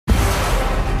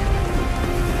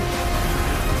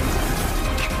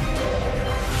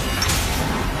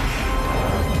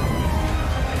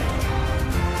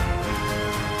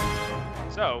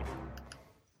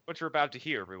What you're about to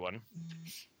hear, everyone,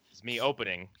 is me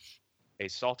opening a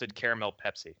salted caramel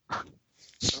Pepsi.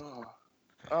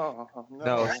 Oh, no.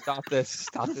 No, stop this.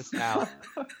 Stop this now.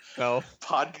 No.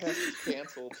 Podcast is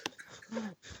canceled.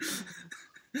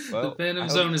 Well, The Phantom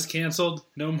Zone is canceled.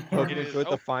 No more. Hope you enjoyed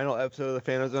the final episode of the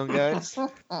Phantom Zone, guys.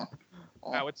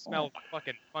 Wow, it smelled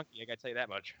fucking funky, I gotta tell you that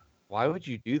much. Why would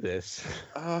you do this?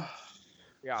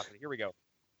 Yeah, here we go.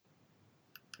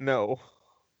 No.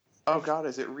 Oh God,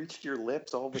 as it reached your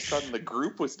lips, all of a sudden the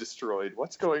group was destroyed.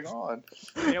 What's going on?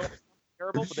 You know, it's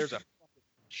terrible, but there's a fucking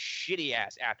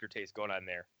shitty-ass aftertaste going on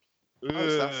there.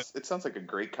 It sounds like a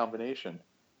great combination.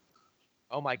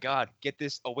 Oh my god, get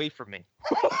this away from me.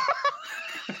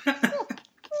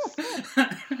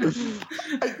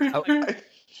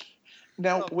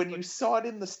 Now, when you saw it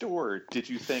in the store, did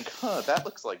you think, that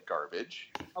looks like garbage?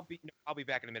 I'll be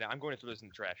back in a minute. I'm going to throw this in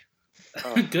the trash.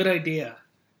 Good idea.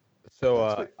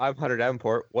 So, I'm Hunter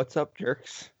Davenport. What's up,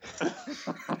 jerks?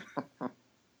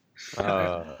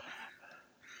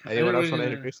 Anyone else want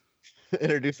to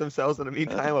introduce themselves in the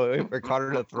meantime? I'll wait for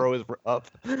Connor to throw his up.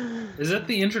 Is that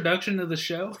the introduction of the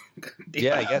show?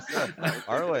 Yeah, I guess so.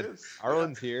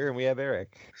 Arlen's here, and we have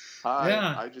Eric. Hi,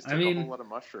 Yeah, I just took a whole lot of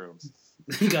mushrooms.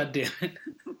 God damn it.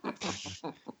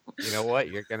 You know what?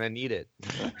 You're going to need it.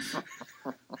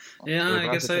 Yeah,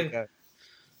 I guess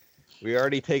we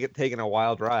already taken a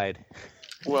wild ride.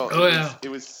 Well, it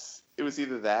was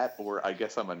either that or I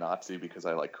guess I'm a Nazi because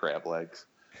I like crab legs.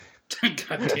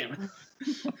 God damn it.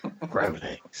 Crab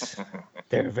legs.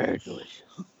 They're very delicious.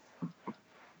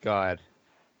 God.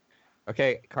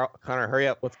 Okay, Connor, hurry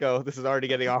up. Let's go. This is already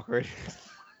getting awkward.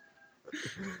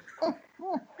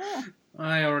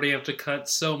 I already have to cut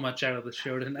so much out of the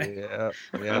show tonight.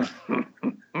 Yeah.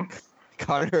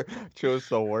 Connor chose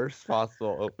the worst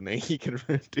possible opening he could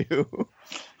do.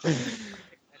 That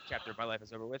chapter of my life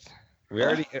is over with.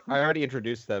 I already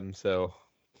introduced them, so.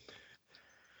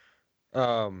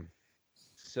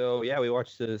 So yeah, we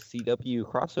watched the CW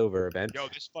crossover event. Yo,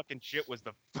 this fucking shit was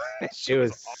the. It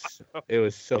was awesome. It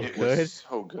was so It good. was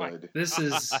so good.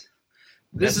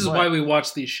 This is why we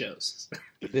watch these shows.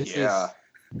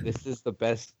 This is the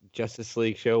best Justice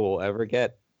League show we'll ever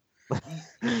get.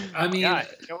 I mean, Yeah,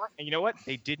 you know what?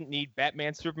 They didn't need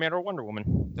Batman, Superman, or Wonder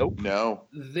Woman. Nope. No.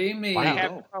 they made They Wow.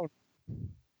 have their own.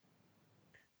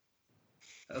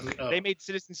 They made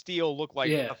Citizen Steel look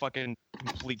like a fucking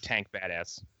complete tank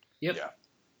badass. Yep. Yeah.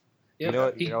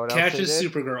 Yep. You know what else catches they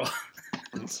did? Supergirl.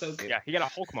 It's so good. Yeah, he got a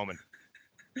Hulk moment.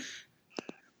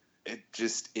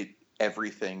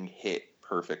 Everything hit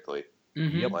perfectly.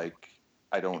 Mhm. Like,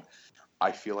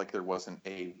 I feel like there wasn't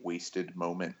a wasted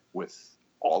moment with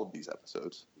all of these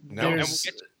episodes. No. And There's-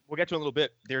 we'll get to it in a little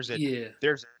bit. There's a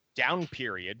down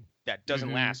period that doesn't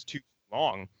Mhm. last too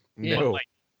long. Yeah. No.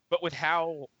 But with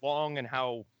how long and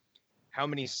how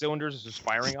many cylinders it was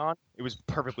firing on, it was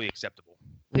perfectly acceptable.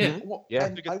 Yeah. Well, Yeah.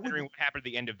 and Considering what happened at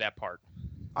the end of that part.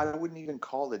 I wouldn't even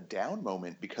call it a down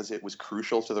moment because it was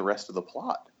crucial to the rest of the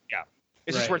plot.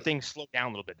 It's just where Right. things slowed down a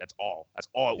little bit. That's all. That's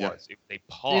all it Yeah. was. They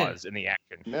pause in the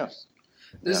action. Yeah.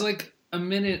 There's like a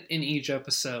minute in each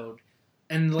episode,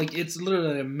 and like it's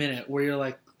literally a minute where you're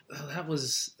like, oh, that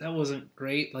wasn't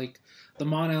great. Like the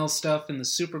Mon-El stuff in the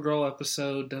Supergirl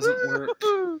episode doesn't work.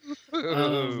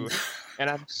 And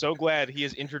I'm so glad he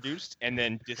is introduced and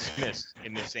then dismissed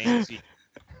in the same scene.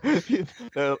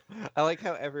 No, I like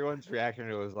how everyone's reaction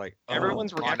to it was like, oh,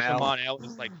 Everyone's reaction to Mon-El. Mon-El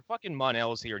is like, fucking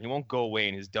Mon-El's here and he won't go away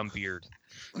in his dumb beard.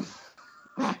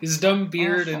 His dumb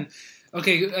beard and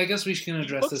okay, I guess we can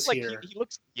address this like here. He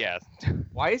looks, yeah.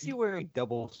 Why is he wearing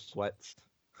double sweats?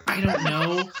 I don't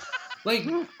know. Like,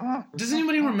 does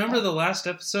anybody remember the last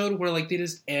episode where like they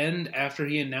just end after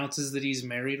he announces that he's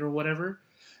married or whatever?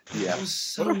 Yeah. It was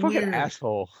so What a fucking weird.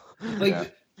 asshole. Like Yeah.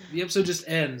 the episode just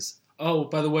ends. Oh,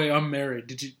 by the way, I'm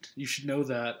married. You should know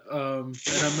that. And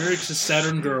I'm married to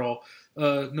Saturn Girl.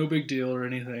 No big deal or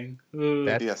anything.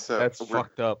 That's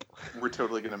fucked up. We're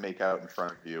totally going to make out in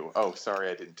front of you. Oh, sorry,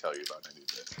 I didn't tell you about any of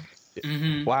this.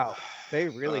 Mhm. Wow, they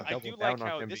really I do doubled like down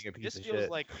how on him this, being a piece this of feels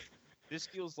shit. like this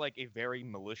feels like a very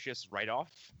malicious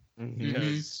write-off Mhm.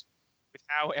 because with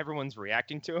how everyone's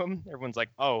reacting to him, everyone's like,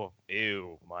 "Oh,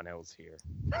 ew, Mon-El's here."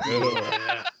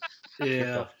 Yeah. Get Yeah.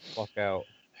 the fuck out.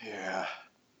 Yeah.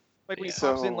 Like when he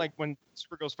So- pops in, like when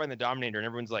Supergirl's fighting the Dominator, and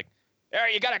everyone's like, "There,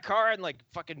 you got a car," and like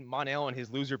fucking Mon-El and his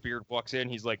loser beard walks in.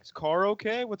 He's like, "Is car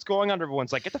okay? What's going on?"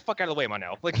 Everyone's like, "Get the fuck out of the way,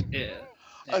 Mon-El!" Like, Yeah.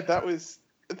 That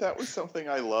was something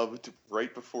I loved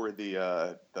right before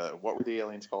the what were the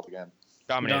aliens called again?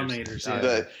 Dominators.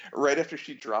 Yeah. Right after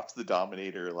she drops the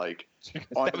Dominator like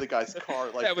onto the guy's car.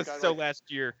 Like that was the guy, so like, last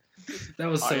year. That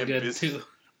was I so am good busy. too.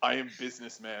 I am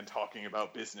businessman talking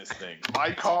about business things.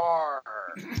 My car!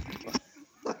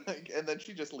 And then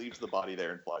she just leaves the body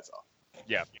there and flies off.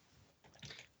 Yeah.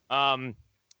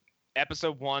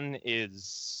 Episode 1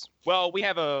 is... Well, we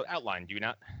have a outline, do you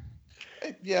not?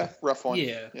 Yeah, rough one.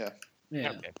 Yeah. Okay.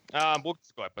 We'll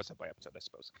just go episode by episode, I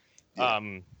suppose. Yeah.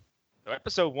 So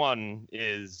episode 1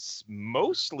 is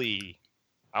mostly...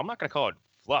 I'm not going to call it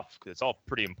fluff, because it's all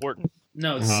pretty important.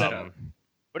 No, it's setup.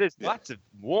 But it's lots of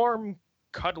warm,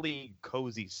 cuddly,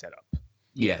 cozy setup.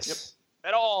 Yes.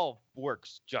 That all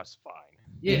works just fine.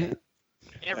 Yeah.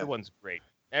 Everyone's great.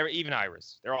 Even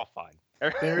Iris. They're all fine.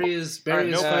 Barry is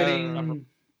fighting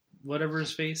whatever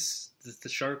his face, the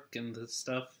shark and the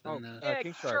stuff. And,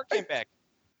 King Shark came back.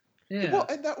 Yeah. Well,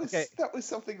 and that was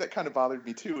something that kind of bothered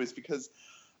me too, is because,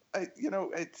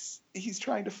 he's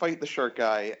trying to fight the shark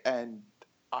guy, and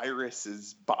Iris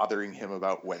is bothering him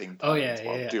about wedding plans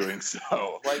while doing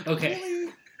so. Like, okay.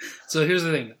 Really? So here's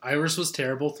the thing: Iris was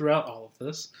terrible throughout all of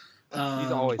this.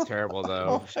 He's always terrible,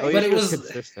 though. But it was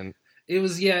consistent. It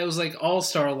was like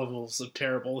all-star levels of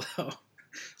terrible, though.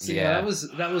 So that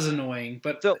was annoying.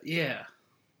 But yeah.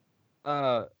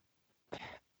 I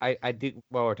do.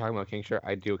 While we're talking about King Shark,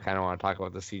 I do kind of want to talk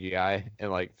about the CGI,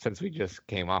 and since we just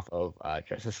came off of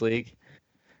Justice League,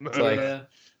 it's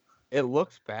it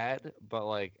looks bad,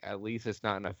 but at least it's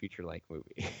not in a feature-length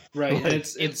movie. Right, and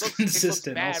it's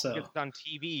consistent. It looks bad also, because it's on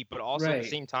TV, but also at the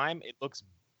same time, it looks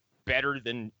better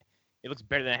than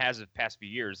it has the past few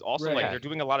years. Also, they're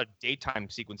doing a lot of daytime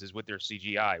sequences with their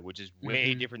CGI, which is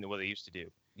way different than what they used to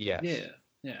do. Yeah,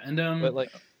 and but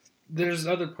there's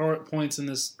other points in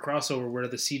this crossover where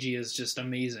the CG is just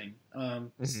amazing.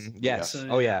 Yes.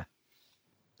 So, Yeah.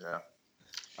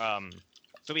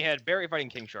 So we had Barry fighting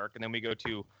King Shark, and then we go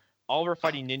to Oliver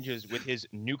fighting ninjas with his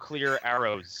nuclear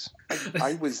arrows.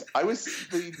 I was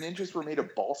the ninjas were made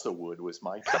of balsa wood was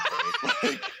my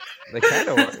complaint. They kind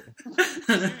of were.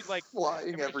 Dude,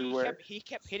 flying everywhere. He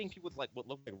kept hitting people with what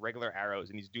looked like regular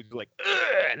arrows, and these dudes were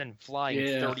and then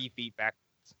flying 30 feet back.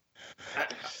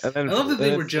 I love that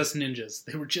they were just ninjas.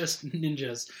 They were just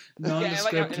ninjas,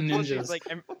 nondescript ninjas.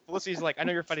 Felicity's like, I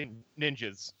know you're fighting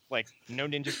ninjas. No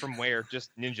ninjas from where?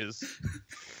 Just ninjas.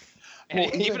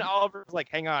 And even Oliver's like,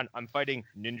 hang on, I'm fighting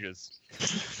ninjas.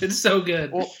 It's so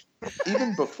good. Well,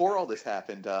 even before all this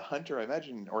happened, Connor, I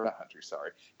imagine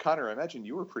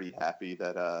you were pretty happy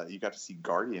that you got to see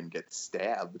Guardian get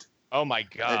stabbed. Oh my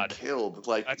god. And killed.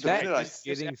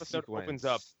 This episode opens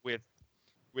up with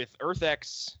Earth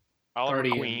X, Oliver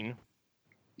Queen.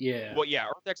 Yeah. Well, yeah,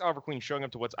 Earth X, Oliver Queen showing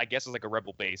up to what's I guess is like a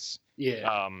rebel base.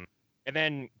 Yeah. And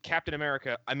then Captain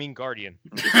America, Guardian,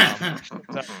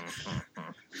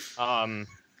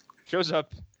 shows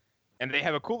up, and they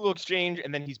have a cool little exchange,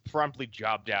 and then he's promptly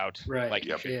jobbed out. Right.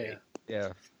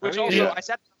 Yeah. Which I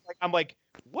sat there, I'm like,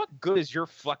 what good is your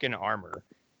fucking armor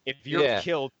if you're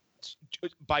killed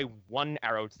by one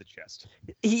arrow to the chest?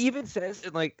 He even says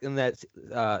in that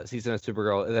season of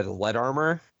Supergirl that lead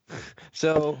armor.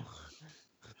 So.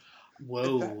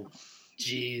 Whoa.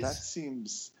 Jeez. That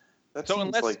seems.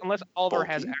 Unless Oliver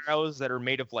has arrows that are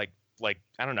made of like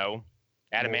I don't know,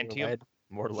 adamantium,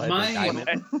 more lead than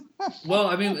diamond. Well,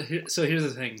 I mean, so here's the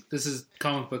thing. This is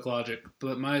comic book logic,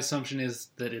 but my assumption is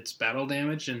that it's battle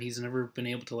damage, and he's never been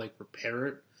able to repair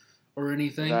it or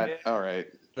anything. All right,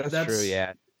 that's true.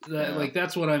 Yeah,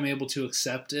 that's what I'm able to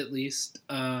accept at least.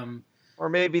 Or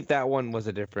maybe that one was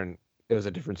a different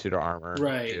suit of armor,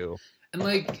 right? Too. And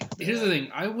here's the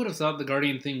thing. I would have thought the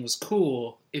Guardian thing was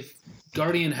cool if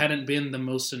Guardian hadn't been the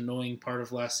most annoying part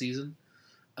of last season.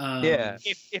 Yeah.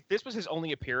 If this was his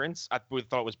only appearance, I would have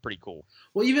thought it was pretty cool.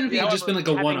 Well, even if he had just been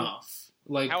a one-off.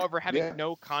 However, having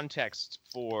no context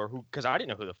for who, because I didn't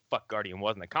know who the fuck Guardian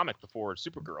was in the comic before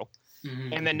Supergirl,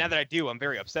 and then now that I do, I'm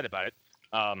very upset about it.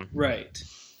 Right.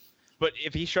 But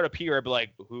if he showed up here, I'd be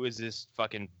like, who is this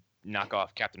fucking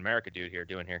knockoff Captain America dude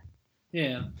doing here?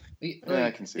 Yeah.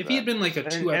 I can see if he had been a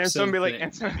 2-episode thing.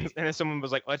 And then someone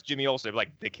was like, oh, that's Jimmy Olsen. They'd be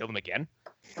like, they killed him again?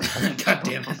 God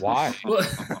damn it. Why? Well,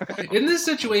 in this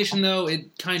situation, though,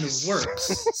 it kind of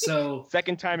works. So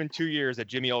second time in 2 years that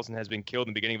Jimmy Olsen has been killed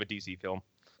in the beginning of a DC film.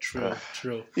 True.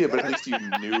 Yeah, but at least you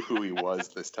knew who he was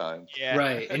this time. Yeah.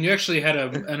 Right, and you actually had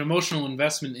an emotional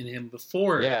investment in him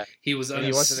before he was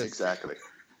he wasn't exactly.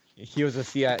 He was a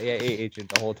CIA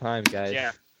agent the whole time,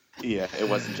 guys. Yeah, it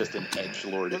wasn't just an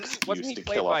edgelord excuse to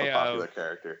kill off a popular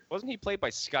character. Wasn't he played by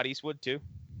Scott Eastwood, too?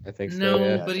 I think so,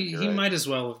 No, but he might as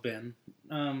well have been.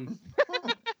 So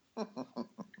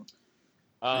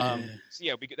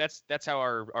that's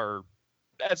how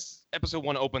that's episode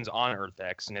 1 opens on Earth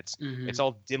X, and it's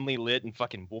all dimly lit and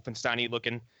fucking Wolfenstein-y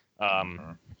looking.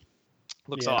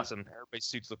 Looks awesome. Everybody's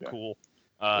suits look cool.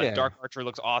 Dark Archer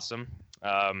looks awesome.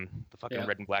 The fucking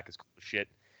red and black is cool as shit.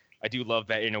 I do love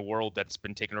that in a world that's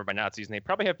been taken over by Nazis, and they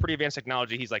probably have pretty advanced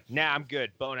technology. He's like, nah, I'm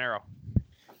good. Bow and arrow.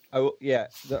 I do want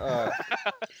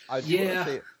to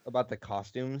say about the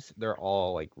costumes. They're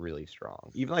all like really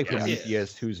strong. Even like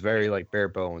Prometheus, who's very like bare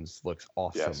bones, looks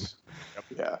awesome. Yes. Yep.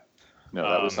 Yeah. No,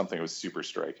 that was something that was super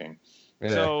striking. Yeah.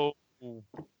 So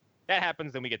that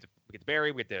happens. Then we get to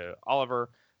Barry. We get to Oliver.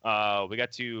 We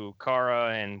got to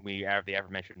Kara, and we have the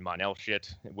aforementioned Mon-El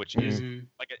shit, which is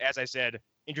like, as I said,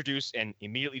 introduced and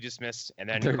immediately dismissed, and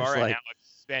then Kara and Alex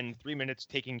spend 3 minutes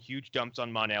taking huge dumps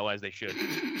on Mon-El as they should.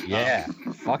 Yeah,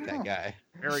 fuck that guy.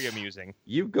 Very amusing.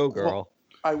 You go, girl. Well,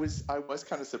 I was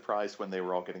kind of surprised when they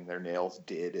were all getting their nails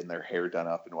did and their hair done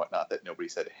up and whatnot that nobody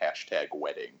said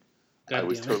 #wedding. I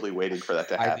was totally waiting for that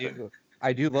to happen.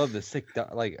 I do love the sick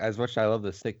like as much as I love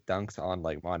the sick dunks on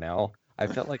like Mon-El. I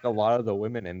felt like a lot of the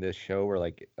women in this show were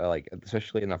like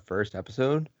especially in the first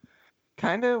episode,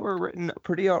 kind of were written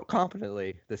pretty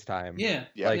competently this time. Yeah,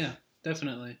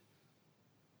 definitely.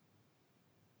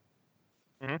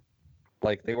 Mm-hmm.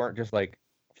 Like they weren't just like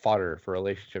fodder for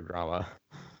relationship drama.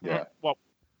 Yeah. Well,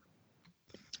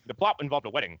 the plot involved a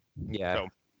wedding. Yeah. So,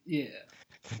 yeah.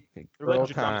 Girl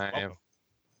time.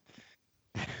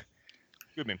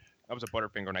 Excuse me. That was a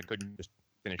Butterfinger, and I couldn't just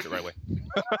finish it right away.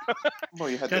 Well,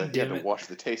 you had to wash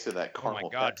the taste of that caramel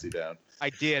Pepsi down. I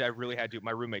did. I really had to.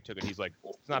 My roommate took it. He's like,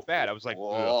 it's not bad. I was like,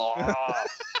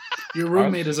 your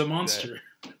roommate is a monster.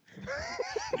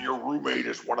 Your roommate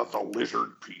is one of the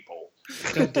lizard people.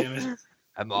 God damn it.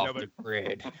 I'm off the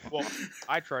grid. Well,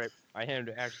 I tried it. I handed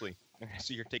it to Ashley. I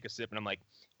see her take a sip, and I'm like,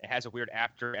 it has a weird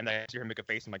after, and I see her make a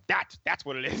face. I'm like, that's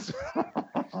what it is.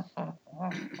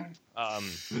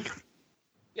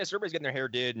 Yeah, so everybody's getting their hair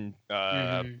did, and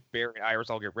Barry and Iris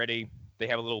all get ready. They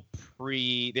have a little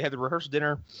they have the rehearsal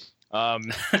dinner,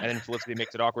 and then Felicity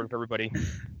makes it awkward for everybody.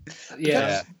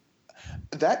 Yeah.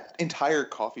 That entire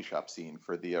coffee shop scene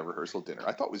for the rehearsal dinner,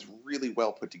 I thought was really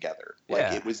well put together.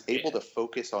 Like it was able to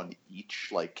focus on each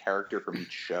like character from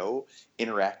each show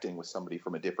interacting with somebody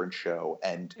from a different show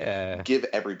and give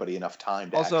everybody enough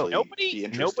time to actually be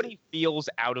interested. Nobody feels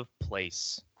out of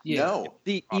place. Yeah. No.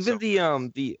 Even the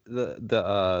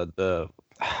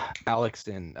Alex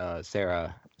and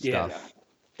Sarah stuff.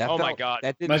 Oh my god!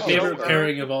 My favorite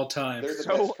pairing of all time.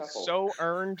 So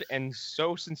earned and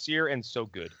so sincere and so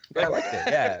good. I liked it.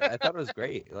 Yeah, I thought it was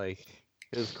great. Like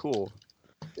it was cool.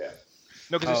 Yeah.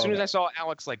 No, because as soon as I saw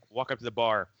Alex like walk up to the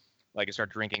bar, like and start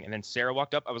drinking, and then Sarah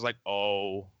walked up, I was like,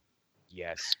 oh,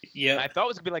 yes. Yeah. And I thought it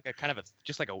was gonna be like a kind of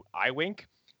just like a eye wink,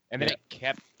 and then it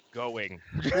kept going.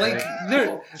 Like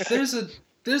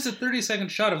there's a 30-second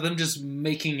shot of them just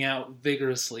making out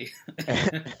vigorously.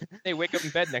 They wake up in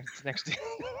bed next day.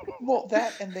 Well,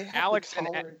 that and they have Alex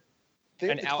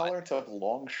the tolerance of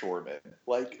longshoremen.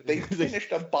 Like they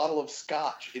finished a bottle of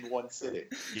scotch in one sitting.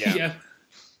 Yeah.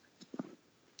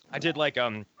 I did like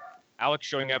Alex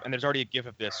showing up, and there's already a gif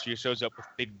of this. She shows up with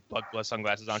big bug glass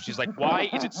sunglasses on. She's like,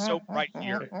 "Why is it so bright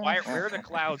here? Where are the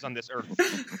clouds on this earth?"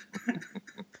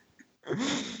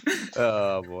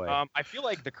 Oh boy! I feel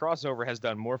like the crossover has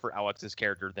done more for Alex's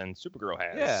character than Supergirl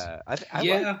has. Yeah, I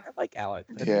like Alex.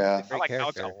 I like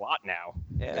Alex a lot now.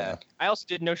 Yeah. I also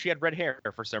didn't know she had red hair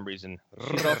for some reason.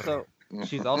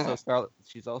 She's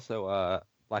also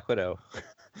Black Widow.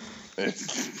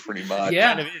 It's pretty much.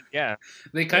 Yeah.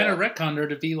 They kind of retconned her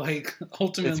to be like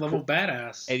ultimate level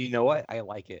badass. And you know what? I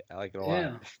like it. I like it a lot.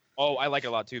 Yeah. Oh, I like it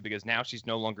a lot too because now she's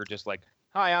no longer just like,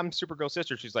 "Hi, I'm Supergirl's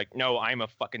sister." She's like, "No, I'm a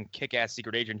fucking kick-ass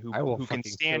secret agent who can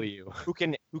stand who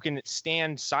can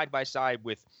stand side by side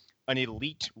with an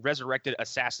elite resurrected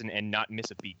assassin and not miss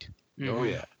a beat." Mm-hmm. Oh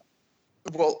yeah.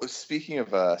 Well, speaking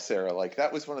of Sarah, like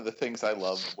that was one of the things I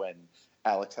loved when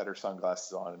Alex had her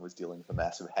sunglasses on and was dealing with a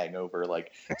massive hangover.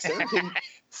 Like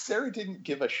Sarah didn't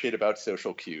give a shit about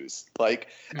social cues. Like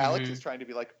Alex was trying to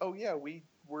be like, "Oh yeah, we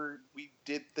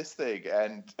did this thing,"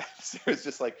 and Sarah's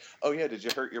just like, "Oh yeah, did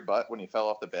you hurt your butt when you fell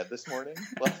off the bed this morning?"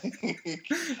 Like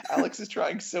Alex is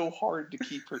trying so hard to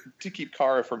keep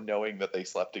Kara from knowing that they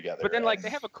slept together. But then like they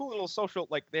have a cool little social,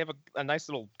 like they have a nice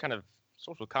little kind of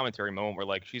social commentary moment where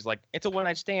like she's like, "It's a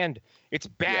one-night stand, it's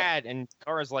bad," and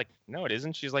Kara's like, "No, it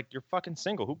isn't." She's like, "You're fucking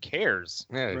single. Who cares?"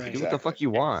 Yeah, do what the fuck you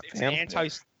want. It's an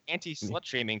anti-slut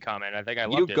shaming comment. I think I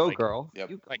loved it. You go, like, girl. Yep.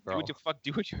 You like girl.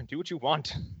 do what you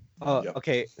want.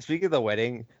 Okay, speaking of the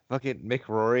wedding, fucking Mick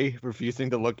Rory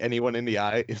refusing to look anyone in the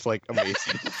eye is like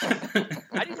amazing.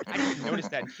 I didn't notice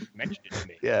that you mentioned it to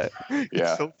me. Yeah.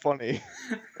 It's so funny.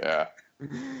 Yeah.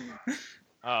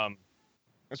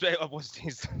 What's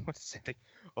the thing?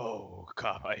 Oh,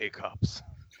 cop! I hate cops.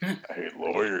 I hate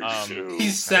lawyers too.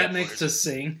 He's sat next to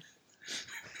Sing.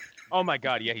 Oh my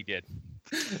god, yeah, he did.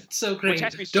 It's so great. Which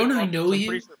has to be so Don't I awesome, know 'cause I'm you?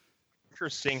 pretty sure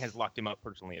Singh has locked him up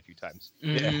personally a few times.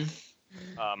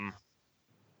 Mhm.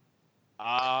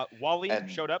 Wally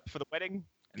And- showed up for the wedding.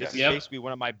 And this is Yep. basically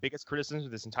one of my biggest criticisms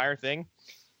of this entire thing.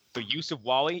 The use of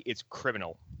Wally is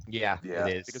criminal. Yeah, Yeah.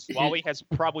 it is. Because Wally has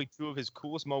probably two of his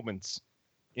coolest moments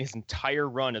in his entire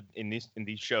run in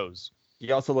these shows.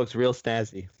 He also looks real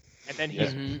snazzy. And then Yeah.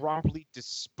 he's Mhm. promptly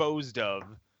disposed of,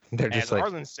 They're as just like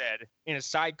Arlen said, in a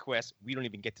side quest we don't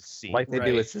even get to see. they do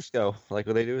Right. with Cisco. Like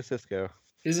what they do with Cisco.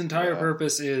 His entire Yeah.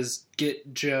 purpose is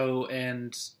get Joe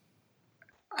and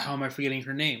how am I forgetting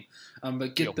her name?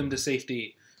 But get Jill. them to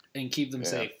safety and keep them Yeah.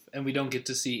 safe, and we don't get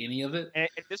to see any of it. And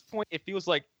at this point, it feels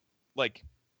like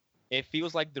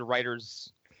the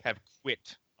writers have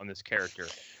quit on this character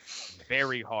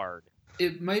very hard.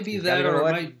 It might be He's that, gotta go or to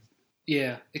it Legends. might.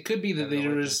 Yeah, it could be that Gotta they go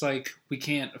were Legends. just like, we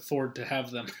can't afford to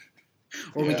have them,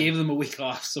 or we Yeah. gave them a week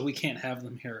off, so we can't have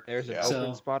them here. There's an Yeah. open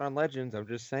So- spot on Legends. I'm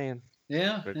just saying.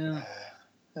 Yeah, But- yeah.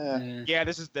 Eh, Yeah,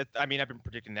 this is that. I mean, I've been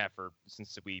predicting that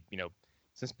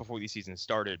since before these seasons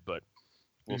started, but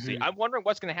we'll see. Mhm. I'm wondering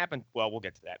what's going to happen. Well, we'll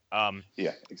get to that.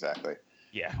 yeah, exactly.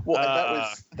 Yeah. Well,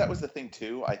 and that was the thing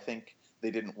too. I think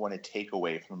they didn't want to take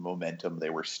away from the momentum they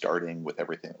were starting with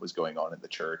everything that was going on in the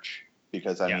church,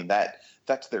 because I Yeah. mean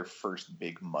that's their first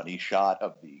big money shot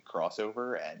of the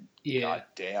crossover, and Yeah. god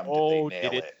damn, did Oh, they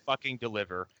nail did it it? fucking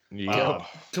deliver? Yeah.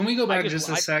 Can we go back I just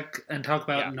a sec and talk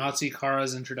about Yeah. Nazi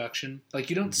Kara's introduction? Like,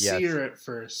 you don't Yes. see her at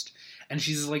first, and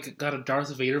she's like got a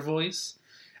Darth Vader voice,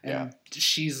 and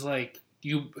she's like,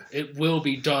 it will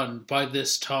be done by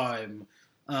this time."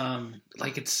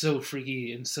 Like, it's so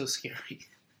freaky and so scary.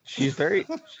 She's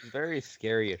very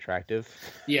scary, attractive.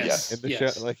 Yes, In the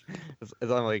yes. show, like, as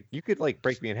I'm like, you could like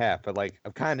break me in half, but like,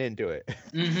 I'm kind of into it.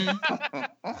 hmm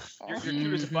You're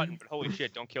cute as a button, but holy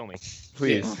shit, don't kill me.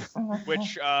 Please.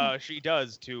 Which she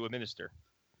does to a minister.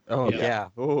 Oh Yeah. yeah.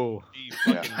 Oh.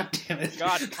 The Yeah. fucking God damn it.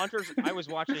 God, Hunter's. I was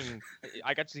watching.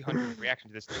 I got to see Hunter's reaction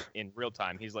to this in real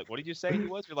time. He's like, "What did you say he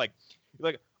was?" You're like,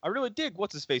 "I really dig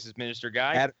what's his face's minister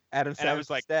guy." Adam And I was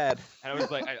like- Dad. And I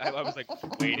was like, I was like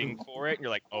waiting for it. And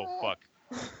you're like, "Oh fuck!"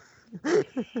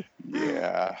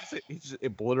 Yeah. He just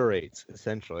obliterates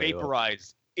essentially. like,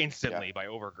 Vaporized instantly by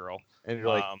Overgirl. and you're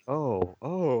like, um,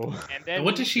 oh. And then And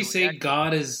what does she the say? reaction-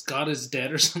 God is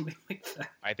dead or something like that.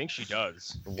 I think she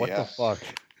does. What Yeah. the fuck?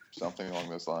 Something along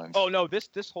those lines. Oh no, this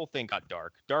whole thing got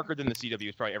darker than the CW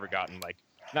has probably ever gotten. Like,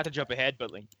 not to jump ahead,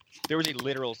 but like, there was a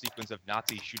literal sequence of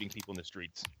Nazis shooting people in the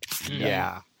streets.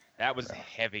 Yeah. That was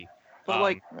heavy. But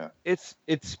like, yeah. it's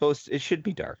supposed. It should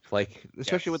be dark. Like,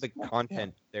 especially with the Well,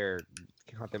 content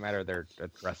content matter they're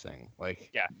addressing. Like,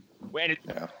 when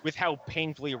Yeah. with how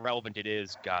painfully irrelevant it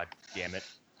is, god damn it.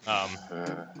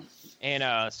 Uh,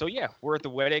 And so yeah, we're at the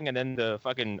wedding, and then the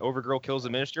fucking Overgirl kills the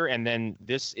minister, and then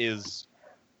this is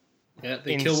Yeah,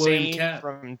 they kill William insane Cat.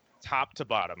 from top to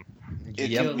bottom. it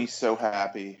Yep. made me so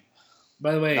happy.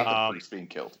 By the way, Not the Um, priest being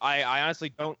killed. I honestly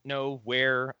don't know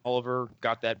where Oliver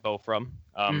got that bow from.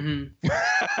 mhm.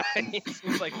 It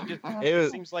seems like It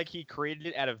was- seems like he created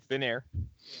it out of thin air.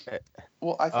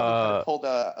 Well, I thought he kind of pulled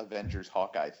a Avengers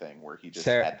Hawkeye thing where he just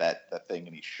Sarah- had that thing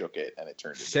and he shook it and it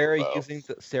turned into Sarah a bow.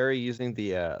 using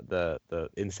the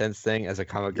incense thing as a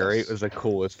kamaguri Yes. was the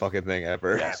coolest fucking thing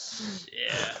ever. Yes.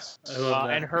 I love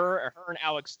that. And her and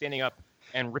Alex standing up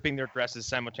and ripping their dresses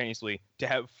simultaneously to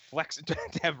have to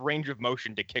have range of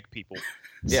motion to kick people.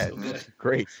 Yeah, So good.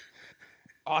 great.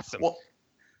 Awesome. Well,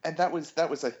 and that was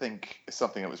I think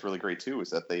something that was really great too,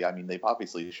 is that they've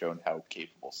obviously shown how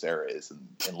capable Sarah is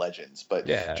in Legends, but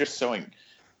Yeah. just showing,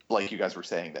 like you guys were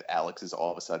saying, that Alex is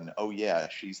all of a sudden, oh yeah,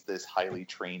 she's this highly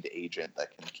trained agent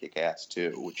that can kick ass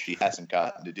too, which she hasn't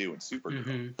gotten to do in Supergirl.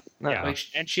 Mhm. Yeah. Like,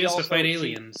 And she has to also- fight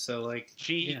aliens, so like,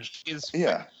 She yeah. is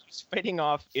Yeah. she's fighting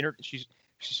off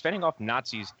she's fighting off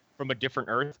Nazis from a different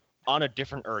Earth on a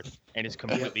different Earth and is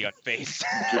completely unfazed.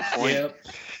 Good point. Yep.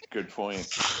 Good point.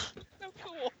 So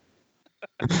cool.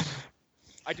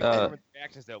 I do Uh, remember the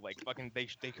reactions though, like fucking they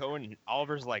go and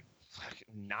Oliver's like, fucking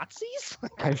Nazis?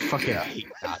 I fucking Yeah. hate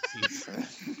Nazis.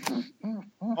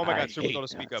 Oh my I god, Supergirl hate to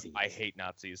speak up. Nazis. I hate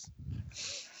Nazis.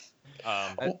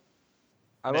 I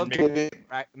And love Mick-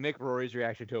 Mick Rory's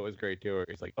reaction to it was great too. Where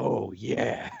he's like, "Oh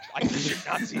yeah." I hate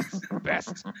Nazis the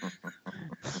best.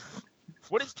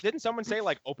 Didn't someone say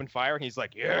like open fire and he's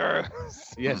like, yeah.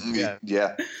 Yes, yeah.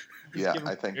 Yeah. He's Yeah, given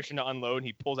I think. permission to unload and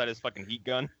he pulls out his fucking heat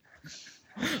gun.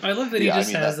 I love that he Yeah, I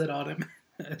just mean, has it on him.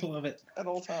 I love it. At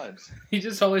all times. He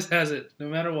just always has it, no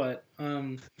matter what.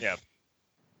 Yeah.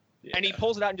 And he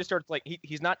pulls it out and just starts like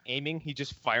he's not aiming, he's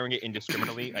just firing it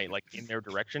indiscriminately, like in their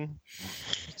direction.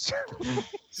 so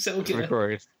Mick good.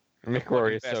 Rory's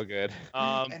McRory is so good.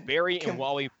 And Barry and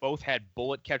Wally both had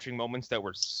bullet catching moments that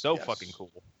were so fucking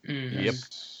cool. Yep.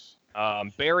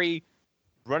 Barry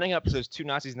running up to those two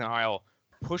Nazis in the aisle,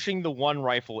 pushing the one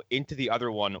rifle into the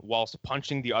other one whilst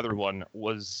punching the other one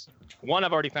was one.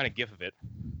 I've already found a gif of it.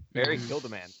 Barry killed a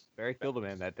man. Barry killed a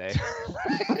man that day.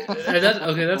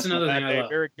 That's another thing I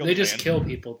love. They just kill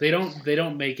people. They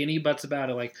don't make any buts about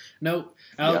it. Like, nope,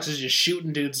 Alex is just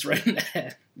shooting dudes right in the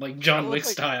head, like John Wick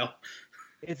style.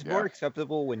 It's more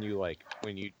acceptable when you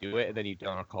do it and then you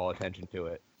don't call attention to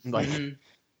it. Like,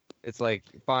 it's like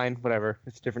fine, whatever.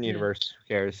 It's a different universe.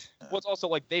 Who cares? Well, it's also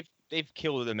like they've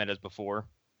killed the metas before.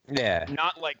 Yeah.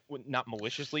 Not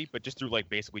maliciously, but just through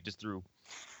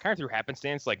through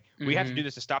happenstance. Like we have to do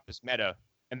this to stop this meta,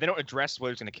 and they don't address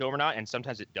whether it's going to kill him or not. And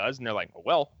sometimes it does, and they're like, oh,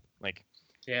 well, like.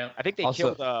 Yeah. I think they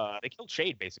killed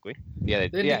Shade basically. Yeah.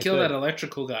 They didn't kill that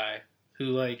electrical guy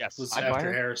who was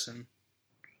after Harrison.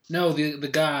 No, the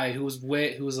guy who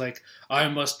was like, I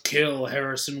must kill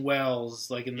Harrison Wells,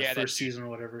 like in the first season or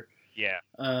whatever. Yeah.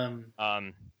 Well,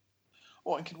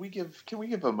 and can we give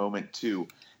a moment to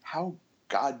how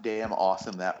goddamn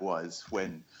awesome that was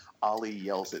when Ollie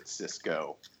yells at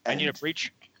Cisco. I need a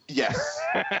breach. Yes.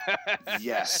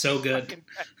 Yes. So good.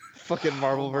 Fucking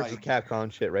Marvel vs.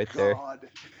 Capcom shit right there.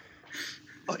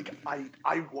 Like,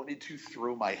 I wanted to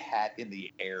throw my hat in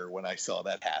the air when I saw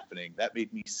that happening. That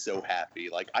made me so happy.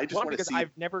 Like, I just want to see...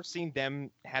 I've never seen them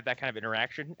have that kind of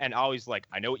interaction, and always like,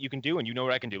 I know what you can do, and you know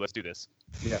what I can do. Let's do this.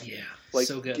 Yeah. Like,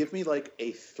 so good. Give me, like,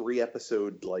 a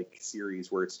 3-episode, like,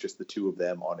 series where it's just the two of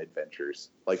them on adventures.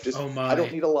 Like, just... I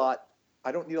don't need a lot.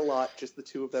 Just the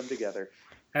two of them together.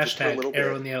 Hashtag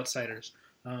Arrow and the Outsiders.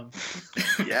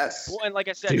 Yes. Well, and like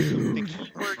I said, the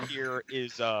key word here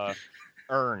is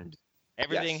earned.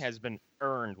 Everything has been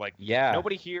earned. Like,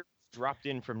 nobody here dropped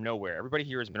in from nowhere. Everybody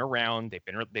here has been around.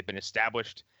 They've been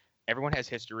established. Everyone has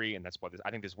history, and that's why I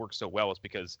think this works so well. Is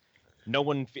because no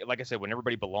one, like I said, when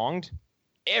everybody belonged.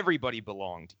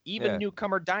 Even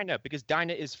newcomer Dinah, because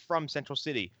Dinah is from Central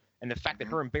City, and the fact that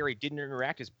her and Barry didn't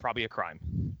interact is probably a crime.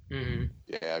 Mm-hmm.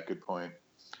 Yeah, good point.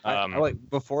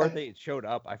 Before they showed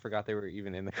up, I forgot they were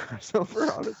even in the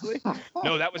crossover. Honestly,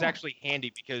 no, that was actually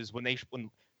handy because when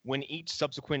each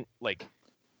subsequent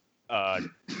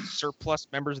surplus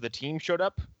members of the team showed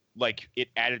up, like it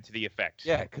added to the effect.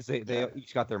 Yeah, because they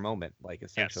each got their moment, like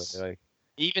essentially. Yes. Like,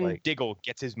 even Diggle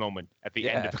gets his moment at the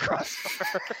end of the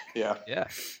crossover. Yeah.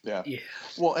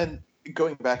 Well, and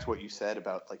going back to what you said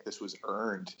about like this was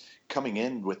earned, coming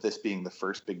in with this being the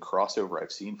first big crossover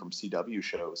I've seen from CW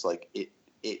shows, like it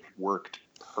worked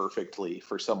perfectly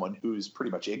for someone who's pretty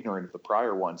much ignorant of the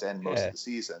prior ones and most of the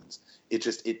seasons.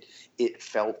 It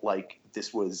felt like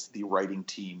this was the writing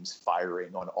teams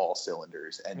firing on all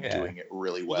cylinders and doing it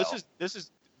really well. This is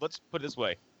let's put it this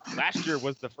way. Last year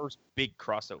was the first big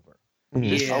crossover.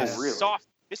 Yeah. Oh, really?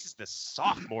 This is the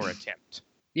sophomore attempt.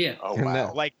 Yeah. Oh,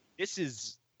 wow. Like this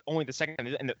is only the second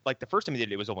time, and like the first time they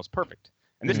did it was almost perfect.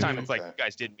 And this time it's like, you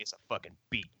guys didn't miss a fucking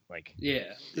beat. Like,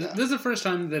 this is the first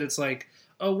time that it's like,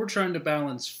 oh, we're trying to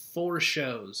balance 4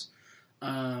 shows,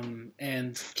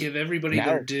 and give everybody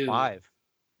their due. 5.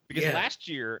 Because last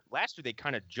year they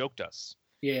kind of joked us.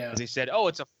 Yeah. They said, oh,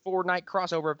 it's a 4-night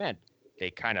crossover event. They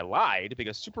kind of lied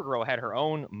because Supergirl had her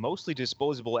own mostly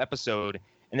disposable episode,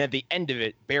 and at the end of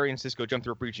it, Barry and Cisco jump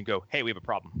through a breach and go, hey, we have a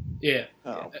problem. Yeah.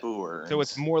 Oh, boo. So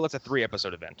it's more or less a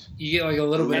 3-episode event. You get like a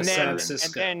little bit of sad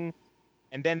Cisco.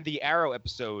 And then the Arrow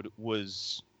episode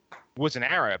was an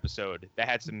Arrow episode that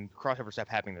had some crossover stuff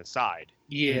happening to the side.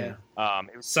 Yeah.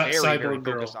 It was very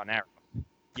focused on Arrow.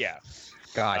 Yeah.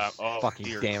 God,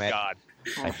 fucking damn it. God.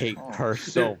 I hate her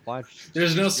so much.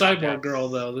 There's no Cyborg Girl,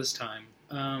 though, this time.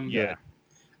 I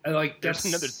like that's...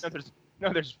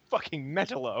 There's fucking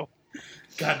Metallo.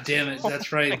 God damn it,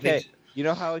 that's right. Okay. You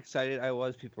know how excited I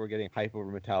was? People were getting hype over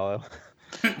Metallo.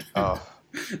 Oh.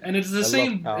 And it's the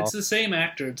same. It's the same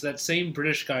actor. It's that same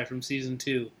British guy from season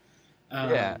 2.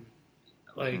 So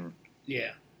many.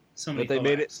 But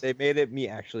they made it me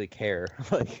actually care.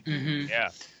 Like,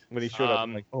 yeah. When he showed up,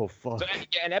 I'm like, oh fuck. So,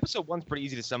 and episode 1's pretty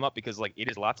easy to sum up because like it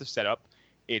is lots of setup.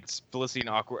 It's Felicity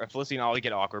and Ollie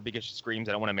get awkward because she screams,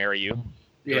 "I don't want to marry you."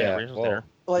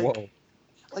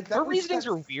 Like her reasonings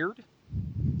are weird.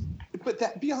 But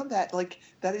that beyond that, like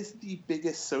that is the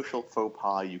biggest social faux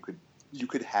pas you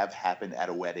could have happen at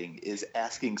a wedding is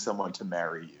asking someone to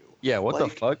marry you. Yeah, what the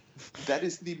fuck? That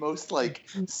is the most like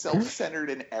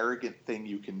self-centered and arrogant thing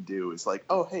you can do. Is like,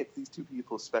 oh hey, it's these two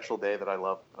people's special day that I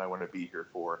love and I want to be here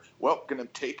for. Well, gonna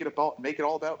make it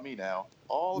all about me now.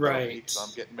 All about me. So I'm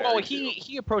getting married. Well,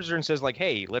 he approaches her and says like,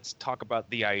 hey, let's talk about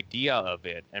the idea of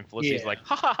it. And Felicity's like,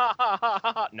 ha ha ha ha ha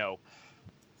ha. No.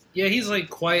 Yeah, he's like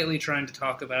quietly trying to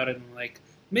talk about it and like,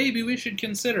 maybe we should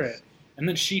consider it. And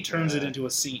then she turns it into a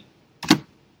scene.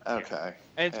 Okay.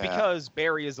 And it's because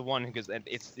Barry is the one who goes, and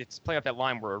it's playing up that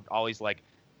line where Ollie's like,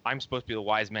 I'm supposed to be the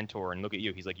wise mentor, and look at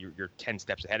you. He's like, you're 10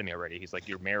 steps ahead of me already. He's like,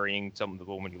 you're marrying the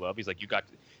woman you love. He's like, you got,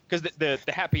 because the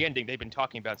happy ending they've been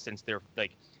talking about since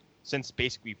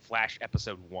basically Flash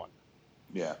episode 1.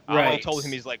 Yeah. I told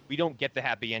him, he's like, we don't get the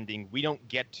happy ending. We don't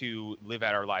get to live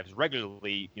out our lives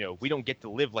regularly. You know, we don't get to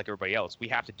live like everybody else. We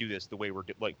have to do this the way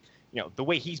the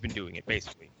way he's been doing it,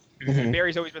 basically. And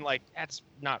Barry's always been like, that's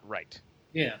not right.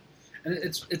 Yeah.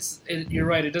 And you're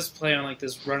right. It does play on like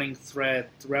this running thread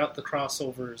throughout the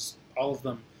crossovers, all of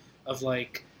them, of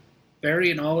like Barry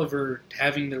and Oliver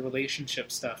having their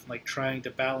relationship stuff, like trying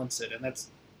to balance it, and that's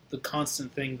the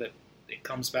constant thing that it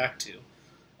comes back to.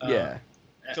 Yeah.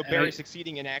 So Barry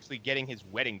succeeding in actually getting his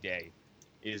wedding day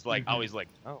is like always like,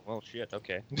 oh well, shit,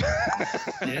 okay.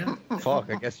 Yeah.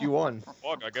 Fuck, I guess you won.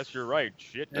 Fuck, I guess you're right.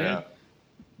 Shit. Yeah.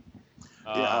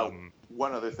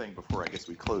 One other thing before I guess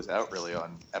we close out really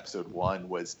on episode 1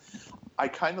 was I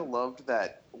kind of loved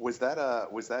that. Was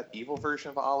that evil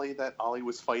version of Ollie that Ollie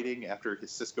was fighting after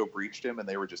his Cisco breached him and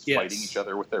they were just fighting each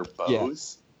other with their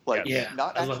bows?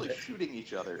 Not actually shooting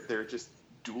each other. They're just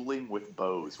dueling with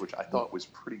bows, which I thought was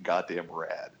pretty goddamn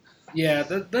rad. Yeah,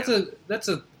 that's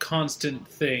a constant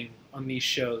thing on these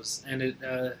shows, and it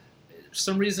for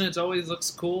some reason it always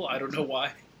looks cool. I don't know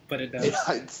why, but it does.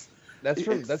 Yeah,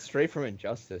 that's straight from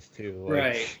Injustice too. Like,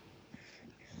 right.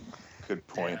 Good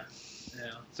point.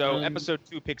 Yeah. So episode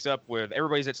 2 picks up with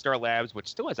everybody's at Star Labs, which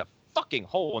still has a fucking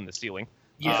hole in the ceiling.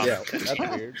 Yeah, that's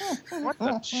weird. What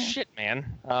the shit, man?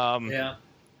 Yeah.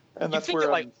 And that's where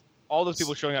where like all those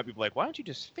people showing up, people like, why don't you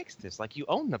just fix this? Like you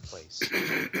own the place.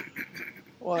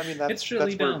 Well, I mean that's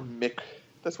really where dumb. Mick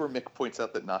where Mick points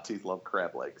out that Nazis love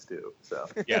crab legs too. So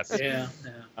Yes. Yeah.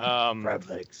 Crab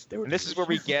legs. And this is where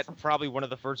we get probably one of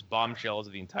the first bombshells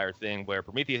of the entire thing, where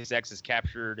Prometheus X is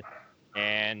captured,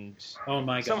 and oh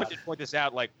my god, someone did point this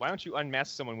out. Like, why don't you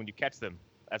unmask someone when you catch them,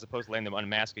 as opposed to letting them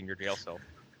unmask in your jail cell?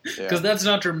 Because that's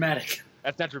not dramatic.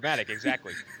 That's not dramatic,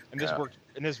 exactly. And this worked.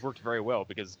 And this worked very well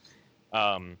because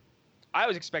I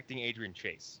was expecting Adrian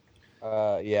Chase.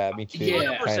 Yeah, me too.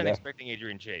 100% expecting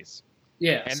Adrian Chase.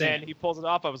 Yeah, and then he pulls it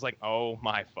off. I was like, oh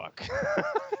my fuck.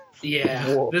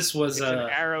 Yeah, this was an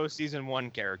Arrow season 1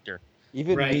 character.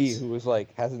 Even me, who was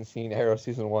like hasn't seen Arrow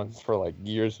season 1 for like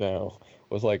years now,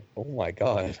 was like, oh my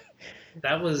god.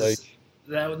 That was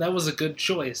that was a good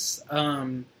choice.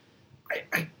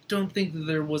 I don't think that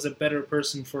there was a better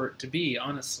person for it to be,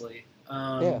 honestly.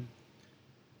 And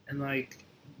like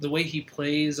the way he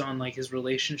plays on like his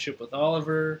relationship with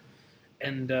Oliver,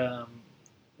 and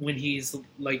when he's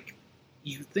like,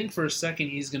 you think for a second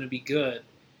he's going to be good,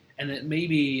 and that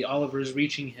maybe Oliver's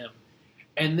reaching him,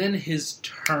 and then his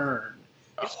turn.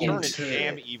 His turn is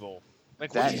damn evil.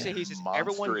 Like what you say, he says,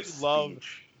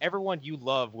 everyone you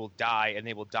love will die, and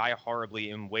they will die horribly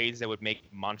in ways that would make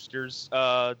monsters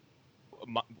sad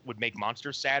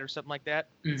or something like that.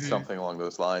 Mm-hmm. Something along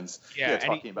those lines. Yeah,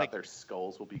 talking about their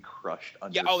skulls will be crushed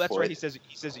under. Yeah, that's right. He says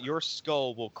your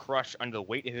skull will crush under the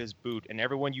weight of his boot, and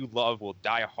everyone you love will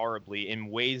die horribly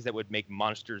in ways that would make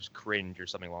monsters cringe or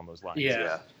something along those lines.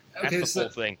 Yeah. That's the whole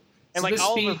thing. And like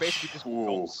Oliver basically just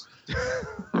goes.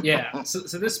 Yeah.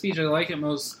 So this speech, I like it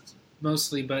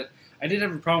mostly, but I did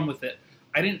have a problem with it.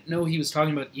 I didn't know he was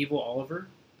talking about evil Oliver,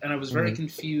 and I was very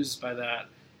confused by that.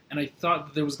 And I thought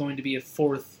that there was going to be a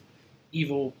fourth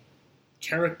evil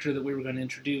character that we were going to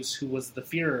introduce, who was the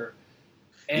Führer.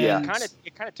 And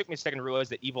it kind of took me a second to realize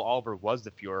that evil Oliver was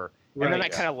the Führer, and then I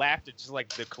kind of laughed at just like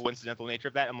the coincidental nature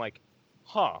of that. I'm like,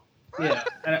 huh? Yeah,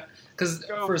 because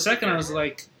for a second I was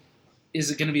like, is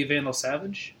it going to be Vandal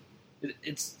Savage?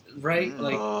 It's right.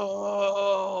 Like,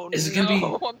 is it going to be?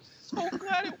 I'm so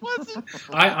glad it wasn't.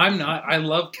 I'm not. I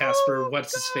love Casper.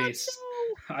 What's his face?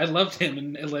 I loved him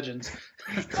in Legends.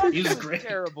 He was great.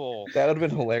 Terrible. That would have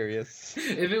been hilarious.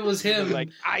 If it was him, like,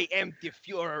 I am the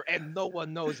Führer, and no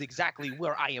one knows exactly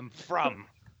where I am from.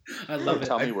 I love it.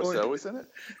 Tommy Wiseau is in it.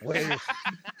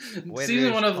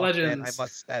 Season 1 of Legends. I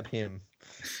must stab him.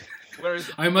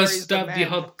 I must stab the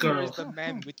hot girl. Where is the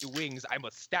man with the wings? I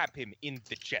must stab him in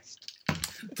the chest.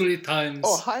 3 times.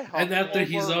 Oh, hi, Hop. And after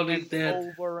he's already dead.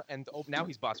 Over and over. Now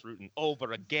he's Boss Rutan.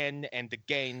 Over again and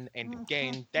again and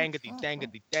again. Dangity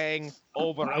dang.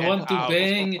 Over I and want to out.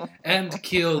 bang and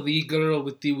kill the girl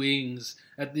with the wings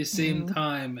at the same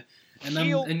time. And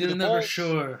you're never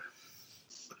sure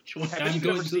which one I'm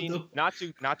going to do. Not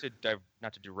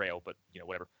to derail, but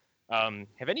whatever.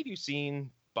 Have any of you seen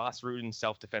Boss Rutan's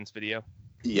self-defense video?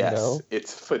 Yes, No.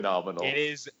 it's phenomenal. It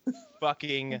is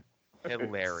fucking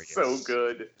hilarious. So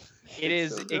good.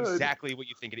 It's so good. exactly what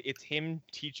you think. It's him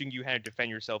teaching you how to defend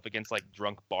yourself against like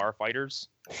drunk bar fighters.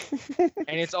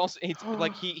 And it's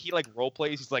like he like role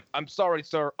plays. He's like, "I'm sorry,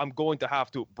 sir. I'm going to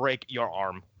have to break your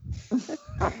arm." And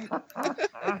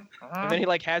then he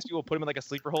like has people put him in like a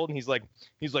sleeper hold, and he's like,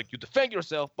 "You defend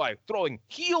yourself by throwing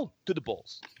heel to the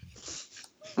balls."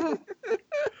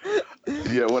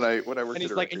 Yeah, when I worked And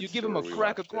he's at a like, and you record give him a store, we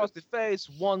crack watched across it. the face,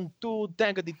 1, 2,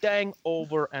 dangity dang,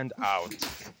 over and out.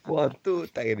 1, 2,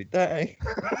 dang, dang.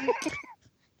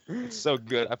 It's so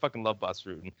good. I fucking love Bas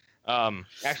Rutten.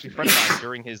 Actually, a friend of mine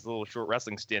during his little short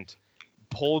wrestling stint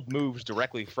pulled moves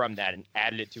directly from that and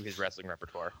added it to his wrestling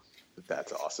repertoire.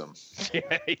 That's awesome.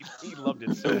 Yeah, he loved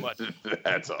it so much.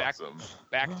 That's Back- awesome.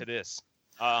 Back to this.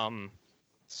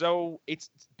 So it's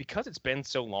because it's been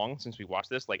so long since we watched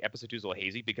this. Like episode 2 is a little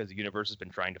hazy because the universe has been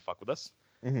trying to fuck with us.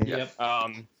 Mhm. Yep.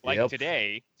 Like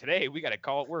today we got a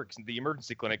call at work. The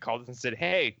emergency clinic called us and said,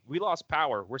 "Hey, we lost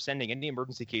power. We're sending any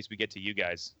emergency case we get to you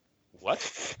guys."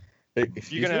 What?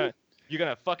 Excuse me? You're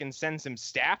gonna fucking send some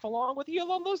staff along with you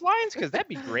along those lines? Because that'd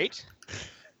be great.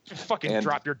 Just fucking And-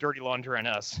 drop your dirty laundry on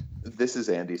us. This is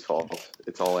Andy's fault.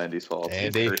 It's all Andy's fault.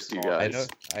 Andy. He cursed you guys.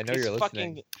 I know you're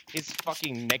listening. His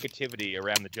fucking negativity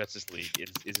around the Justice League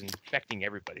is infecting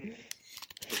everybody.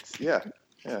 Yeah.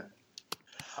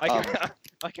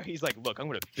 Like how he's like, look, I'm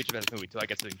gonna bitch about this movie till I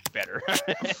get something better,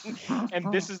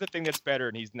 and this is the thing that's better,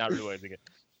 and he's not realizing it.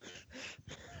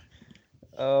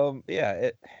 Yeah.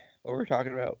 What we're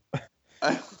talking about?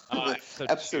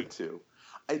 Episode 2.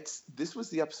 This was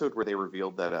the episode where they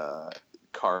revealed that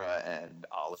Kara and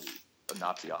Ollie,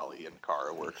 Nazi Ollie and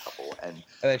Kara were a couple, and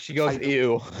then she goes,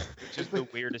 ew. Which is the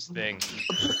weirdest thing.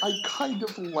 I kind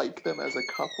of like them as a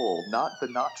couple. Not the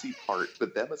Nazi part,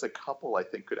 but them as a couple I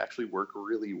think could actually work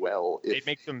really well if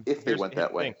they went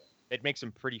that way. They'd make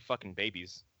some pretty fucking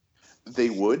babies. They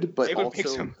would, but They would make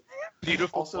also some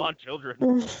beautiful also- blonde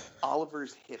children.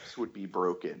 Oliver's hips would be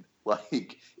broken.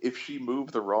 Like, if she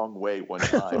moved the wrong way one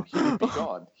time, he would be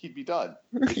gone. He'd be done.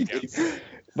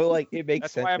 But like, it makes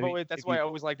That's sense. why I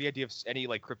always like the idea of any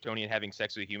like Kryptonian having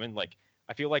sex with a human. Like,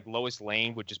 I feel like Lois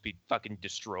Lane would just be fucking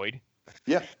destroyed.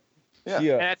 Yeah.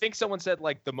 And I think someone said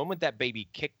like the moment that baby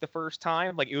kicked the first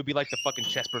time, like it would be like the fucking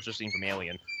chest burster scene from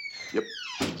Alien. Yep.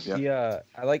 Yeah,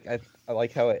 I like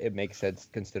how it makes sense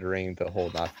considering the whole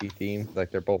Nazi theme.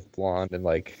 Like they're both blonde and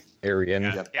like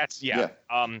Aryan. Yeah.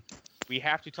 We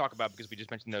have to talk about, because we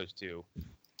just mentioned those two,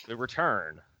 the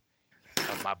return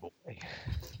of my boy.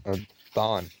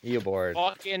 Thawne, Eobard.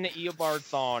 Fucking Eobard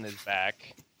Thawne is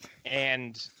back,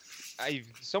 and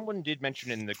someone did mention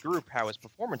in the group how his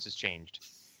performance has changed,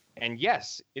 and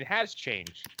yes, it has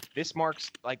changed. This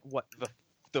marks like what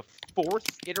the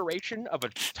fourth iteration of a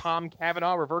Tom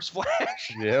Cavanaugh Reverse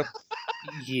Flash. Yep.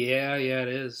 Yeah, it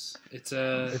is. It's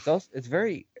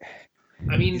very.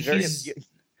 I mean,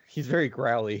 he's very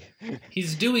growly.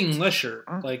 He's doing Lesher.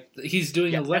 Like he's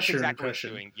doing a Lesher exactly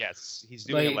impression. Yes, he's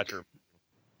doing like, a Lesher.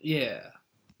 Yeah,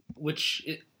 which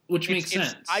makes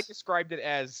sense. I described it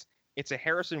as it's a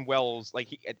Harrison Wells.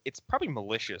 Like it's probably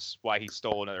malicious why he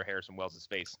stole another Harrison Wells'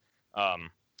 face.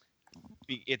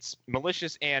 It's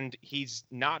malicious, and he's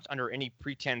not under any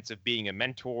pretense of being a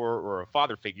mentor or a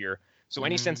father figure. So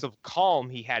any sense of calm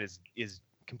he had is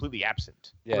completely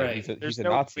absent. Yeah, right. There's a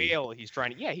no Nazi. veil he's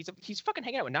trying to. Yeah, he's fucking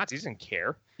hanging out with Nazis. He doesn't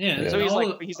care. Yeah. So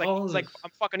and he's like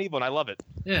I'm fucking evil and I love it.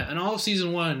 Yeah, and all of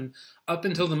season 1, up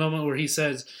until the moment where he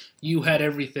says, "You had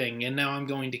everything, and now I'm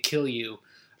going to kill you."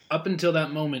 Up until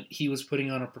that moment, he was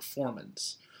putting on a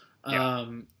performance. Yeah.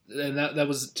 And that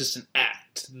was just an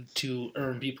act to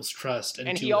earn people's trust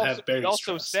and to he also, have Barry's he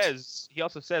also trust.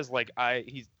 says like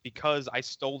because I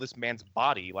stole this man's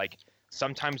body, like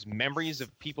sometimes memories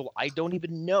of people I don't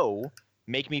even know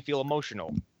make me feel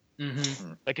emotional.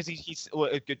 Mm-hmm. Like, cause he's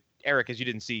Eric, as you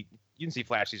didn't see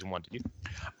Flash season 1, did you?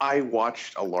 I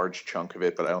watched a large chunk of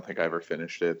it, but I don't think I ever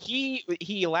finished it. He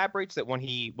elaborates that when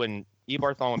Eobard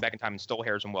Thawne went back in time and stole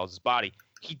Harrison Wells' body,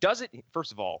 he does it.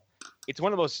 First of all, it's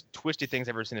one of the most twisted things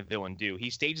I've ever seen a villain do.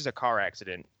 He stages a car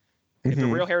accident. If the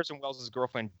real Harrison Wells'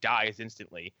 girlfriend dies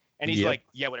instantly, and he's like,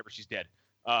 "Yeah, whatever, she's dead."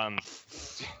 The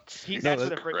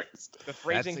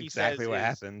phrasing That's he exactly says what is,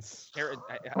 happens.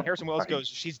 Harrison Wells my goes,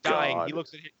 "She's dying." God. He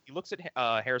looks at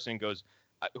Harrison and goes,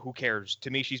 "Who cares?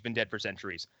 To me, she's been dead for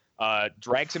centuries."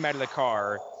 Drags him out of the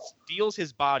car, steals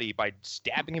his body by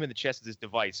stabbing him in the chest with his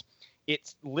device.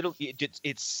 It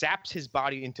saps his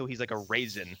body until he's like a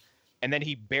raisin, and then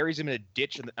he buries him in a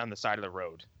ditch on the side of the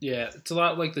road. Yeah, it's a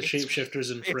lot like the shapeshifters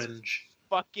in Fringe.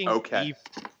 Fucking Okay. evil.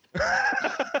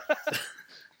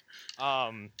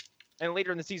 And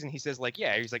later in the season, he says, like,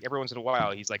 yeah, he's like, every once in a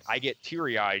while, he's like, I get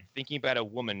teary-eyed thinking about a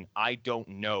woman I don't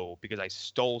know because I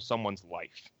stole someone's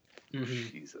life.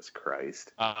 Mm-hmm. Jesus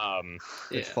Christ.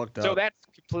 It's fucked up. So that's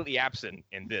completely absent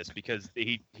in this because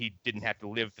he didn't have to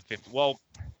live the 50. Well,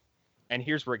 and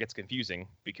here's where it gets confusing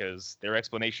because their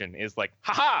explanation is like,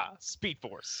 haha, Speed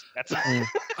Force. That's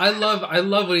I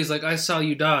love when he's like, I saw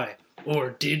you die.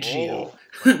 Or did you?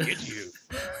 Did you?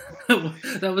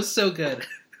 That was so good.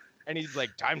 And he's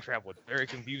like, time travel. It's very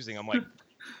confusing. I'm like,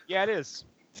 yeah, it is.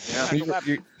 Yeah, you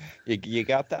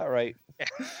got that right.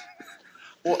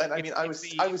 Well, and I mean, I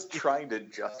was trying to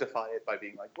justify it by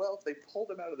being like, well, if they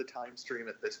pulled him out of the time stream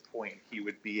at this point, he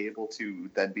would be able to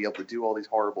do all these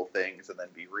horrible things and then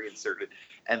be reinserted.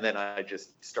 And then I just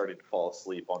started to fall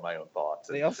asleep on my own thoughts.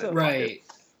 They also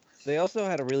They also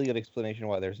had a really good explanation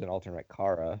why there's an alternate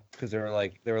Kara, because they were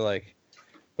like,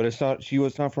 but it's not. She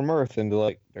was not from Earth, and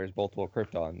like, there's multiple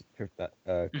Kryptons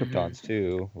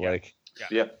too. Yeah. Like,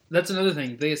 yeah, that's another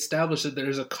thing. They established that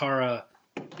there's a Kara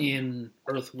in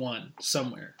Earth 1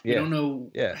 somewhere. We don't know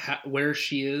where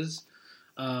she is,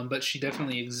 but she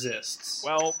definitely exists.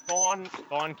 Well,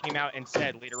 Thawne came out and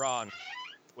said later on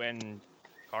when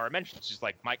Kara mentioned, she's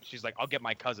like, I'll get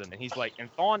my cousin, and he's like, and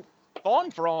Thawne,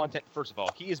 for all intent, first of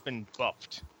all, he has been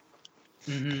buffed.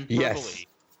 Mm-hmm. Yes.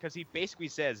 Because he basically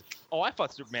says, "Oh, I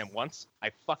fought Superman once.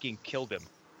 I fucking killed him."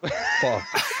 Fuck.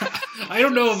 I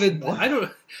don't know if it.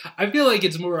 I feel like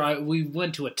it's more. We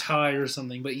went to a tie or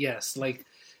something, but yes, like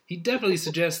he definitely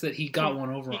suggests that he got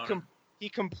one over on him. He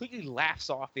completely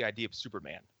laughs off the idea of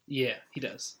Superman. Yeah, he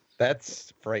does.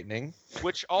 That's frightening.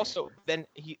 Which also, then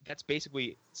that's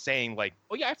basically saying like,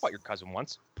 "Oh yeah, I fought your cousin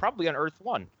once, probably on Earth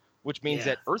 1," which means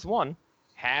that Earth 1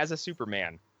 has a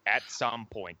Superman at some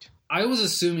point. I was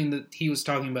assuming that he was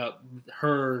talking about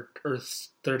her Earth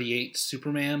 38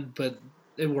 Superman, but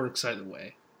it works either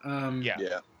way.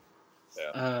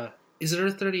 Is it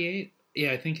Earth 38?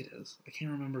 Yeah, I think it is. I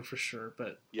can't remember for sure,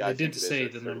 but I did say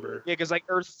the number. Yeah, because like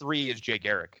Earth 3 is Jay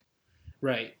Garrick.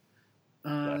 Right.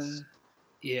 Yes.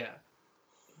 Yeah.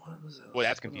 What was that? Well,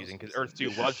 that's confusing because Earth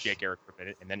 2 was Jay Garrick for a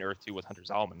minute, and then Earth 2 was Hunter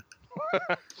Zolman.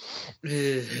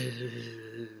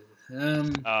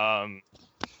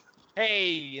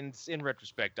 Hey, in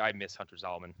retrospect, I miss Hunter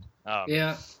Zolman.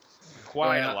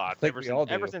 Quite a lot. Ever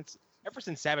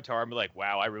since Savitar, I'm like,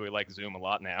 wow, I really like Zoom a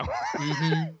lot now.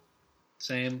 Mm-hmm.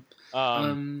 Same.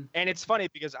 And it's funny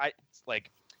because it's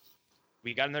like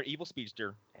we got another evil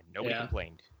speedster, and nobody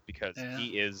complained because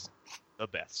he is the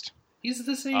best. He's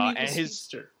the same evil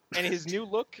speedster. And his new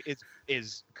look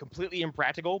is completely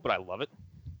impractical, but I love it.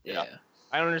 Yeah.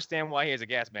 I don't understand why he has a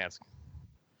gas mask.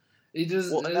 It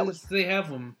just they have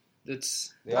them.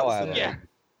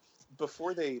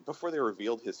 Before they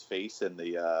revealed his face in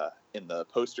the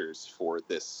posters for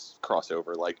this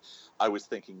crossover, like I was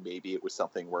thinking maybe it was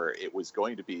something where it was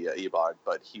going to be Ebog,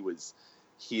 but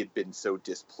he had been so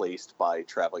displaced by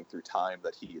traveling through time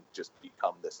that he had just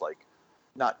become this like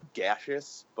not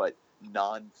gaseous but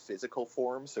non-physical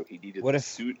form, so he needed a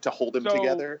suit to hold him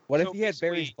together. What if he had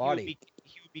Barry's body?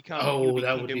 He would become.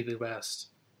 That would be the best.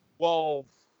 Well,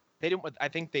 they didn't. I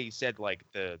think they said like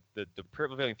the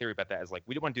prevailing theory about that is like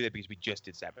we didn't want to do that because we just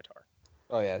did Savitar.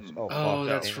 Oh yeah.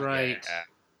 That's right.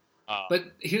 Yeah. But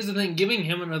here's the thing: giving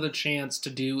him another chance to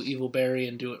do Evil Barry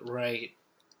and do it right,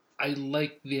 I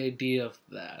like the idea of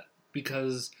that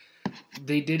because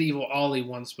they did Evil Ollie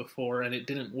once before and it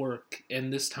didn't work,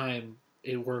 and this time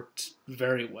it worked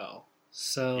very well.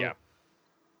 So yeah.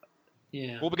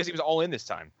 Well, because he was all in this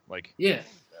time, like yeah.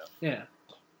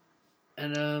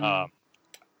 And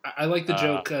I like the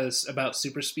joke about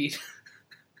super speed.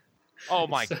 Oh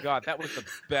my god, that was the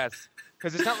best.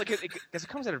 Because it's not like it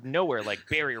comes out of nowhere. Like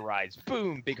Barry arrives,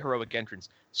 boom, big heroic entrance.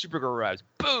 Supergirl arrives,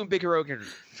 boom, big heroic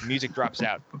entrance. Music drops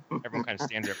out. Everyone kind of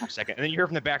stands there for a second, and then you hear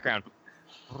from the background.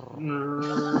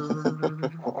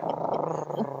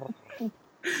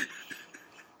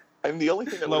 And the only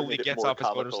thing that would have made it more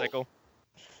comical, motorcycle.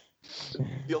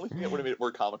 The only thing that would have made it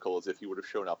more comical is if he would have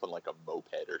shown up on like a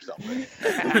moped or something.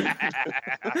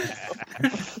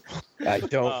 I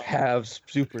don't have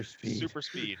super speed. Super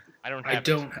speed. I don't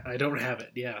have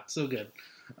it. Yeah, so good.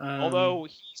 Although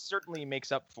he certainly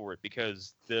makes up for it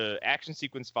because the action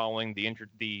sequence following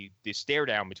the stare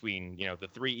down between the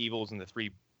three evils and the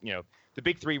three the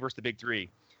big three versus the big three.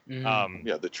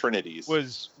 The Trinities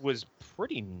was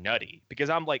pretty nutty because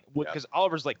I'm like, because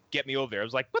Oliver's like, get me over there. I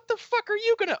was like, what the fuck are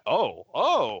you gonna? Oh,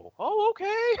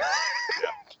 okay.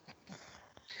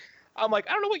 I'm like,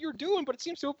 I don't know what you're doing, but it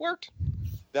seems to have worked.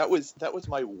 That was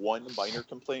my one minor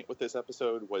complaint with this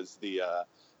episode was the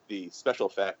the special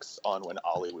effects on when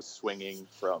Ollie was swinging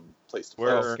from place to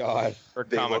Were- place. Oh God. Or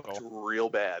They comical. looked real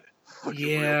bad. Looked real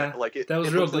Yeah, bad. Like that was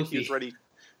it real looked like he goofy. was ready.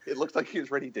 It looked like he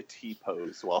was ready to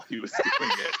T-pose while he was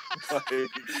doing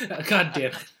it. Like, God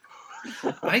damn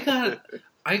it!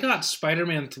 I got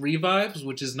Spider-Man 3 vibes,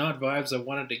 which is not vibes I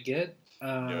wanted to get.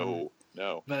 no.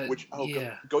 but,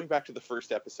 yeah. Going back to the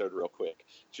first episode real quick,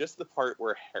 just the part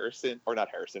where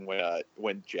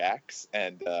when Jax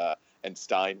and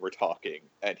Stein were talking,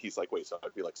 and he's like, "Wait, so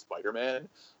I'd be like Spider-Man?"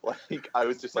 Like, I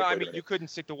was just No, like, I "Wait a mean, minute." you couldn't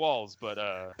stick to walls, but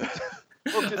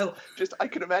Well, just I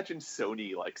could imagine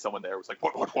Sony, like someone there was like,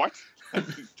 what? And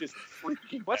he's just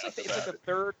freaking. what's out it's like about the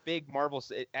third big Marvel.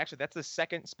 Actually, that's the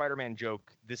second Spider-Man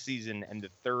joke this season, and the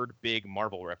third big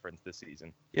Marvel reference this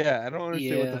season. Yeah, I don't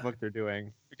understand what the Yeah. fuck they're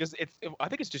doing. Because I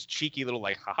think it's just cheeky little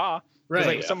like, haha. 'Cause, Right.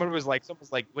 Like Yeah. someone was like,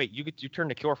 wait, you turn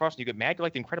to Killer Frost and you get mad, you're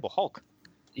like the Incredible Hulk.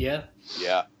 Yeah.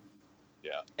 Yeah.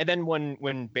 And then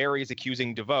when Barry's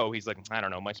accusing DeVoe, he's like, I don't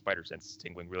know, my spider sense is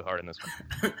tingling really hard in this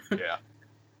one. Yeah.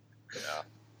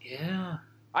 Yeah.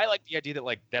 I like the idea that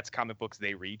like that's comic books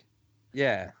they read.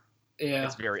 Yeah. Yeah.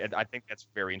 I think that's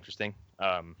very interesting.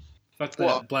 Fuck that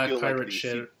Well, I Black feel like Pirate the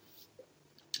shit.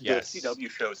 Yes. The CW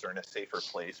shows are in a safer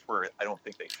place where I don't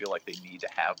think they feel like they need to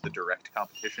have the direct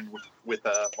competition with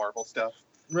Marvel stuff.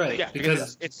 Right. Yeah,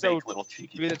 because it's so Make little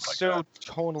cheeky because things it's like so that.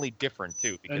 tonally different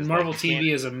too. Because and Marvel like, you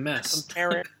TV is a mess.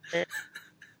 can't compare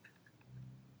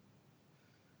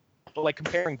but like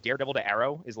comparing Daredevil to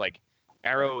Arrow is like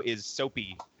Arrow is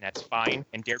soapy and that's fine,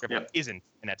 and Daredevil Yeah. isn't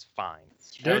and that's fine. And I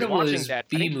was Daredevil watching is that, I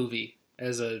B think- movie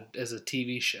as a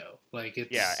TV show. Like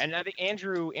it's Yeah, and I think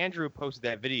Andrew posted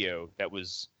that video that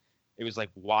was like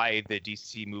why the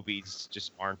DC movies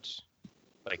just aren't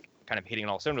like kind of hitting on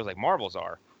all cylinders like Marvel's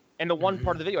are. And the one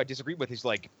part of the video I disagree with is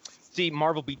like, see,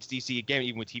 Marvel beats DC again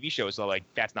even with TV shows. So like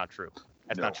that's not true.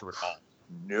 That's No. not true at all.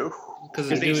 No. because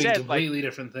they're they doing said, completely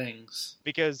different things.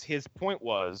 Because his point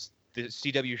was the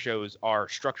CW shows are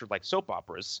structured like soap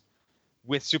operas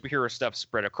with superhero stuff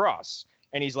spread across.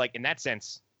 And he's like, in that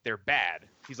sense, they're bad.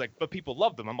 He's like, but people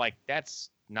love them. I'm like, that's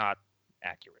not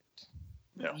accurate.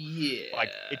 No. Yeah.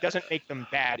 Like, it doesn't make them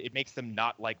bad. It makes them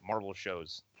not like Marvel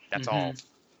shows. That's all.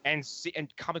 And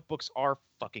comic books are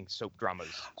fucking soap dramas.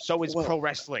 So is Well- pro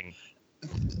wrestling.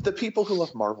 The people who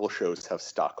love Marvel shows have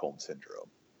Stockholm syndrome.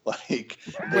 Like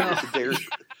Well-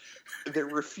 they're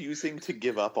refusing to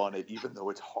give up on it, even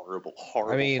though it's horrible.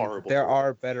 I mean, horrible. there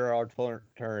are better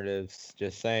alternatives.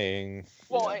 Just saying.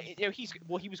 Well,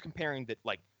 he was comparing that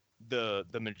like the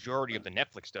majority of the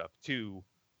Netflix stuff to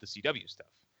the CW stuff.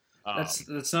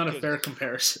 That's not a fair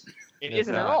comparison. It It's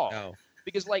isn't at not, all. No.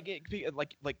 Because like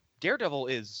Daredevil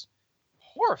is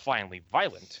horrifyingly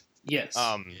violent. Yes.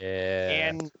 Yeah.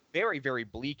 And very, very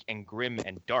bleak and grim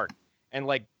and dark. And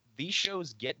like these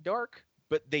shows get dark,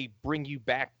 but they bring you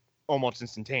back almost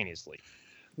instantaneously.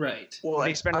 right. Well,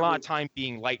 They spend a lot of time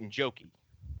being light and jokey.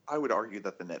 I would argue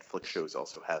that the Netflix shows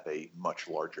also have a much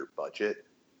larger budget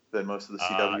than most of the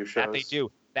CW shows.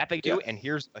 That they do. Yeah. And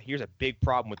here's a big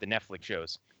problem with the Netflix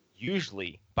shows.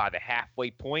 Usually by the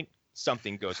halfway point,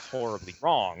 something goes horribly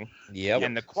wrong, Yep.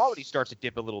 and the quality starts to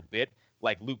dip a little bit,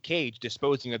 like Luke Cage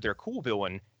disposing of their cool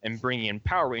villain and bringing in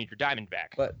Power Ranger Diamondback.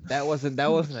 But that wasn't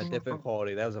a dip in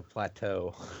quality. That was a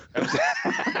plateau.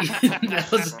 that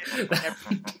was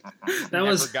that Never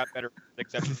was got better for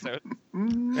 6 episodes.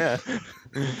 Yeah.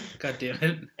 God damn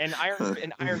it. And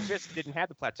Iron Fist didn't have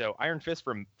the plateau. Iron Fist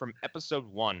from episode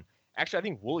 1. Actually, I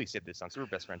think Wooly said this on Super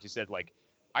Best Friends. He said like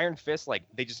Iron Fist, like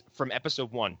they just from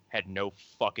episode 1 had no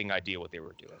fucking idea what they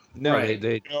were doing. No, Right.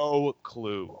 they No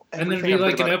clue. And there'd Everything be I've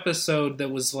like heard an about- episode that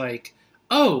was like,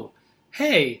 oh,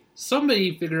 hey,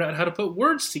 somebody figured out how to put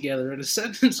words together in a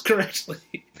sentence correctly.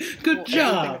 Good Well,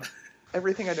 job.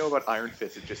 Everything I know about Iron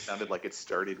Fist, it just sounded like it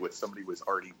started with somebody was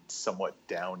already somewhat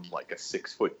down like a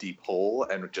 6-foot deep hole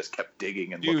and just kept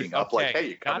digging and Dude, looking up like, okay, hey,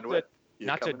 you coming with? You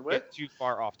Not to coming with? get too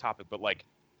far off topic, but like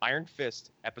Iron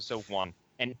Fist episode 1,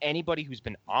 and anybody who's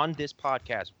been on this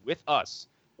podcast with us,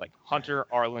 like Hunter,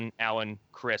 Arlen, Alan,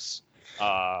 Chris,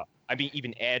 I mean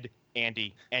even Ed,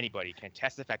 Andy, anybody can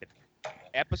attest to the fact that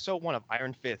episode 1 of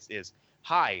Iron Fist is,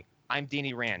 hi, I'm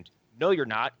Danny Rand. No, you're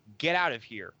not. Get out of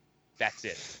here. That's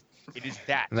it. It is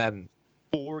that. and then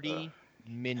 40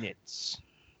 minutes.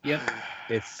 Yep.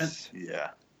 it's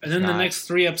Yeah. And then the not- next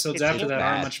 3 episodes it's after so that are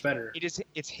bad. much better.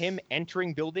 It's him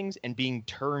entering buildings and being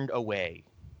turned away.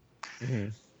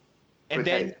 mhm. And But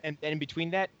then hey- and then in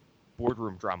between that,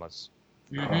 boardroom dramas.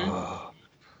 Mhm.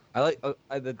 I like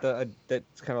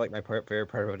that's kind of like my favorite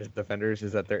part about Defenders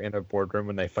is that they're in a boardroom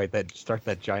when they start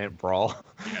that giant brawl.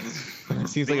 It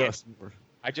seems like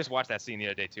I just watched that scene the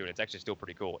other day too, and it's actually still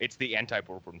pretty cool. It's the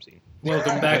anti-boardroom scene.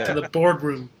 Welcome back to the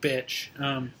boardroom, bitch.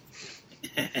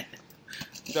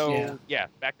 So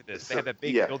back to this. They have that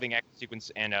big building action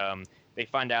sequence, and they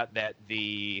find out that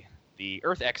the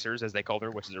Earth Xers, as they called her,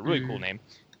 which is a really cool name.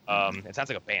 It sounds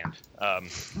like a band. Welcome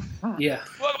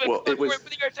to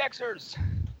the Earth Xers.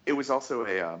 It was also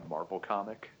a Marvel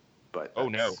comic, but oh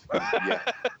no,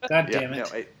 God damn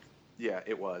it! No,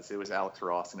 it was. It was Alex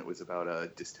Ross, and it was about a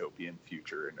dystopian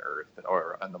future in Earth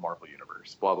or in the Marvel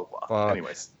universe. Blah blah blah.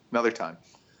 Anyways, another time.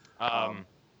 So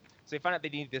they find out they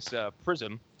need this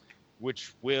prism,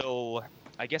 which will,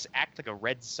 I guess, act like a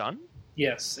red sun.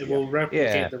 Yes, it will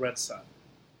replicate the red sun.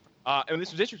 And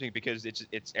this was interesting because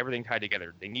it's everything tied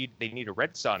together. They need a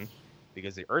red sun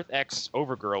because the Earth X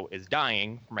Overgirl is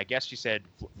dying from, I guess she said,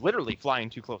 literally flying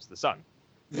too close to the sun.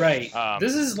 Right.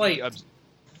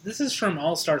 This is from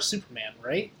All Star Superman,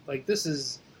 right? Like this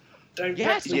is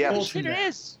directly pulled from that. It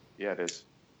is. Yeah, it is.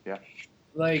 Yeah.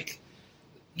 Like,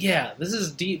 this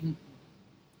is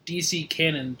DC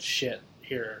canon shit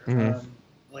here. Mm-hmm.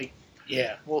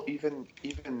 Well, even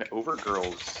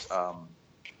Overgirl's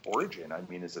origin, I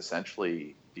mean, is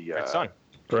essentially the Red Sun.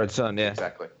 Red Sun, yeah.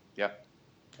 Exactly. Yeah.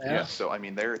 So I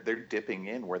mean, they're dipping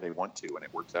in where they want to, and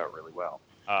it works out really well.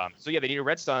 They need a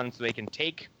red sun so they can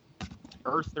take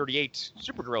Earth 38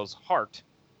 Supergirl's heart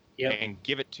and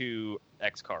give it to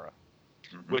X-Kara,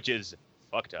 which is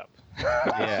fucked up.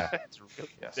 Yeah. It's really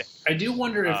sick. I do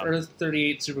wonder if Earth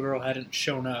 38 Supergirl hadn't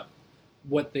shown up,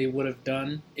 what they would have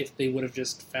done if they would have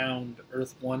just found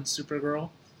Earth 1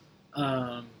 Supergirl,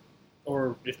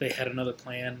 or if they had another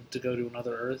plan to go to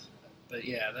another Earth. But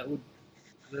yeah,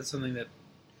 that's something that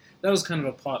was kind of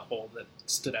a plot hole that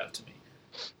stood out to me.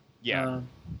 Yeah.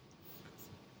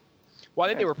 Well, I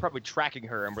think they were probably tracking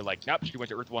her and were like, nope, she went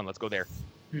to Earth 1, let's go there.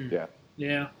 Yeah.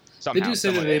 Somehow, they do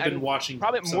say that they've been watching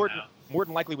probably them more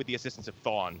than likely with the assistance of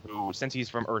Thawne, who, since he's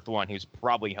from Earth 1, he's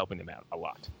probably helping them out a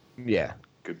lot. Yeah.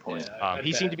 Good point. Yeah,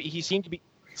 he seemed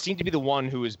to be the one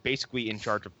who is basically in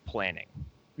charge of planning.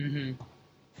 Mm-hmm.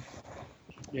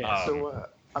 Yeah. So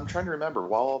I'm trying to remember,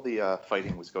 while all the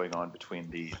fighting was going on between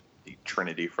the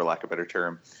Trinity, for lack of a better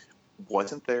term,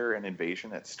 wasn't there an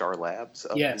invasion at Star Labs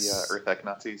of the Earth X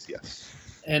Nazis? Yes.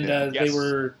 And they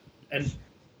were, and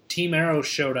Team Arrow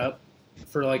showed up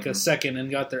for like a second and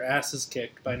got their asses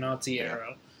kicked by Nazi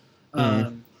Arrow,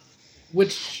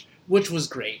 which was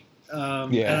great.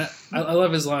 And I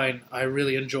love his line. I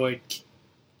really enjoyed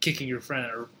kicking your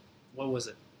friend, or what was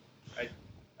it? I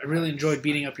really enjoyed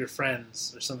beating up your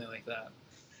friends, or something like that.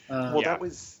 That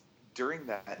was during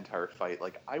that entire fight.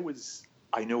 Like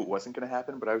I know it wasn't going to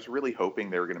happen, but I was really hoping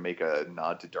they were going to make a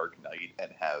nod to Dark Knight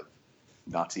and have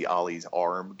Nazi Ollie's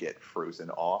arm get frozen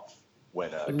off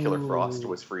when Killer Frost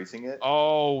was freezing it.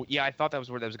 Oh, yeah, I thought that was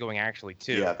where that was going actually,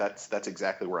 too. Yeah, that's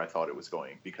exactly where I thought it was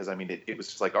going. Because, I mean, it was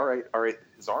just like, all right,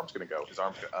 his arm's going to go.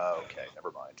 Okay,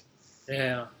 never mind.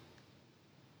 Yeah.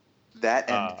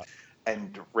 That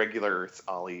and regular Earth's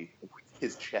Ollie,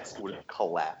 his chest would have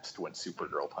collapsed when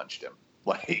Supergirl punched him.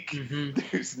 Like,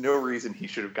 there's no reason he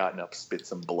should have gotten up, spit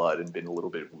some blood, and been a little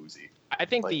bit woozy. I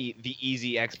think the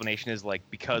easy explanation is, like,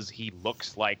 because he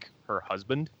looks like her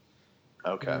husband.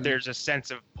 Okay. There's a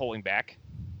sense of pulling back.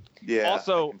 Yeah.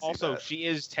 Also, she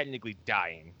is technically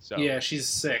dying. So yeah, she's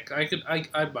sick.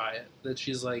 I buy it that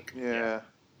she's like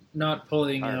not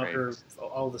pulling out her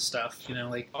all the stuff. You know,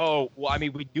 like well, I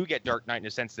mean, we do get Dark Knight in the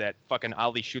sense that fucking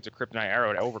Ollie shoots a kryptonite arrow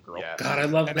at Overgirl. Yeah. God, I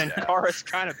love and that. then Kara's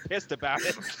kind of pissed about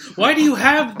it. Why do you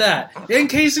have that? In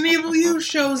case an evil you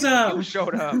shows up. You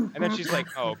showed up, and then she's like,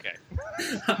 "Oh, okay."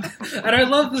 And I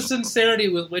love the sincerity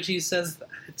with which he says that.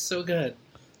 It's so good.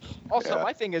 Also,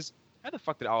 my thing is, how the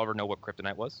fuck did Oliver know what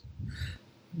kryptonite was?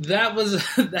 That was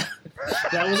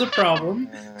that was a problem.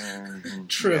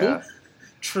 True. Yeah.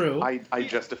 True. I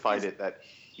justified it that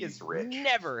he's rich.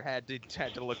 Never had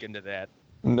to look into that.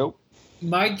 Nope.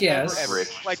 My guess.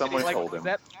 Rich. Like, Someone told him.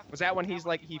 Was that when he's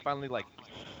like he finally like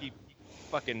he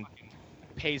fucking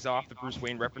pays off the Bruce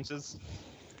Wayne references?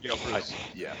 You know, Bruce.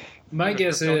 Yeah. My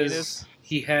guess is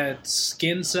he had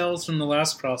skin cells from the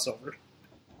last crossover.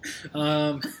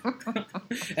 And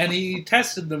he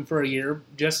tested them for a year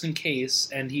just in case,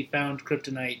 and he found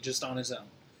kryptonite just on his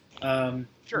own.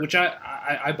 Sure. Which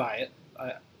I buy it.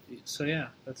 So yeah,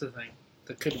 that's the thing.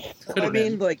 That could I have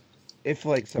mean, been. like, if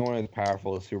like someone as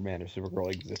powerful as Superman or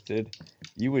Supergirl existed,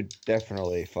 you would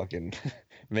definitely fucking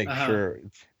make sure.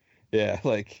 Yeah,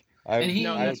 like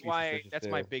that's why. That's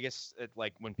my biggest.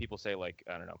 Like when people say like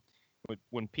I don't know.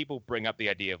 When people bring up the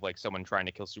idea of like someone trying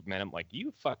to kill Superman, I'm like,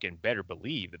 you fucking better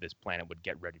believe that this planet would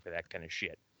get ready for that kind of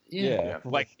shit. Yeah.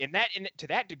 Like to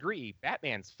that degree,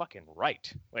 Batman's fucking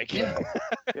right. Like, yeah.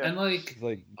 And like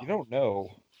you don't know.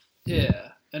 Yeah,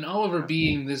 and Oliver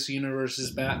being this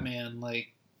universe's Batman,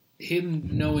 like him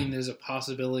knowing there's a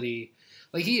possibility,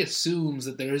 like he assumes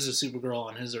that there is a Supergirl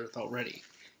on his Earth already.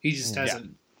 He just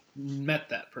hasn't met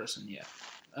that person yet.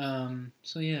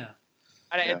 So yeah.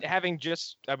 And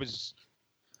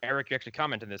Eric actually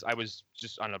commented on this. I was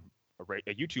just on a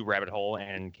YouTube rabbit hole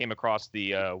and came across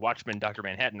the Watchmen Dr.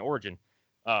 Manhattan origin.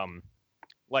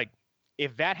 Like,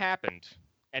 if that happened,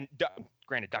 and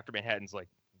granted, Dr. Manhattan's like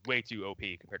way too OP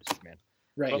compared to Superman.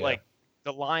 Right. But like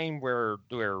the line where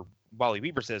Wally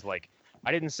Weaver says, like,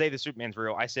 I didn't say the Superman's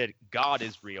real. I said God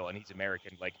is real and he's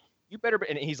American. Like, you better be,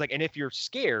 and he's like, and if you're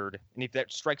scared and if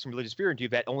that strikes some religious fear into you,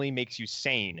 that only makes you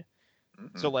sane.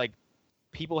 Mm-hmm. So like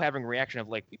people having a reaction of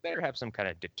like, we better have some kind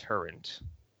of deterrent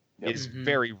is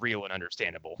very real and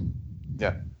understandable.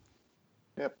 Yeah.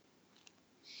 Yep.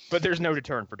 But there's no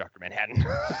deterrent for Dr. Manhattan.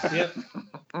 Yep.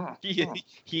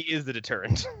 he is the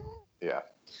deterrent. Yeah.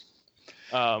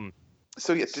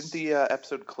 So yeah, didn't the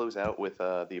episode close out with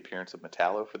the appearance of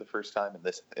Metallo for the first time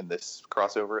in this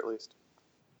crossover at least?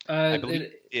 I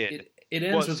believe it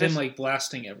ends with him like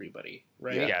blasting everybody,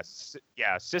 right?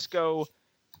 Yeah. Cisco,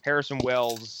 Harrison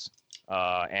Wells,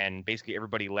 and basically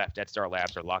everybody left at Star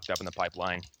Labs are locked up in the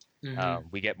pipeline. Mm-hmm.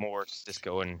 We get more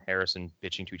Cisco and Harrison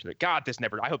bitching to each other. God,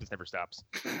 I hope this never stops.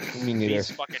 Me neither.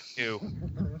 These fucking two.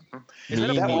 Is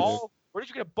that a ball? Where did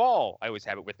you get a ball? I always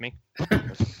have it with me.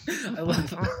 I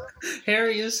love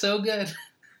Harry is so good.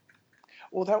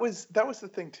 Well, that was the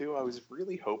thing too. I was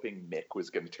really hoping Mick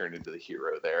was going to turn into the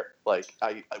hero there. Like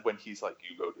when he's like,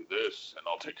 "You go do this, and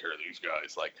I'll take care of these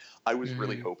guys." Like I was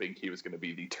really hoping he was going to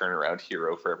be the turnaround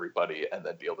hero for everybody, and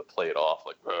then be able to play it off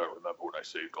like, "Remember when I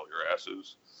saved all your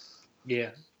asses?"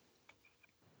 Yeah.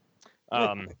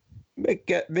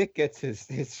 Mick gets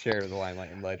his share of the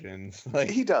limelight in Legends. Like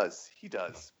he does.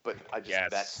 But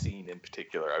that scene in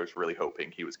particular, I was really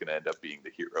hoping he was going to end up being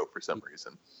the hero for some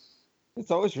reason. It's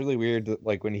always really weird, that,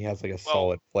 like when he has like a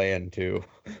solid plan too.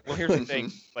 Well, here's the thing: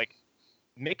 like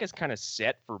Mick is kind of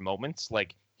set for moments.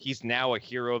 Like he's now a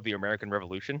hero of the American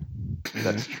Revolution.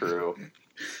 That's true.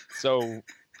 So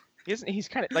he's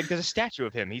kind of like there's a statue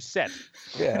of him. He's set.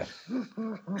 Yeah.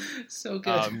 So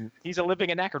good. He's a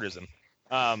living anachronism.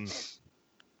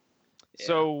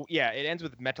 So yeah, it ends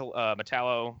with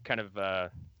Metallo kind of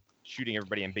shooting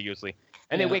everybody ambiguously,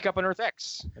 and they wake up on Earth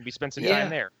X, and we spend some time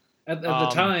there. At the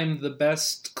time, the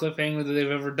best cliffhanger that they've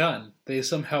ever done. They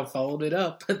somehow followed it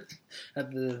up.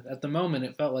 At the moment,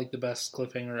 it felt like the best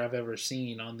cliffhanger I've ever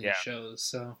seen on these shows.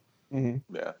 So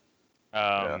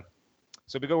So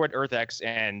we go to Earth X,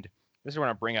 and this is where I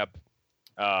want to bring up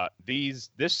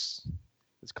this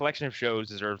collection of shows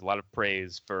deserves a lot of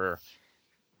praise for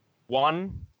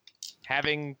one,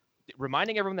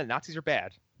 reminding everyone that Nazis are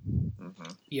bad.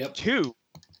 Mm-hmm. Yep. 2,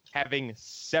 having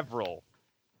several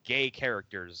gay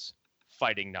characters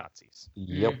fighting Nazis.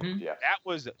 Yep. Mm-hmm. Yeah. That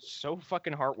was so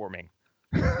fucking heartwarming.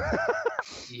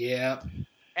 Yeah.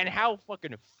 And how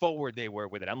fucking forward they were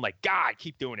with it. I'm like, God,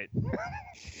 keep doing it.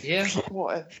 Yeah.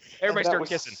 Well, everybody start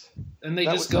kissing. And they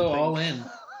just go all in.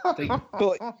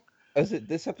 Is it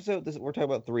this episode? We're talking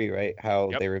about 3, right? How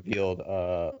they revealed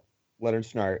Leonard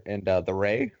Snart and the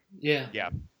Ray. Yeah. Yeah.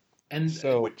 And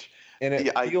so,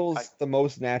 it feels the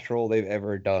most natural they've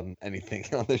ever done anything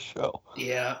on this show.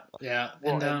 Yeah. Yeah.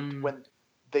 Well, and when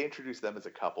they introduced them as a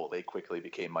couple, they quickly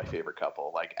became my favorite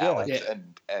couple. Like Alex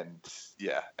and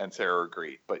Sarah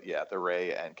agreed. But yeah, the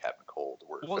Ray and Captain Cold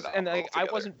were phenomenal. And I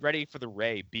wasn't ready for the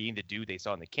Ray being the dude they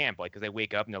saw in the camp, like because they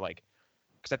wake up and they're like,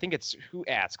 because I think it's who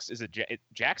asks, is it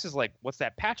Jax is like, what's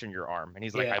that patch on your arm? And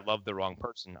he's like, I love the wrong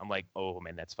person. I'm like, oh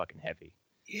man, that's fucking heavy.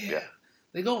 Yeah.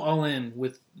 They go all in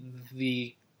with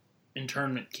the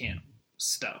internment camp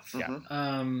stuff. Yeah.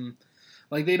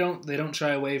 Like they don't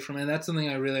shy away from it. That's something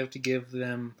I really have to give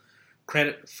them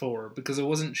credit for, because I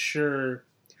wasn't sure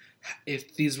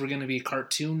if these were going to be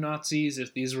cartoon Nazis,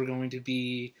 if these were going to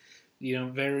be,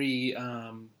 very I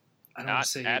don't want to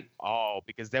say at all,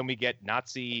 because then we get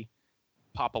Nazi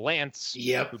Papa Lance,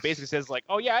 who basically says like,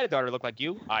 "Oh yeah, I had a daughter look like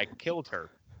you. I killed her."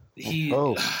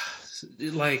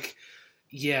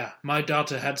 My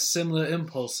daughter had similar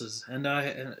impulses, and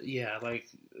it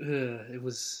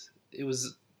was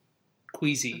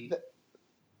queasy.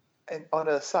 And on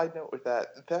a side note with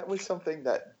that was something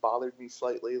that bothered me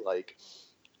slightly. Like,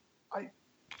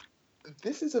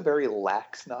 this is a very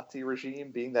lax Nazi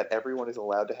regime, being that everyone is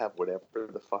allowed to have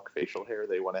whatever the fuck facial hair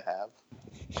they want to have.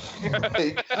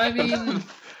 Like, I mean,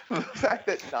 the fact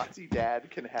that Nazi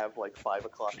Dad can have like 5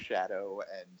 o'clock shadow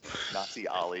and Nazi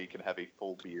Ollie can have a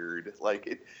full beard,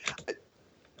 like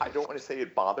I don't want to say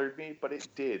it bothered me, but it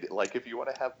did. Like, if you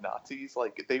want to have Nazis,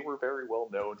 like, they were very well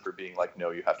known for being like, no,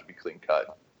 you have to be clean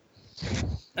cut.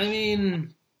 I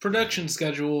mean, production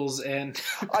schedules and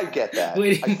I get that.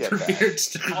 waiting for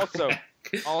beards to grow back.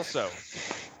 Also,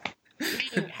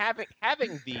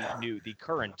 having the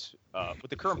current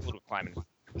with the current political climate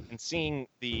and seeing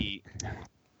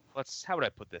how would I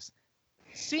put this?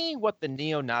 Seeing what the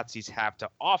neo-Nazis have to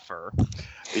offer,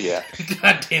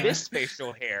 God damn this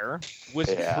facial hair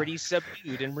was pretty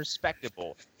subdued and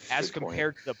respectable as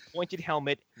compared to the pointed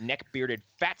helmet, neck-bearded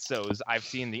fatzos I've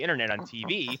seen on the internet on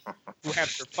TV who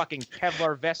have their fucking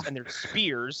Kevlar vests and their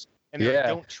spears and their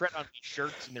Don't Tread on Me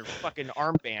shirts and their fucking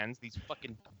armbands, these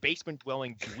fucking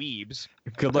basement-dwelling dweebs.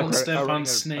 Good luck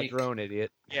outrunning a drone,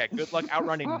 idiot. Yeah, good luck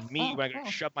outrunning me when I'm going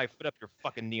to shove my foot up your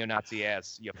fucking neo-Nazi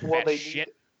ass, you fat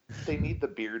shit. They need the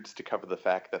beards to cover the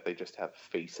fact that they just have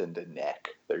face and a neck.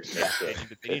 There's nothing.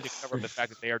 They need to cover the fact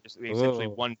that they are just essentially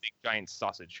one big giant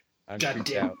sausage. God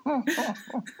damn.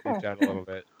 Freaked out a little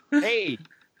bit. Hey,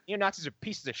 neo-Nazis are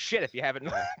pieces of shit if you haven't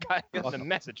gotten the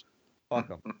message. Fuck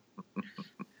them.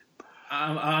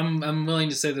 I'm willing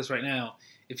to say this right now.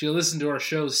 If you listen to our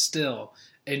shows still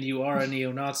and you are a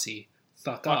neo-Nazi,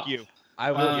 fuck off. You.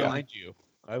 I will find you.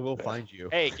 I will find you.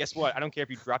 Hey, guess what? I don't care if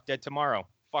you drop dead tomorrow.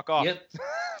 Fuck off.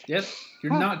 Yep.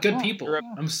 You're not good people.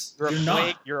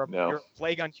 You're a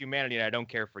plague on humanity, and I don't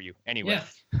care for you. Anyway.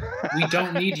 Yeah. We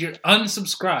don't need your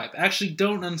unsubscribe. Actually,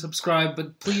 don't unsubscribe,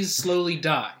 but please slowly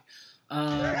die.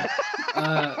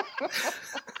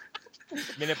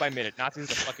 Minute by minute. Nazis are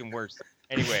the fucking worst.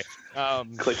 Anyway.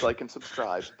 Click like and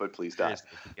subscribe, but please die.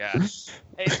 Yeah. Hey,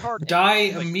 it's hard. Die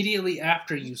immediately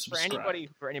after you subscribe.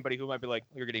 For anybody who might be like,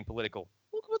 you're getting political.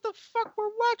 Look what the fuck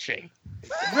we're watching.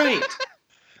 Right.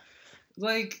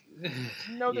 Like,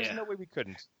 no, there's no way we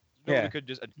couldn't. We could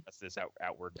just address this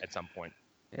outward at some point.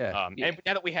 Yeah. And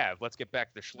now that we have, let's get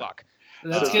back to the schlock.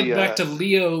 Let's get back to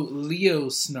Leo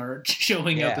Snart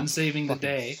showing up and saving the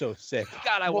day. So sick.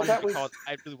 God, I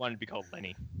really wanted to be called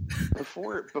Lenny.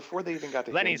 Before they even got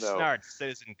to Lenny him, though, Snart,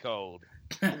 Citizen Cold.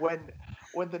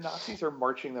 when the Nazis are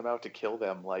marching them out to kill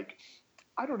them, like,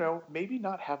 I don't know, maybe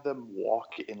not have them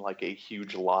walk in like a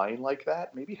huge line like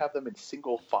that. Maybe have them in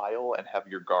single file and have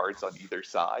your guards on either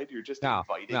side. You're just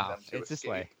inviting them to it's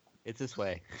escape. It's this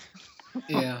way.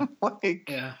 Yeah.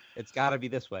 Yeah. It's got to be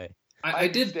this way. I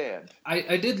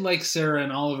did like Sarah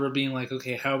and Oliver being like,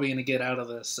 okay, how are we going to get out of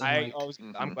this? And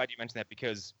I'm glad you mentioned that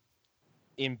because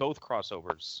in both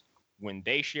crossovers, when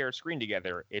they share a screen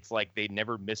together, it's like they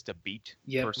never missed a beat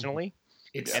personally.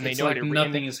 And they know like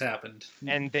nothing has happened.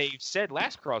 And they said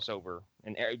last crossover,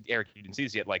 and Eric, you didn't see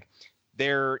this yet, like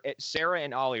Sarah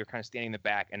and Ollie are kind of standing in the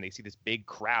back, and they see this big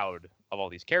crowd of all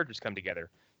these characters come together,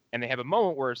 and they have a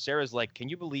moment where Sarah's like, "Can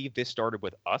you believe this started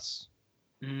with us?"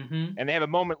 Mm-hmm. And they have a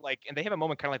moment kind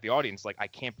of like the audience, like, "I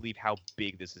can't believe how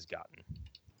big this has gotten."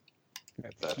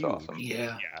 That's huge. awesome.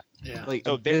 Yeah. Like,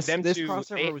 so this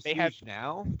crossover was huge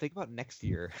now. Think about next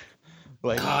year.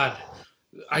 Like, God.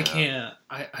 I can't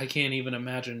even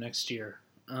imagine next year.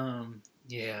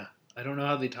 Yeah, I don't know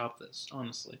how they top this,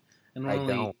 honestly. And we're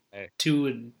only 2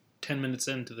 and 10 minutes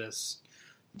into this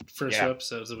first 2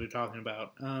 episodes that we're talking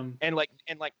about. And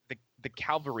the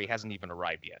cavalry hasn't even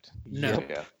arrived yet. No,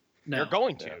 they're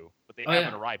going to, but they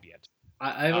haven't arrived yet.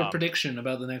 I have a prediction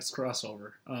about the next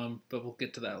crossover, but we'll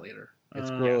get to that later. It's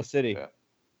Gorilla City. Yeah.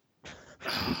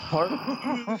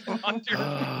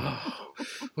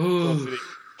 Gorilla City.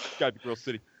 Gotta be Girl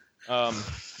City.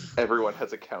 Everyone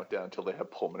has a countdown till they have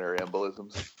pulmonary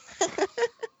embolisms.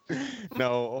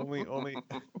 No,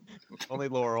 only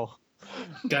Laurel.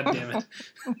 God damn it!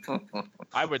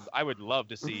 I would love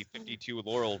to see 52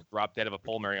 Laurel drop dead of a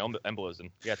pulmonary embolism.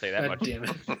 You gotta say that God much. Damn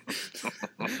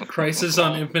it! Crisis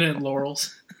on Infinite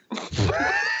Laurels.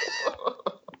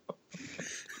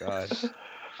 God.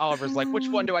 Oliver's like, which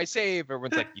one do I save?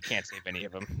 Everyone's like, you can't save any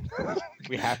of them.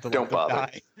 We have to Don't bother.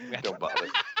 Die. Don't bother.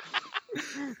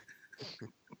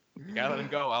 You gotta let him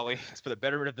go, Ollie. It's for the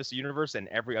betterment of this universe and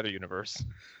every other universe.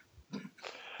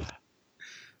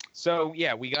 So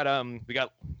yeah, we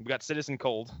got Citizen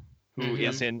Cold, who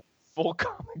is in full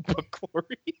comic book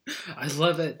glory. I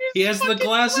love it. He has the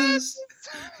glasses.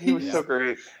 He was so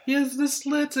great. He has the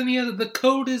slits, and the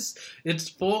coat it's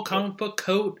full comic book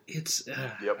coat. It's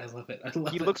I love it.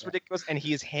 He looks ridiculous, and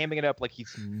he is hamming it up like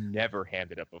he's never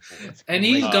hammed it up before. And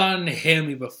he's gotten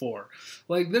hammy before.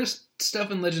 Like, there's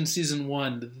stuff in Legend Season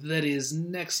 1 that is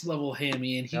next level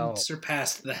hammy, and he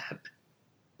surpassed that.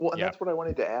 Well, and that's what I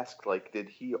wanted to ask. Like, did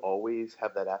he always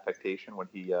have that affectation when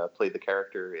he played the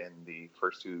character in the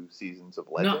first 2 seasons of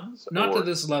Legends? Not to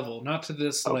this level. Not to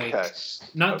this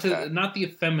not the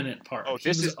effeminate part. Oh,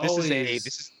 this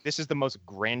is the most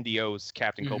grandiose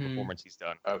Captain Cold performance he's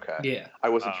done. Okay. Yeah. I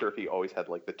wasn't sure if he always had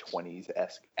like the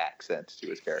 20s-esque accent to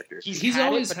his character. He's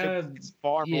always had. It's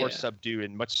far more subdued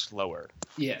and much slower.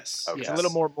 Yes. Okay. It's a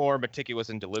little more meticulous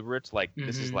and deliberate. Like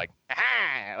this is like,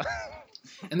 ah.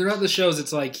 And throughout the shows,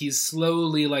 it's like he's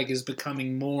slowly is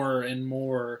becoming more and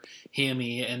more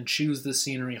hammy and chews the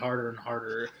scenery harder and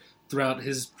harder throughout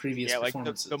his previous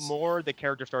performances. The more the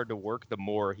character started to work, the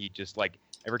more he just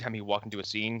every time he walked into a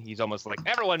scene, he's almost like,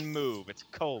 everyone move, it's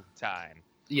cold time.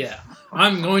 Yeah,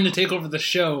 I'm going to take over the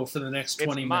show for the next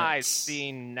 20 minutes. It's my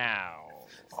scene now.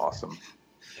 Awesome.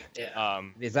 Yeah.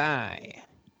 It is I.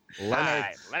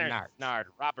 Leonard Snart,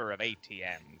 robber of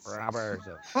ATMs. Robbers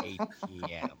of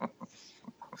ATM.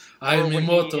 I am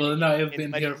immortal and I have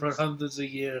been here for hundreds of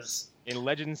years. In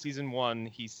Legends Season 1,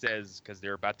 he says, because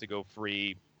they're about to go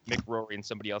free Mick Rory and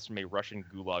somebody else from a Russian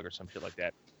gulag or some shit like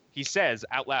that, he says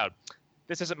out loud,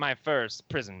 "This isn't my first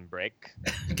prison break."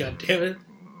 God damn it.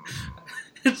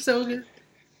 It's so good.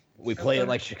 We play it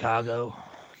like Chicago.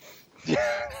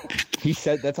 He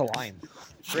said that's a line.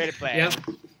 Create a plan. Yep.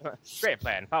 Great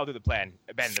plan. Follow through the plan.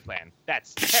 Abandon the plan.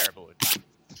 That's terrible advice.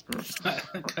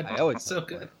 I always so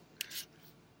good.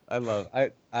 I love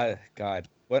God,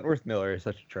 Wentworth Miller is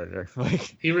such a treasure.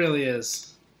 He really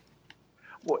is.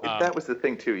 Well, that was the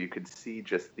thing too. You could see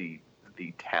just the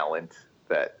talent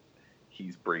that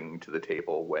he's bringing to the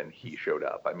table when he showed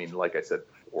up. I mean, like I said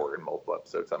before in multiple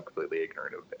episodes, I'm completely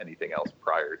ignorant of anything else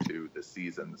prior to the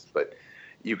seasons, but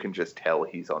you can just tell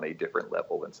he's on a different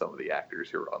level than some of the actors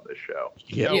who are on this show.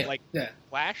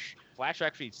 Flash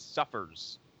actually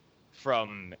suffers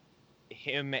from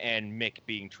him and Mick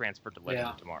being transferred to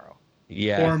Legends tomorrow.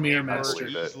 Yeah. Or Mirror Master.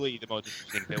 Easily the most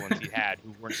interesting villains he had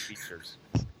who weren't features.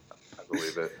 I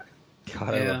believe it.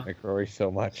 God, I love McRory so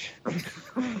much.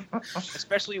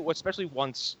 especially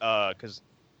once, because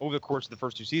over the course of the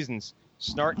first 2 seasons,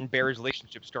 Snart and Barry's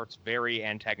relationship starts very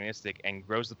antagonistic and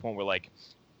grows to the point where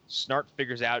Snart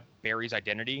figures out Barry's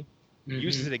identity,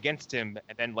 uses it against him,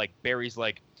 and then Barry's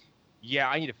like, "Yeah,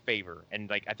 I need a favor,"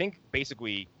 and I think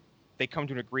basically they come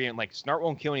to an agreement Snart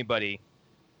won't kill anybody,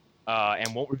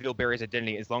 and won't reveal Barry's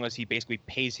identity as long as he basically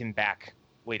pays him back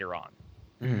later on.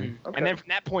 Mm-hmm. Okay. And then from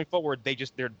that point forward, they're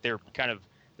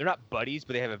not buddies,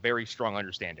 but they have a very strong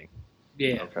understanding.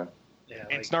 Yeah. Okay. Yeah.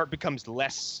 And Snart becomes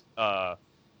less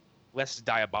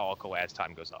diabolical as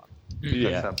time goes on.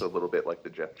 Yeah. That sounds a little bit like the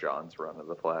Jeff Johns run of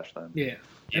the Flash then. Yeah.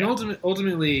 And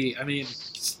ultimately, I mean,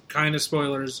 kind of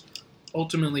spoilers.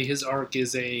 Ultimately, his arc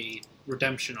is a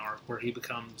redemption arc where he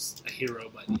becomes a hero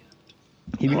by the end.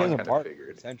 He becomes a kind of part,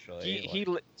 figured. essentially.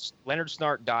 Leonard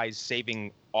Snart dies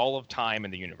saving all of time in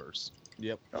the universe.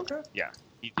 Yep. Okay. Yeah,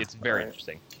 it's very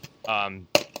interesting,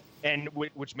 and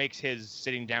which makes his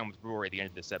sitting down with Rory at the end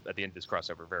of this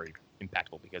crossover very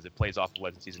impactful because it plays off of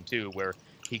Legends Season 2 where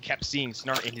he kept seeing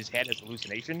Snart in his head as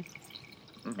hallucination,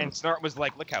 and Snart was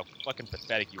like, "Look how fucking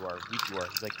pathetic you are, weak you are."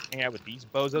 He's like, "Hanging out with these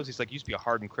bozos." He's like, "You used to be a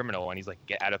hardened criminal," and he's like,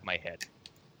 "Get out of my head."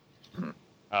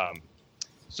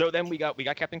 So then we got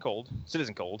Captain Cold,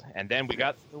 Citizen Cold, and then we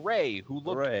got Ray, who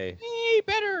looked way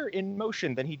better in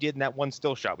motion than he did in that one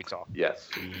still shot we saw. Yes.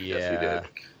 Yeah. Yes, he did.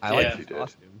 I like his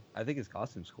costume. I think his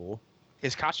costume's cool.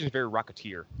 His costume is very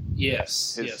Rocketeer.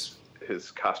 Yes.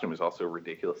 His costume is also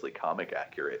ridiculously comic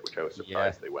accurate, which I was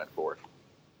surprised they went for.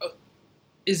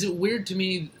 Is it weird to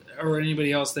me or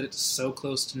anybody else that it's so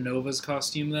close to Nova's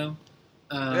costume though?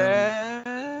 Yeah,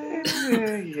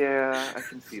 I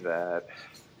can see that.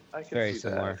 Very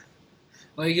similar.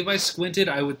 If I squinted,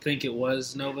 I would think it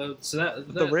was Nova. So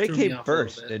that the Ray threw me came off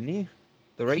first, didn't he?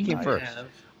 The Ray came first.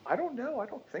 I don't know. I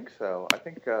don't think so. I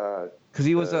think because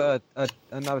he was not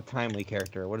a timely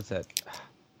character. What is that?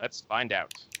 Let's find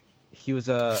out. He was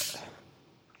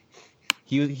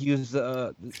he was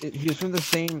from the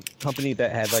same company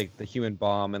that had the Human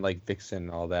Bomb and Vixen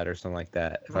and all that or something like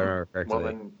that. If I remember correctly. Well,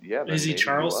 then, yeah. Is he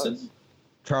Charleston?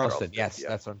 Charleston, yes,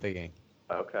 that's what I'm thinking.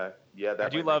 Okay. Yeah, I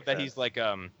do love that he's like,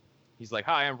 "Hi,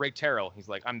 I'm Ray Terrell." He's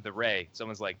like, "I'm the Ray."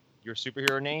 Someone's like, "Your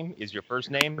superhero name is your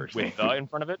first name with the in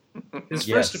front of it." His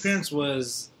first appearance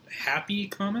was Happy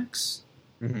Comics.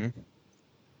 Mm-hmm.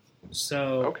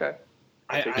 So okay.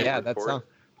 That sounds.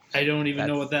 I don't even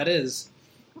know what that is.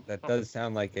 That does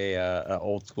sound like a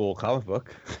old school comic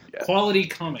book. Yeah. Quality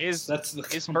Comics.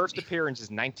 His first appearance is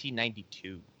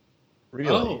 1992. Really?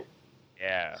 Oh.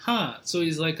 Yeah. Huh. So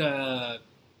he's like a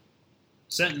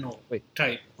Sentinel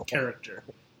type character.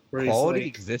 Quality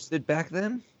existed back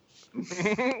then?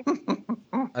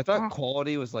 I thought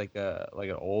quality was like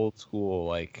an old school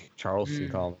like Charleston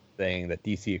comic thing that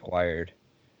DC acquired.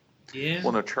 Yeah.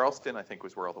 Well, no, Charleston, I think,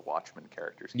 was where all the Watchmen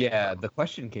characters came Yeah, from. the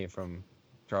Question came from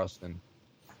Charleston,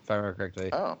 if I remember correctly.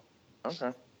 Oh,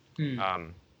 okay.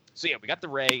 So yeah, we got the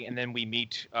Ray, and then we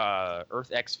meet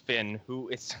Earth X Finn, who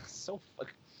is so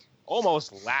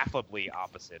almost laughably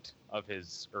opposite of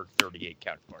his Earth 38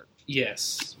 counterpart.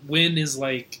 Yes, Wynn is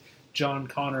like John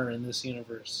Connor in this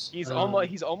universe. He's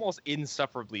almost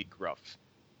insufferably gruff.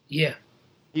 Yeah.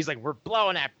 He's like, we're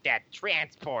blowing up that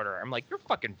transporter. I'm like, you're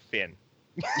fucking Finn.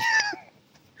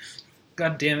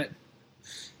 God damn it.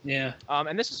 Yeah.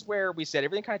 And this is where we said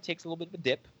everything kind of takes a little bit of a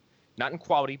dip, not in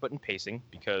quality but in pacing,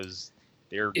 because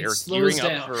they're gearing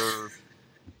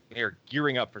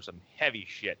up for some heavy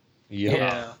shit.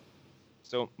 Yeah.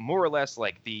 So more or less,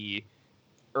 like the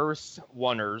Earth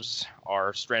Oneers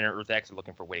are stranded at Earth X and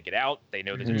looking for a way to get out. They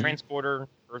know there's a transporter.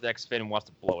 Earth X Finn wants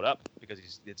to blow it up because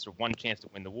it's their one chance to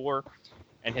win the war,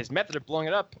 and his method of blowing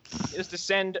it up is to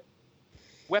send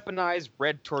weaponized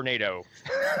red tornado.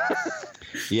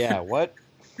 Yeah, what?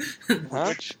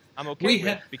 Which I'm okay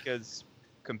with because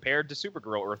compared to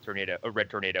Supergirl Red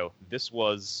Tornado, this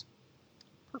was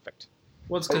perfect.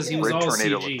 Well, it's because he was Red all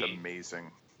Tornado CG. looked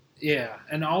amazing. Yeah,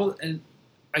 and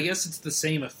I guess it's the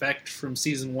same effect from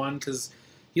season 1 because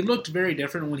he looked very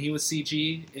different when he was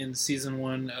CG in season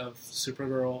 1 of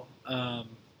Supergirl.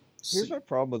 Here's my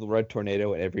problem with Red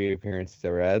Tornado at every appearance he's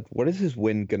ever had. What is his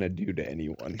wind gonna do to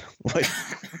anyone? Like,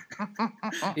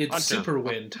 it's Hunter, Super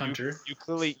Wind, Hunter. You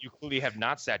clearly have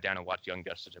not sat down and watched Young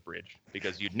Justice Abridged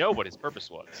because you'd know what his purpose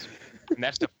was, and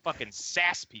that's to fucking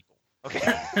sass people.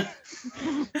 Okay.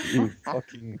 you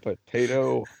fucking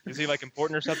potato. Is he like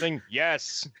important or something?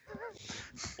 Yes.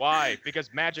 Why? Because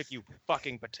magic, you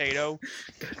fucking potato.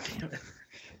 God damn it.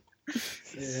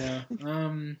 Yeah.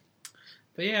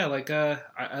 But yeah, like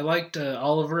I liked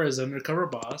Oliver as undercover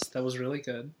boss. That was really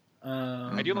good.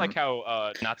 I do like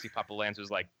how Nazi Papa Lance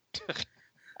was like,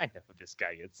 I know who this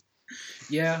guy is.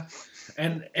 Yeah,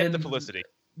 and the Felicity.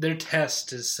 Their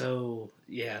test is so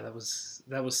that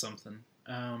was something.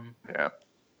 Yeah.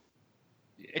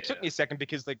 It took me a second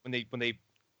because like when they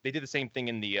did the same thing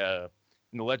in the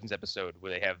Legends episode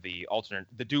where they have the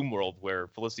Doom world where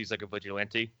Felicity's like a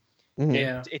vigilante. Mm-hmm.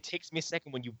 Yeah. It takes me a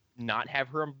second when you not have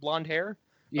her blonde hair.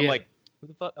 Yeah. I'm like, who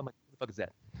the fuck is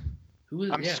that? Who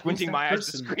is? I'm squinting my eyes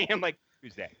to the screen. I'm like,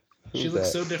 who's that? She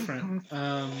looks so different.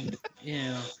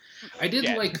 Yeah. I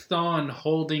did like Thawne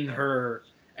holding her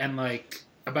and like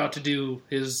about to do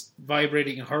his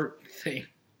vibrating heart thing.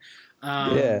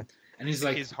 And he's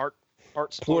like his heart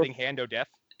exploding hand o' death.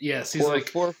 Yes, he's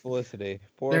like poor Felicity.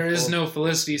 There is no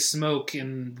Felicity Smoke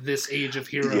in this age of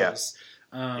heroes.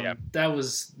 Yeah. That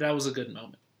was a good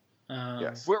moment.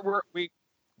 Yes.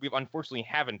 We unfortunately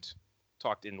haven't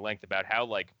talked in length about how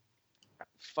like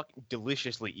fucking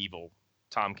deliciously evil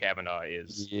Tom Cavanaugh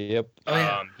is. Yep. Oh,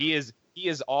 yeah. He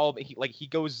is all he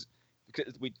goes.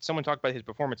 Someone talked about his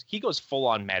performance. He goes full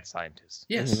on mad scientist.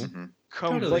 Yes. Mm-hmm.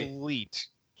 Complete.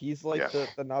 He's like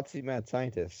the Nazi mad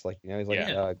scientist. Like, you know, he's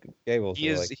like Gable. He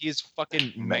is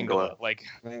fucking Mengele. Like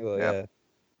Mengele, yeah.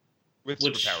 With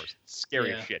superpowers.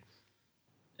 Scary as shit.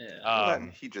 Yeah.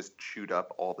 He just chewed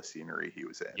up all the scenery he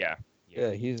was in. Yeah,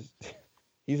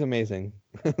 he's amazing.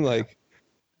 Like,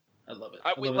 I love it.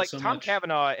 Like so Tom much.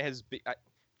 Cavanaugh has been,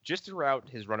 just throughout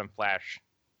his run in Flash,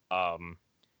 I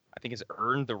think has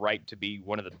earned the right to be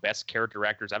one of the best character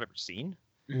actors I've ever seen.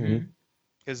 Mm-hmm.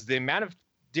 Because the amount of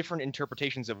different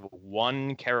interpretations of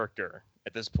one character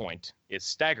at this point is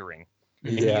staggering. Yeah.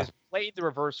 And he has played the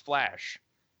Reverse Flash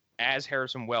as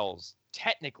Harrison Wells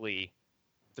technically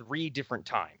 3 different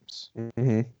times.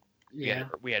 Mm-hmm.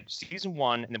 We had season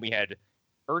 1, and then we had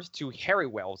Earth 2 Harry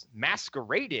Wells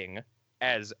masquerading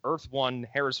as Earth 1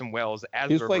 Harrison Wells as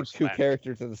he was the playing Reverse 2 Flash.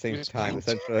 characters at the same time,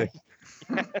 essentially.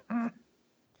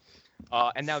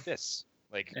 And now this,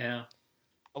 like,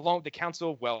 along with the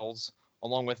Council of Wells,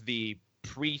 along with the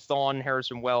pre-Thawne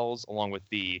Harrison Wells, along with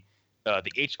the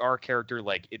HR character,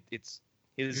 like it's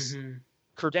his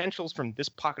credentials from this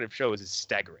pocket of shows is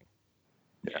staggering.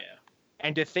 Yeah.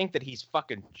 And to think that he's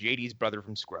fucking JD's brother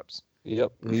from Scrubs.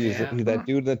 Yep, he's that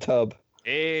dude in the tub.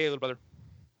 Hey, little brother.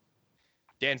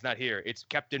 Dan's not here. It's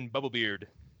Captain Bubblebeard.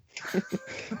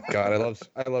 God, I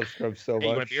love Scrubs so much. You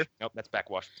want a beer? Nope, that's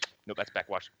backwash. Nope, that's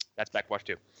backwash. That's backwash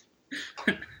too.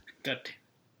 God.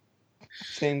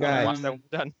 Same guy. That one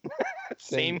done.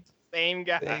 Same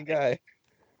guy. Same guy.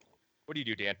 What do you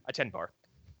do, Dan? A 10 bar.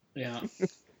 Yeah.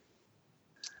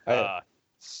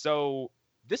 So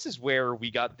this is where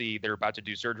we got they're about to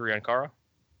do surgery on Kara.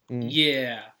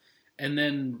 Yeah. and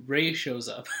then Ray shows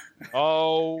up.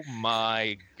 Oh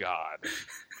my god.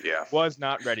 Yeah. Was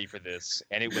not ready for this,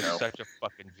 and it was such a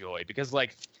fucking joy because,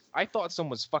 like, I thought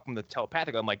someone was fucking the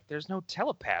telepathic. I'm like, there's no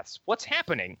telepaths. What's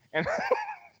happening? And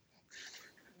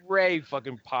Ray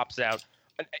fucking pops out.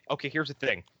 Okay, here's the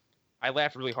thing. I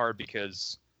laughed really hard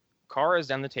because Kara's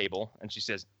down the table, and she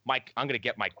says, Mike, I'm going to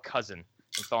get my cousin.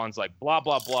 And Thawne's like, blah,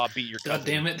 blah, blah, beat your cousin. God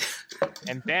damn it.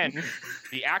 And then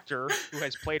the actor who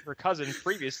has played her cousin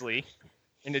previously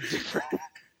in a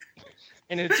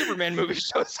Superman movie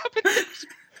shows up in this.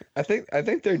 I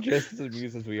think they're just as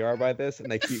amused as we are by this,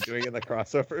 and they keep doing it in the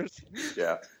crossovers.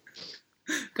 Yeah.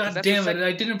 God damn it!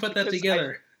 I didn't put that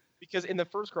together. Because in the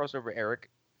first crossover, Eric,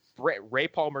 Ray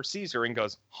Palmer sees her and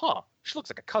goes, "Huh, she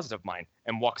looks like a cousin of mine,"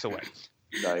 and walks away.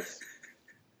 Nice.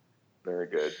 Very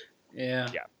good. Yeah.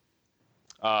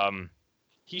 Yeah.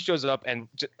 He shows up and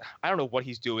I don't know what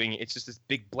he's doing. It's just this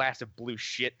big blast of blue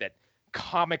shit that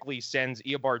comically sends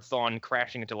Eobard Thawne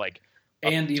crashing into like.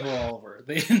 And Evil Oliver.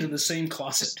 They into the same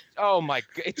closet. Oh my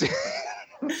god.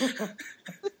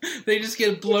 They just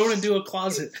get blown into a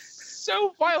closet.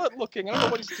 So violent looking. I don't know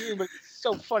what he's doing, but it's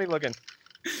so funny looking.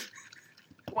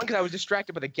 One, because I was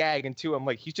distracted by the gag, and two, I'm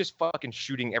like, he's just fucking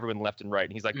shooting everyone left and right.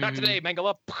 And he's like, not today,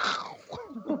 Mangala.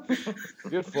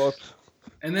 Good folks.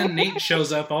 And then Nate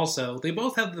shows up also. They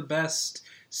both have the best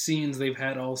scenes they've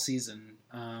had all season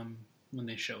when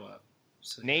they show up.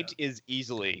 So, Nate is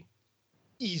easily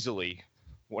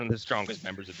one of the strongest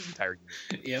members of this entire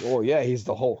unit. Yep. Oh yeah, he's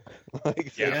the Hulk.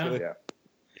 Yeah.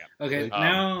 Okay,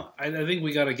 now I think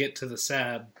we got to get to the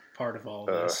sad part of all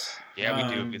this. Yeah,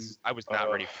 we do. Because I was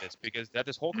not ready for this. Because at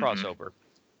this whole crossover,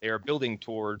 they are building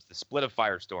towards the split of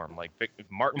Firestorm. Like,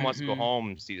 Martin wants to go home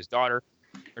and see his daughter,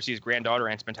 or see his granddaughter,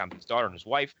 and spend time with his daughter and his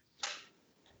wife.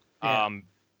 Yeah. And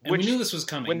we knew this was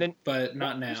coming, but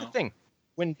not now. Here's the thing.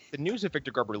 When the news of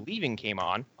Victor Garber leaving came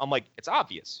on, I'm like, it's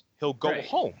obvious. He'll go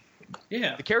home.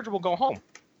 Yeah. The character will go home.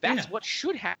 That's what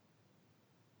should happen.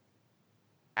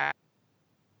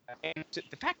 And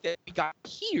the fact that we got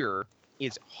here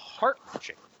is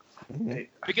heart-wrenching.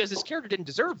 Because this character didn't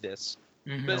deserve this,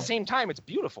 but at the same time, it's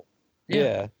beautiful.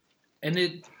 Yeah. And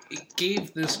it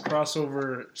gave this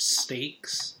crossover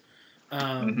stakes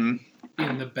in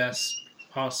the best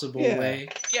possible way.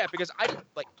 Yeah, because I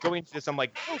like going into this, I'm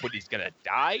like, nobody's gonna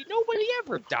die. Nobody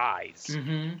ever dies.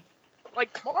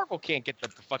 Like, Marvel can't get the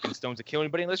fucking stones to kill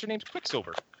anybody unless your name's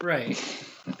Quicksilver. Right.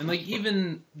 And, like,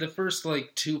 even the first,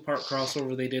 like, 2-part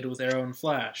crossover they did with Arrow and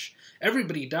Flash,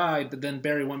 everybody died, but then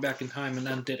Barry went back in time and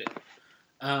undid it.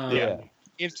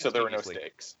 So there were no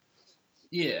stakes.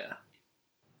 Yeah.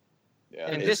 Yeah.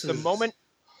 And the moment,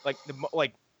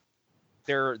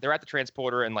 they're at the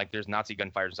transporter and, like, there's Nazi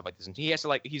gunfire and stuff like this, and he has to,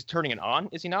 like, he's turning it on,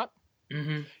 is he not?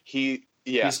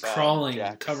 He's crawling,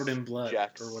 covered in blood,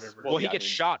 Jax, or whatever. Well, he gets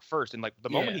shot first, and like the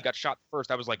moment he got shot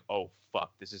first, I was like, "Oh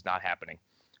fuck, this is not happening."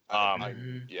 I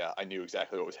knew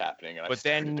exactly what was happening, and I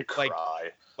started to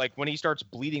cry. Like when he starts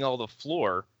bleeding all the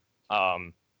floor,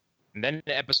 and then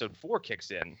episode 4 kicks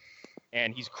in,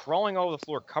 and he's crawling all over the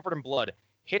floor, covered in blood,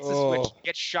 hits the switch,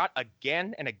 gets shot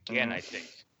again and again. I think.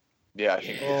 Yeah, I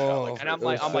think. And I'm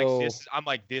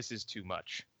like, this is too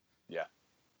much. Yeah.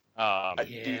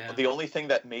 The only thing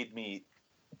that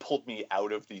pulled me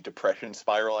out of the depression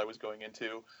spiral I was going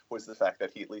into was the fact that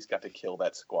he at least got to kill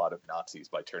that squad of Nazis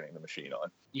by turning the machine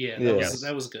on. Yeah,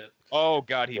 that was good. Oh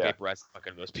god, he vaporized the fuck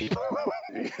out of those people.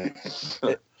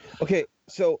 Okay,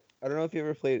 so I don't know if you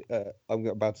ever played. I'm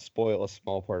about to spoil a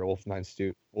small part of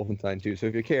Wolfenstein 2. So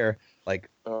if you care,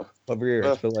 like, over your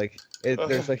ears, but like,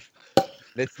 there's like,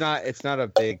 it's not a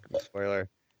big spoiler.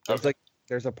 It's like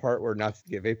there's a part where Nazis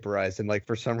get vaporized, and like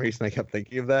for some reason I kept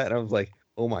thinking of that, and I was like,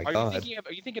 oh my god.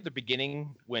 Are you thinking of the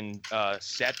beginning when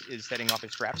Set is setting off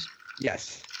his traps?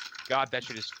 Yes. God, that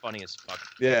shit is funny as fuck.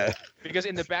 Yeah. Because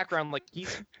in the background, like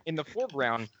he's in the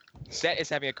foreground, Set is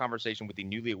having a conversation with the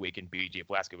newly awakened BJ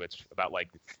Blazkowicz about like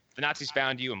the Nazis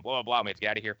found you and blah blah blah. We have to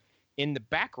get out of here. In the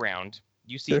background,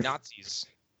 you see Nazis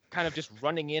kind of just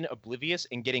running in oblivious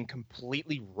and getting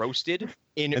completely roasted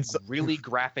in really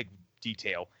graphic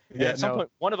detail. And at some point,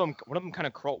 one of them kind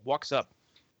of walks up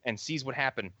and sees what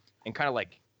happened and kind of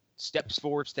like steps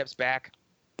forward, steps back,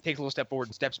 takes a little step forward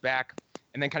and steps back,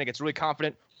 and then kind of gets really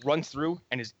confident, runs through,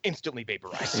 and is instantly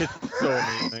vaporized. So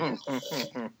amazing.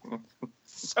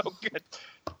 So good.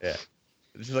 Yeah.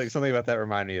 It's just like something about that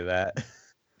reminded me of that.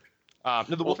 No,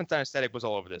 the Wolfenstein aesthetic was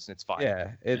all over this, and it's fine.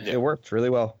 Yeah, it worked really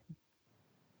well.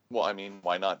 Well, I mean,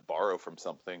 why not borrow from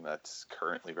something that's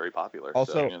currently very popular?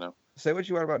 Also, so, say what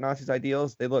you want about Nazis'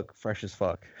 ideals, they look fresh as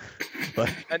fuck. But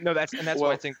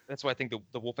why I think the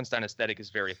Wolfenstein aesthetic is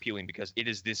very appealing, because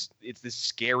it's this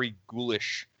scary,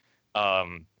 ghoulish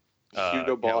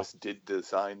Hugo Boss did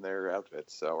design their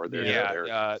outfits, so or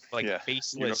their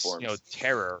faceless, uniforms.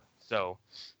 terror. So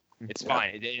it's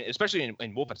fine, especially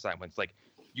in Wolfenstein when it's like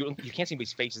you can't see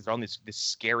anybody's faces. They're on this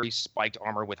scary spiked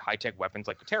armor with high tech weapons,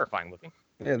 like terrifying looking.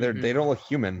 Yeah, they don't look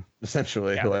human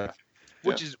essentially. Yeah.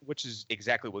 Which is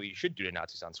exactly what you should do to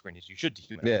Nazis on screen. Is you should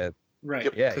dehumanize. Yeah.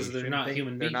 Right. Yeah, because they're not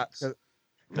human beings.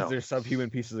 They're subhuman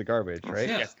pieces of garbage, right?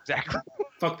 Yeah. Yes, exactly.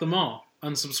 Fuck them all.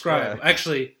 Unsubscribe. Yeah.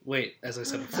 Actually, wait. As I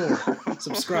said before,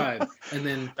 subscribe and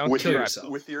then kill yourself.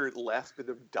 With your last bit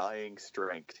of dying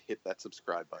strength, hit that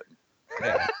subscribe button.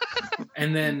 Yeah.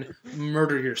 And then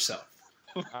murder yourself.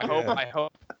 I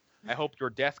hope your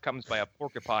death comes by a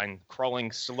porcupine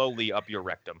crawling slowly up your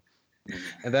rectum.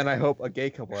 And then I hope a gay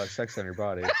couple has sex on your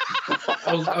body.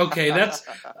 Oh, okay, that's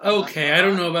okay. I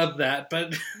don't know about that,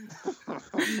 but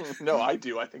No, I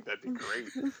do. I think that'd be great.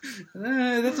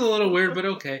 That's a little weird, but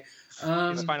okay.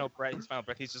 His final breath,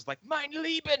 he's just like, "Mein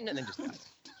Leben," and then just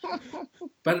dies.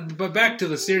 But back to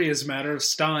the serious matter of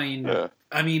Stein.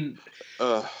 I mean,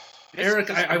 Eric,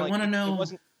 I want to know.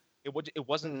 It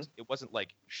wasn't like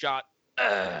shot.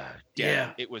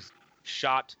 Yeah. It was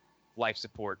shot, life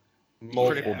support,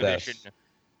 multiple deaths.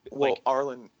 Well,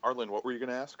 Arlen, what were you going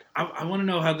to ask? I want to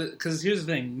know how because here's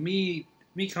the thing. Me,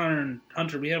 Connor, and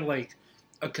Hunter, we have like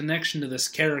a connection to this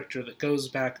character that goes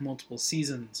back multiple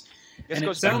seasons, and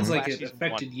it sounds like it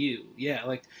affected you. Yeah,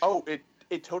 like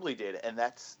it totally did, and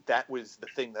that was the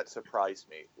thing that surprised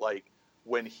me. Like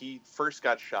when he first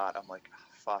got shot, I'm like,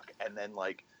 fuck, and then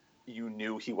like you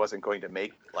knew he wasn't going to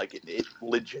make it. Like it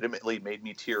legitimately made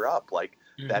me tear up. Like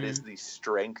that is the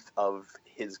strength of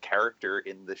his character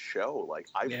in the show. Like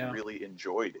I've really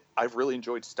enjoyed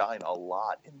Stein a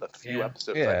lot in the few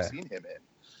episodes I've seen him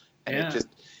in, and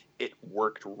it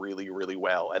worked really, really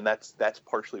well. And that's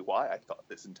partially why I thought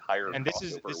this entire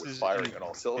crossover was firing on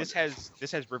all cylinders.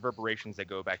 This has reverberations that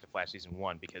go back to Flash season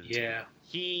 1 because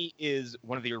he is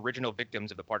one of the original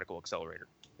victims of the particle accelerator.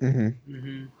 Him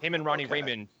and Ronnie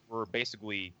Raymond were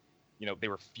basically, they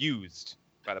were fused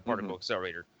by the particle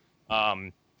accelerator.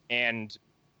 And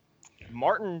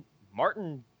Martin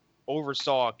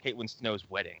oversaw Caitlin Snow's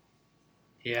wedding.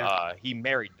 Yeah. He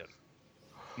married them.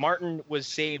 Martin was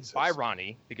saved by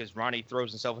Ronnie because Ronnie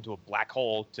throws himself into a black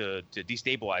hole to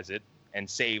destabilize it and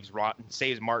saves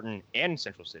Martin and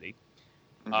Central City.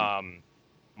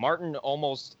 Martin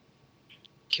almost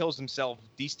kills himself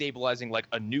destabilizing like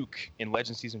a nuke in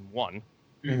Legends Season 1.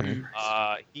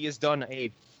 He has done a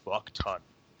fuck ton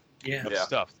of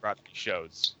stuff throughout the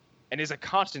shows and is a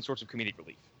constant source of comedic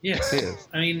relief. Yes,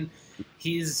 I mean,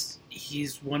 he's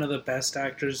one of the best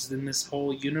actors in this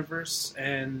whole universe,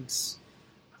 and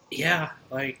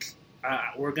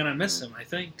we're gonna miss him. I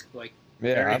think,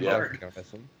 very hard. Gonna miss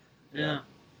him. Yeah,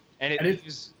 and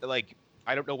it's like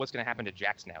I don't know what's gonna happen to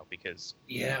Jax now because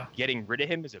getting rid of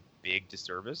him is a big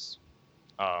disservice.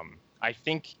 I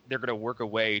think they're gonna work a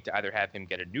way to either have him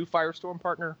get a new Firestorm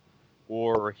partner,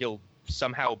 or he'll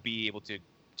somehow be able to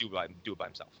do it by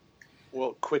himself.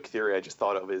 Well, quick theory I just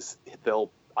thought of is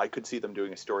I could see them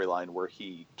doing a storyline where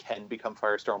he can become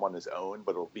Firestorm on his own,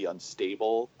 but it'll be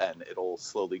unstable, and it'll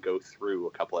slowly go through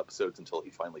a couple episodes until he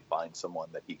finally finds someone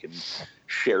that he can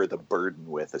share the burden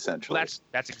with, essentially. Well,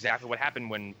 that's exactly what happened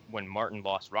when Martin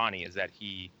lost Ronnie, is that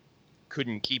he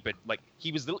couldn't keep it. Like,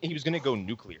 he was going to go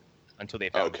nuclear until they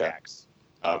found Jax.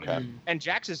 And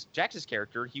Jax's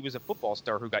character, he was a football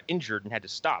star who got injured and had to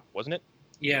stop, wasn't it?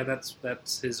 Yeah, that's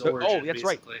his origin. Oh, that's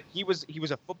basically. Right. He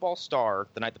was a football star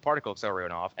the night the particle accelerator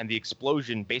went off, and the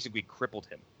explosion basically crippled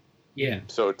him. Yeah.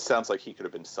 So it sounds like he could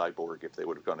have been Cyborg if they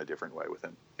would have gone a different way with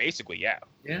him. Basically, yeah.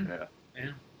 Yeah.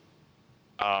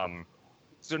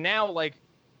 So now, like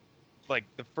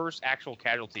the first actual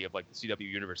casualty of like the CW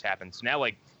universe happens. So now,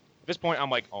 like at this point, I'm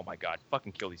like, oh my god,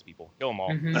 fucking kill these people, kill them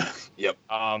all. Yep.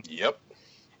 Yep.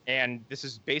 And this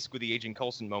is basically the Agent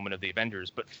Coulson moment of the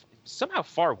Avengers, but somehow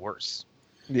far worse.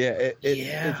 Yeah,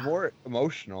 it's more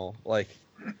emotional,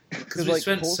 because we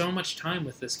spent so much time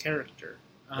with this character.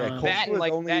 Coulson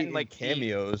was only in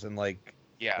cameos and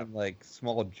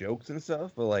small jokes and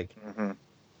stuff, but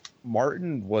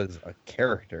Martin was a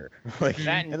character.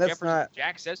 And that's not.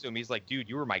 Jack says to him, he's like, "Dude,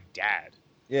 you were my dad."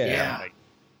 Yeah.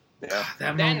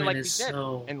 That moment is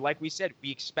so. And like we said,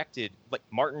 we expected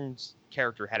Martin's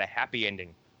character had a happy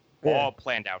ending, all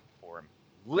planned out for him.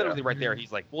 Literally right there,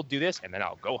 he's like, "We'll do this, and then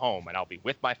I'll go home, and I'll be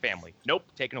with my family." Nope,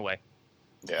 taken away.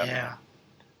 Yeah.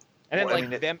 And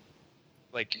then,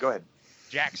 go ahead.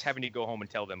 Jax having to go home and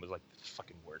tell them was like the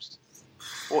fucking worst.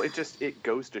 Well, it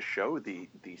goes to show the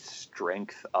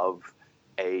strength of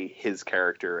his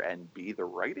character and the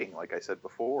writing. Like I said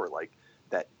before,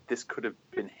 that this could have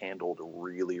been handled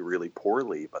really, really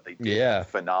poorly, but they did Yeah. a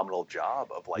phenomenal job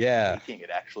of like Yeah. making it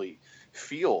actually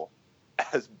feel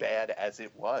as bad as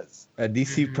it was. A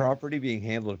DC property being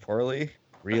handled poorly?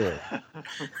 Really?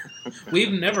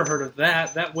 We've never heard of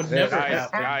that. That would never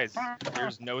happen. Guys,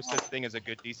 there's no such thing as a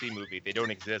good DC movie. They don't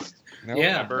exist. No.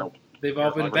 Yeah, Remember? they've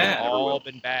all been They've bad. all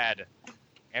been bad.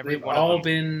 Every They've one all of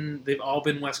them.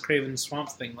 been Wes Craven Swamp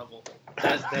Thing level.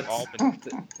 That's all been.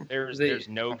 There's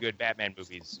no good Batman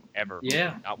movies ever.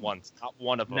 Yeah. Not once. Not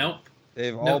one of them. Nope.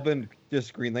 They've No. all been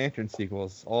just Green Lantern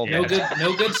sequels. All of No them.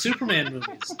 no good Superman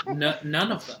movies. No,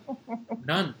 none of them.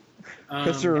 None.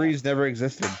 Christopher Reeves never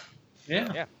existed.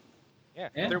 Yeah.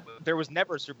 Yeah. There was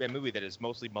never a Superman movie that is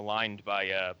mostly maligned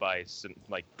by some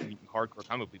like hardcore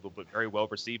comic people, but very well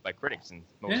received by critics and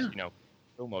most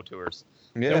film tours.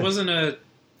 Yeah. There wasn't a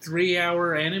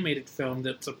 3-hour animated film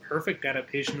that's a perfect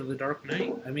adaptation of The Dark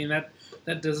Knight. I mean that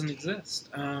doesn't exist.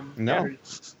 No.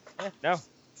 No.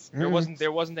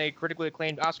 There wasn't a critically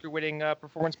acclaimed Oscar-winning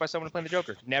performance by someone playing the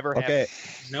Joker. Never happened. Okay.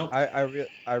 Nope.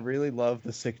 I really love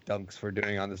the sick dunks we're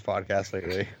doing on this podcast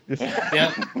lately. Just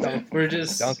Yep. We're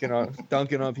just dunking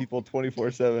on people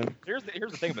 24/7. Here's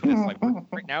the thing about this. Like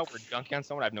right now, we're dunking on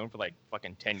someone I've known for like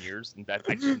fucking 10 years, and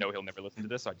I just know he'll never listen to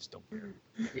this, so I just don't.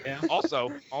 Yeah.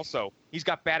 Also, he's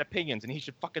got bad opinions, and he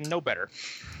should fucking know better.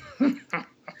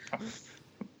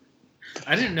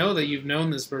 I didn't know that you've known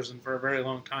this person for a very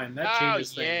long time. That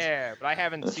changes things. Yeah, but I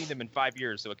haven't seen them in 5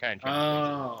 years, so it kind of changes.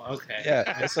 Oh, okay.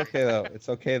 Yeah, it's okay though. It's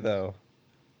okay though.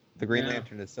 The Green Yeah.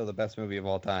 Lantern is still the best movie of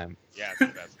all time. Yeah, it's the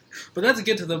best. But let's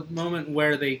get to the moment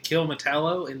where they kill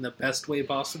Metallo in the best way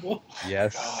possible.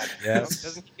 Yes. God. Yes.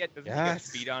 Doesn't he get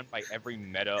Yes. beat on by every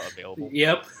meta available?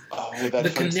 Yep. Oh, that The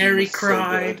fight scene canary was so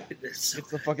cry. good. It's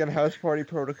the fucking house party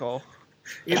protocol.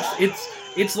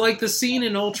 It's like the scene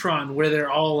in Ultron where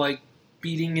they're all like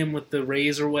beating him with the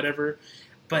rays or whatever,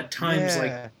 but times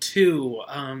Yeah. like 2.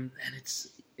 And it's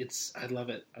I love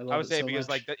it. I would say so because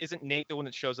much. isn't Nate the one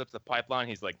that shows up to the pipeline?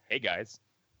 He's like, "Hey guys,"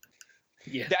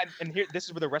 Yeah. this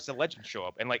is where the rest of the legends show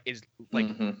up, and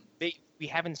we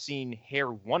haven't seen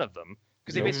hair one of them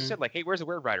because they basically said like, "Hey, where's the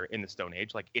Word Rider in the Stone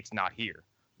Age?" Like, it's not here.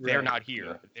 They're Right. not here.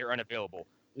 Yeah. They're unavailable.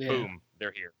 Yeah. Boom,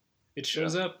 they're here. It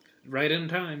shows up right in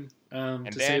time to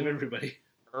then- save everybody.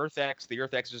 The Earth X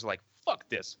is just like, "Fuck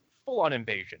this, full on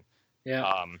invasion."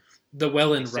 Yeah. The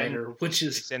Welland they send- Rider, which They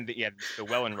is send the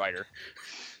Welland Rider.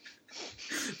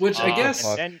 which I guess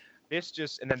fuck. And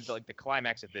then the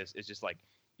climax of this is just like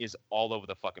is all over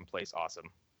the fucking place. Awesome.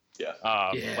 Yeah.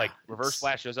 Yeah. Like Reverse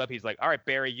Flash shows up. He's like, "All right,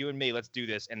 Barry, you and me, let's do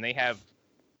this." And they have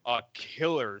a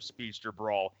killer speedster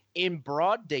brawl in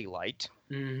broad daylight,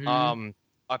 mhm,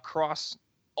 across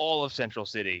all of Central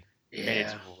City, and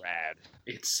it's yeah, rad.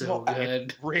 it's so Well,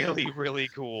 good. Really, really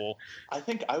cool. I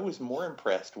think I was more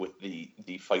impressed with the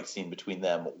fight scene between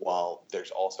them, while there's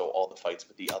also all the fights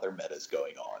with the other metas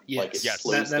going on. Yes. Like it Yes.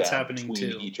 slows That's down happening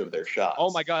between too. each of their shots.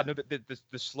 Oh my god, no,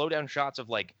 the slow down shots of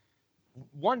like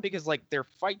one because like their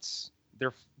fights,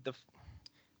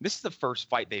 this is the first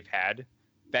fight they've had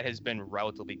that has been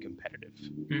relatively competitive.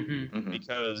 hmm Mhm.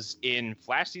 Because in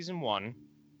Flash season 1,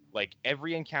 like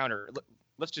every encounter,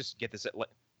 let's just get this.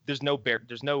 There's no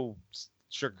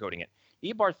sugarcoating it.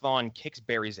 Eobard Thawne kicks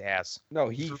Barry's ass No,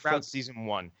 he throughout season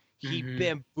 1. He Mhm.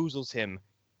 bamboozles him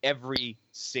every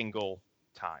single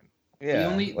time.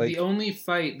 yeah. the only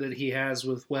fight that he has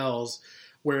with Wells,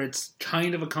 where it's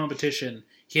kind of a competition,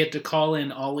 he had to call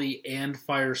in Ollie and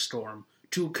Firestorm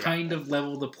to kind of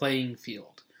level the playing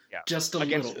field, Yeah. just a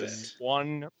Against little bit. this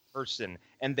one person,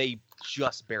 and they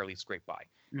just barely scrape by.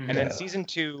 Mhm. And then Yeah. season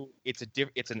 2, it's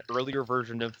an earlier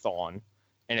version of Thawne,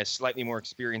 and a slightly more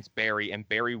experienced Barry, and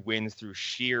Barry wins through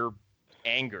sheer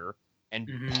anger and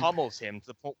Mhm. pummels him to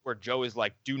the point where Joe is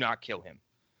like, "Do not kill him."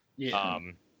 Yeah.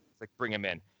 It's like, bring him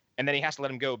in, and then he has to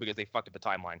let him go because they fucked up the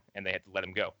timeline, and they had to let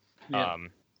him go. Yeah.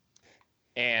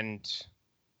 And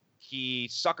he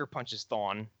sucker punches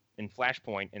Thawne in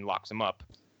Flashpoint and locks him up.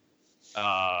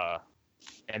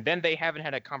 And then they haven't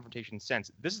had a confrontation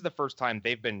since. This is the first time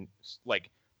they've been like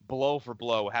blow for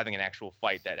blow having an actual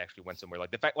fight that actually went somewhere.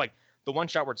 Like the fact, like the one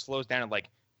shot where it slows down and like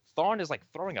Thawne is like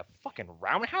throwing a fucking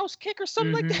roundhouse kick or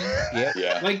something like that. Yeah.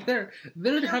 Yeah. Like they're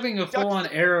having a full on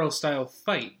Arrow style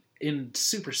fight in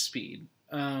super speed.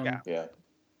 Yeah.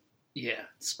 Yeah.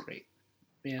 It's great.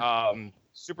 Yeah.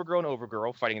 Supergirl and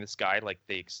Overgirl fighting in the sky like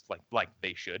they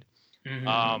should.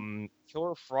 Mhm.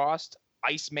 Killer Frost,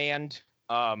 Iceman.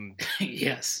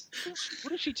 Yes. Who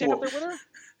did she take up there with her?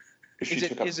 She Is it-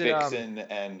 took up is it, Vixen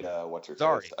and what's her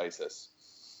Zari. face? Isis.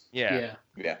 Yeah.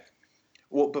 Yeah.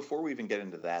 Well, before we even get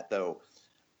into that, though,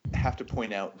 I have to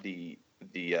point out the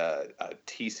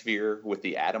T-sphere with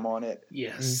the atom on it.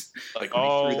 Yes. Like when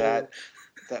he threw that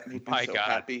made me so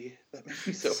happy. That made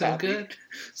me so happy. Good.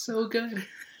 So good.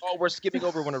 Oh, we're skipping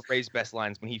over one of Ray's best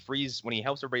lines when he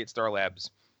helps everybody at Star Labs,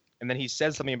 and then he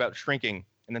says something about shrinking,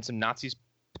 and then some Nazis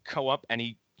go up and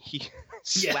he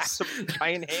slaps a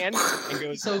giant hand and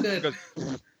goes so good.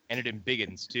 And it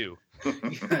embiggens too.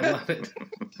 I love it.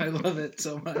 I love it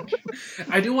so much.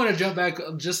 I do want to jump back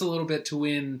just a little bit to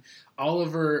when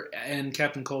Oliver and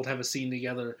Captain Cold have a scene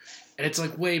together, and it's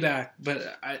like way back,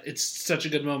 but it's such a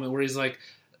good moment where he's like,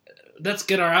 "Let's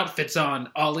get our outfits on,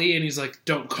 Ollie," and he's like,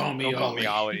 "Don't call me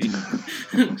Ollie."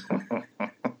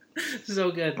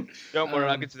 So good. Don't worry,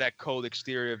 I'll get to that cold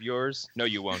exterior of yours. No,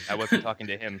 you won't. I wasn't talking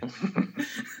to him.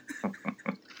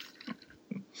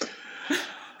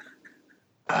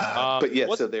 But yeah,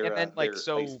 so they're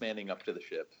so ice-manning up to the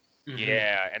ship.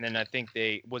 Yeah, and then I think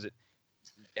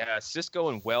Cisco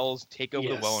and Wells take over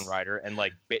the Welland Rider and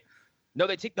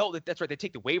that's right, they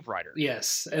take the Wave Rider.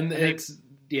 Yes, and it's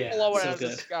blow it so out of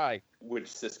the sky. Which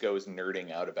Cisco is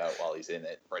nerding out about while he's in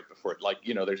it, right before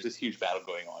there's this huge battle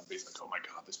going on. But he's like, "Oh my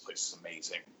god, this place is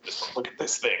amazing! Look at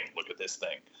this thing! Look at this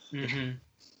thing!"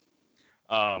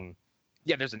 Mm-hmm.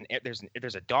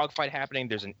 There's a dogfight happening.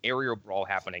 There's an aerial brawl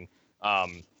happening.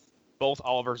 Both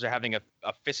Olivers are having a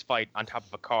fist fight on top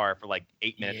of a car for like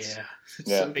 8 minutes.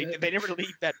 Yeah. They never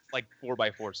leave that like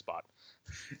 4x4 spot.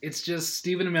 It's just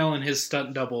Stephen Amell and his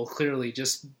stunt double clearly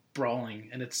just brawling,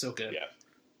 and it's so good.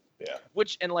 Yeah.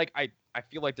 Which, and like, I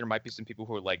feel like there might be some people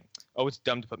who are like, "Oh, it's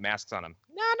dumb to put masks on them."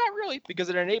 No, not really, because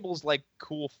it enables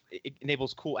cool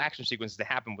action sequences to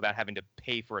happen without having to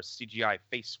pay for a CGI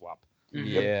face swap.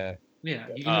 Mm-hmm. Yeah,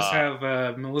 you can just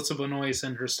have Melissa Benoist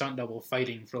and her stunt double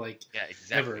fighting for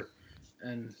ever,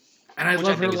 and I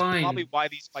love her line. Probably why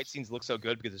these fight scenes look so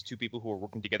good, because it's two people who are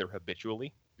working together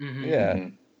habitually. Mm-hmm. Yeah,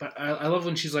 but I love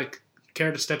when she's like,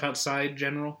 "Care to step outside,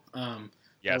 General?"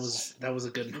 Yes, that was a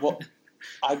good one. Well,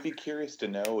 I'd be curious to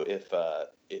know if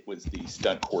it was the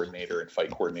stunt coordinator and fight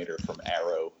coordinator from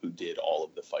Arrow who did all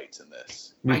of the fights in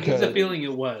this. I get the feeling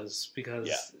it was, because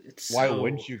it's why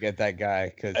wouldn't you get that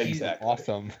guy? Because he's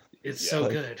awesome. It's so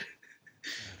good.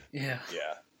 Yeah.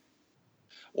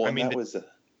 Well, I mean, the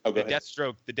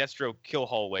Deathstroke kill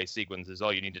hallway sequence is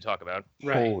all you need to talk about.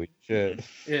 Right. Holy shit.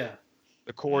 Yeah.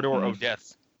 The corridor of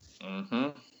death. Mm-hmm.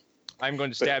 I'm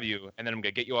going to stab you, and then I'm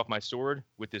going to get you off my sword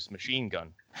with this machine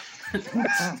gun.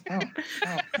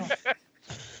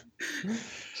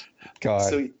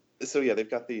 God. So yeah, they've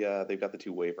got the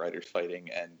two Wave Riders fighting,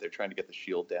 and they're trying to get the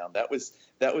shield down. That was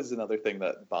another thing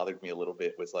that bothered me a little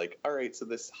bit. Was like, all right, so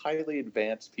this highly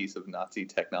advanced piece of Nazi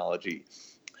technology,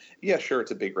 yeah, sure,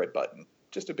 it's a big red button,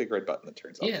 just a big red button that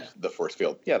turns off the force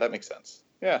field. Yeah, that makes sense.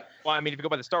 Yeah. Well, I mean, if you go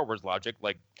by the Star Wars logic,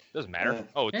 like, it doesn't matter.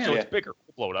 It's bigger.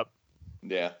 We'll blow it up.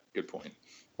 Yeah, good point.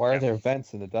 Why are there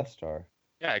vents in the Death Star?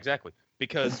 Yeah, exactly.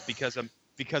 Because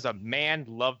a man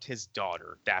loved his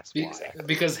daughter. That's why.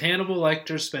 Because Hannibal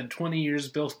Lecter spent 20 years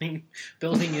building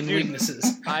in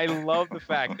weaknesses. I love the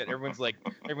fact that everyone's like,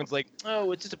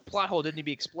 "Oh, it's just a plot hole. It didn't need to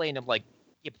be explained." I'm like,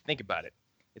 yeah, but think about it.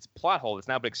 It's a plot hole that's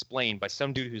now been explained by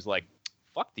some dude who's like,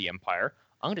 "Fuck the Empire.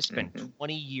 I'm going to spend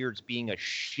 20 years being a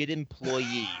shit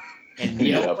employee." And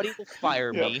nobody will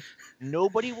fire me.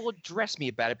 Nobody will address me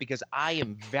about it because I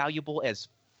am valuable as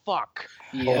fuck.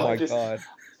 Yeah. Oh my god.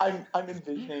 I'm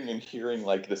envisioning and hearing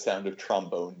like the sound of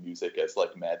trombone music as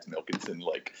like Mads Mikkelsen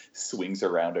like swings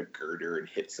around a girder and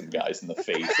hits some guys in the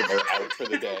face and they're out for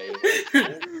the day.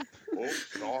 Like,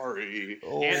 sorry.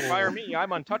 Can't fire me.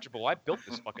 I'm untouchable. I built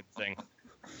this fucking thing.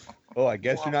 Oh, I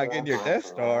guess you're not getting your Death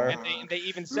Star. And they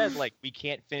even said, like, we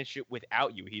can't finish it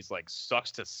without you. He's like,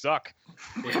 sucks to suck.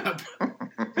 Yep.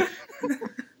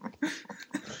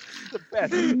 The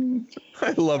best.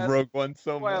 I love Rogue One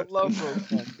so much. I love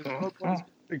Rogue One.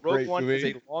 Rogue One is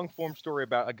a long-form story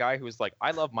about a guy who is like,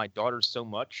 I love my daughter so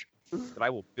much that I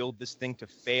will build this thing to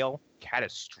fail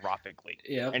catastrophically.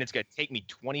 Yeah. And it's going to take me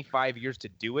 25 years to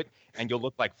do it, and you'll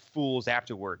look like fools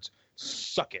afterwards.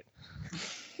 Suck it.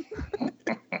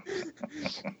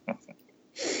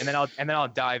 And then I'll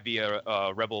die via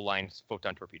Rebel Alliance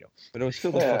photon torpedo. But it was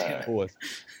still the fucking coolest.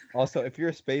 Also, if you're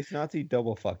a space Nazi,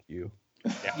 double fuck you.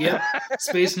 Yep.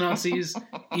 Space Nazis,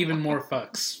 even more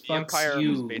fucks. The Empire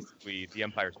is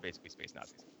basically space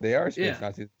Nazis. They are space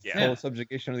Nazis. Yeah. Full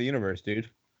subjugation of the universe, dude.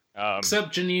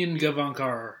 Except Janine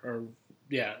Gavankar,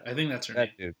 I think that's her name.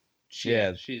 Dude.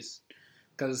 She's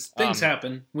because things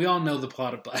happen. We all know the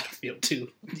plot of Battlefield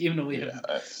 2, even though we have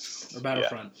or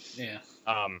Battlefront. Yeah.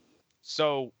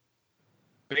 So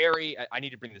Barry, I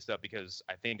need to bring this up because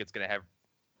I think it's going to have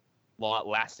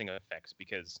lasting effects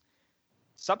because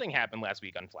something happened last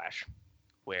week on Flash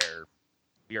where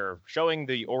we are showing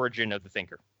the origin of the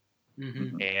Thinker.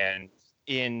 Mm-hmm. And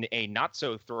in a not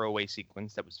so throwaway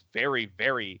sequence that was very,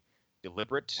 very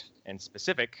deliberate and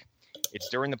specific, it's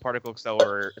during the particle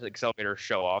accelerator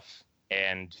show off,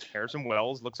 and Harrison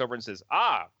Wells looks over and says,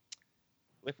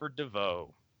 Clifford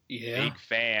DeVoe, Yeah. big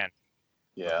fan.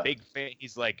 Yeah. Big fan.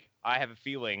 He's like, I have a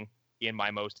feeling in my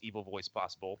most evil voice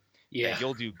possible Yeah. that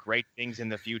you'll do great things in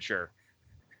the future.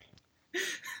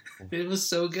 It was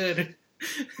so good.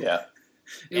 Yeah.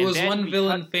 It And was then one we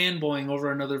villain fanboying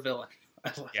over another villain.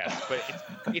 Yeah, but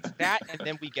it's that, and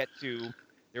then we get to,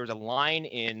 there was a line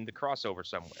in the crossover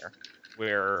somewhere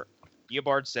where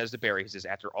Eobard says to Barry, he says,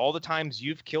 after all the times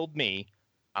you've killed me,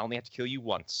 I only have to kill you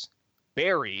once.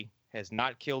 Barry has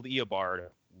not killed Eobard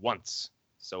once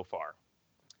so far.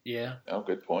 Yeah. Oh,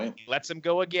 good point. He lets him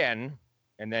go again,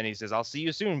 and then he says, I'll see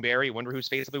you soon, Barry. Wonder whose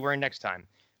face I'll be wearing next time.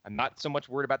 I'm not so much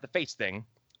worried about the face thing,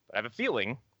 but I have a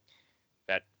feeling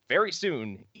that very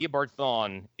soon Eobard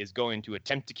Thawne is going to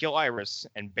attempt to kill Iris,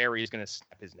 and Barry is going to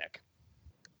snap his neck.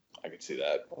 I can see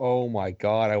that. Oh my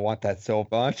god, I want that so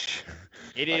much.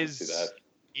 It I can is. see that.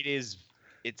 It is.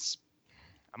 It's.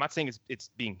 I'm not saying it's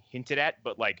being hinted at,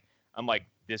 but like I'm like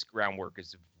this groundwork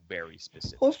is very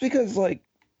specific. Well, it's because like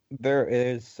there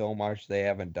is so much they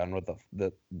haven't done with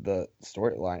the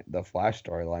storyline, the Flash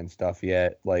storyline stuff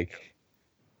yet. Like,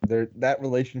 that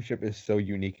relationship is so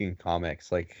unique in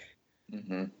comics. Like,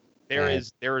 Mm-hmm.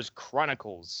 There is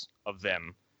chronicles of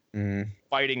them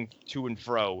fighting to and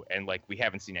fro, and like we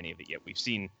haven't seen any of it yet. We've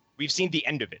seen the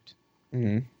end of it,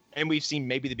 and we've seen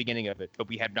maybe the beginning of it, but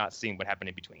we have not seen what happened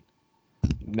in between.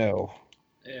 No.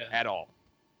 Yeah. At all.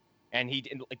 And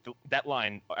that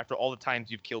line, after all the times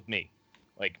you've killed me,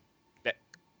 like that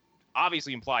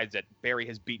obviously implies that Barry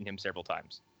has beaten him several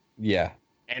times. Yeah.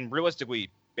 And realistically,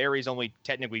 Barry's only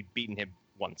technically beaten him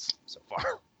once so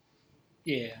far.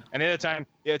 Yeah. And the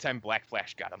other time Black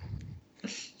Flash got him.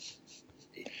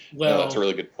 Well, that's a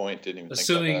really good point. Didn't even think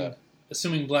about that.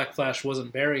 Assuming Black Flash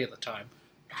wasn't Barry at the time.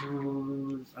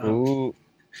 Ooh.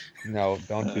 No,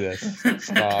 don't do this.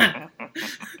 Stop.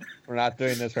 We're not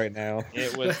doing this right now.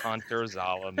 It was Hunter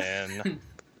Zolomon.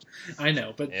 I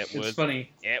know, but it's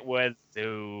funny. It was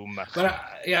Zoom. But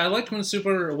I liked when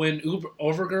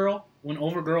Overgirl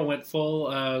went full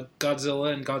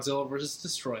Godzilla and Godzilla versus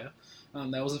Destroyah.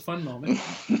 That was a fun moment.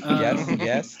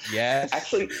 Yes.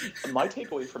 Actually, my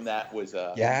takeaway from that was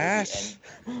yes.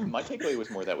 My takeaway was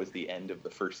more that was the end of the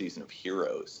first season of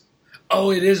Heroes.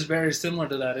 Oh, it is very similar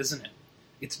to that, isn't it?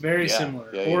 It's very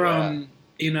similar. Yeah.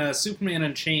 In Superman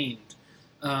Unchained,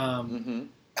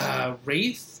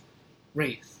 Wraith.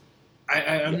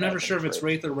 I'm never sure if it's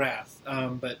Wraith or Wrath,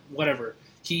 but whatever.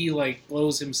 He like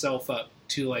blows himself up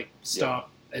to like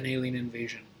stop an alien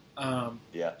invasion.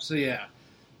 So yeah.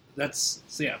 That's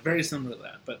very similar to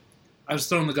that. But I was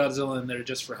throwing the Godzilla in there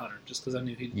just for Hunter, just because I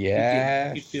knew he'd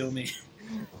feel me.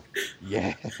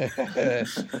 Yeah.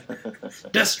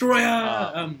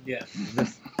 Destroyah. Yeah.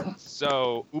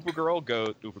 So Overgirl.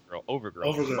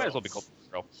 Might as well be called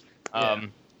Supergirl.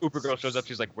 Supergirl shows up.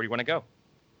 She's like, "Where do you want to go?"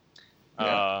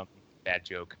 Bad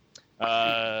joke.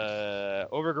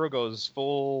 Overgirl goes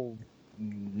full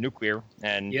nuclear,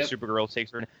 and Supergirl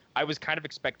takes her in. I was kind of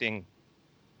expecting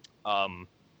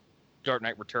Dark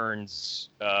Knight Returns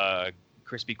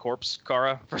crispy corpse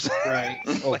Kara. Right.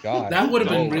 Oh god. That would have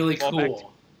been really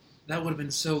cool. That would have been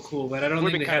so cool, but I don't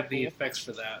think they have the effects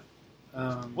for that.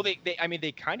 Well,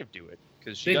 they kind of do it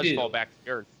because she does fall back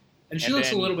to Earth, and she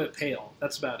looks a little bit pale.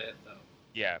 That's about it, though.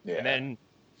 Yeah. And then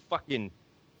fucking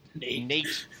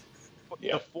Nate.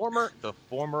 The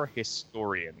former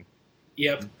historian.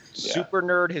 Yep. Super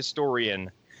nerd historian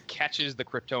catches the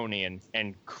Kryptonian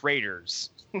and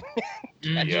craters.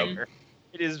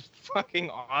 It is fucking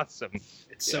awesome.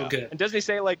 It's so good. And doesn't he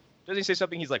say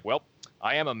something? He's like, "Well,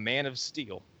 I am a man of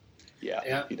steel."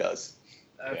 Yeah. He does.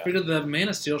 I figured the Man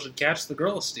of Steel should catch the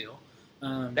Girl of Steel.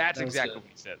 That's exactly what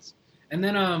he says. And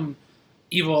then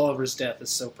Eva Oliver's death is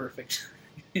so perfect.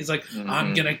 He's like,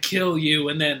 I'm going to kill you.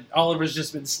 And then Oliver's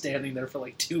just been standing there for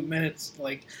like 2 minutes.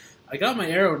 Like, I got my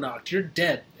arrow knocked. You're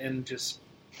dead. And just,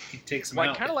 he takes him out.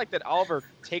 I kind of like that Oliver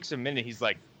takes a minute. He's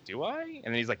like, do I? And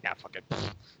then he's like, nah, fuck it.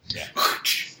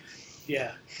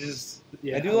 Yeah.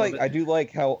 I do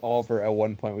like how Oliver at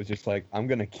one point was just like, I'm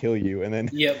going to kill you. And then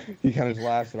he kind of just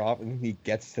laughs it off and he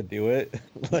gets to do it.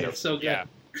 Like, it's so good. Yeah.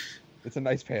 It's a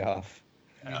nice payoff.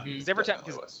 Because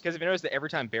if you notice that every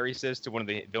time Barry says to one of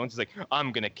the villains, he's like,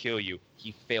 I'm going to kill you,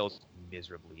 he fails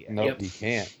miserably. Nope, he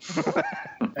can't.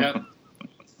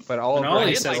 But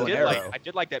I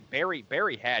did like that Barry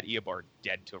had Eobard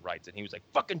dead to rights, and he was like,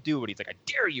 fucking do it. He's like, I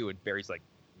dare you. And Barry's like,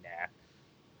 nah.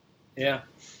 Yeah.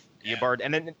 Eobard,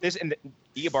 and then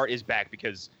Eobard is back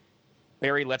because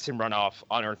Barry lets him run off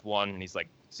on Earth 1, and he's like,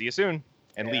 "See you soon,"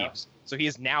 and leaves. So he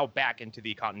is now back into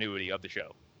the continuity of the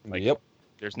show. Like, yep.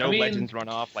 There's no Legends run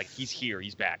off. Like, he's here.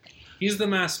 He's back. He's the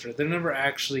master. They're never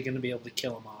actually going to be able to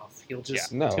kill him off. He'll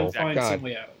just he'll find some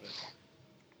way out of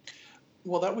it.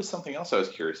 Well, that was something else I was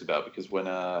curious about because when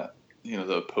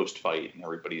the post-fight and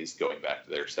everybody's going back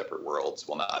to their separate worlds.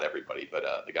 Well, not everybody, but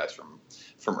the guys from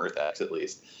Earth X at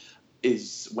least.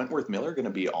 Is Wentworth Miller going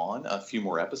to be on a few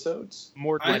more episodes?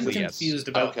 More I'm likely, confused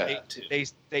about that too.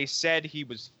 They said he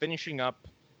was finishing up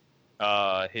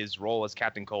his role as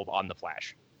Captain Cold on The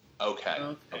Flash.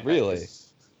 Okay. Really?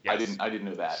 Yes. I didn't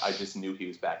know that. I just knew he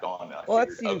was back on, and I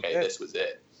figured, this was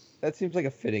it. That seems like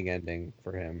a fitting ending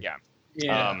for him. Yeah.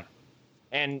 Yeah.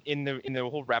 And in the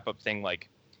whole wrap up thing, like,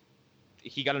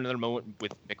 he got another moment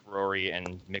with Mick Rory,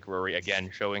 and Mick Rory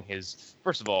again showing his.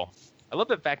 First of all, I love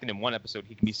the fact that in one episode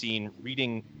he can be seen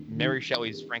reading Mary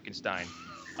Shelley's Frankenstein.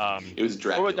 It was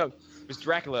Dracula. No, it was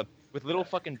Dracula with little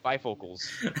fucking bifocals.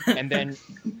 And then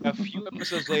a few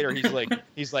episodes later,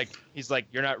 he's like,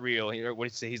 "You're not real." What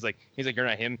did he say? He's like, "You're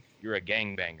not him. You're a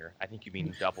gangbanger. I think you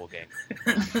mean doppelganger."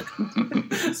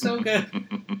 So good.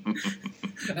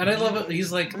 And I love it.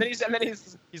 He's like, and then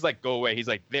he's like, "Go away." He's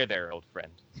like, "There, old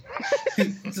friend."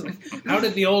 He's like, how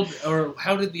did the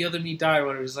other me die?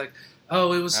 Or he's like,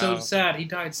 oh, it was so sad. He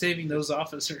died saving those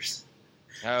officers.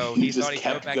 Oh, he thought he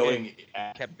kept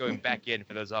going back in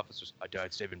for those officers. I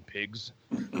died saving pigs.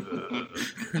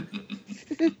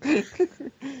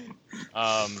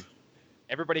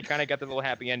 Everybody kind of got the little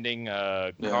happy ending.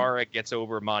 Kara gets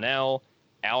over Mon-El.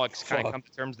 Alex kind of comes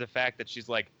to terms with the fact that she's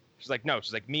like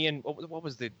me and what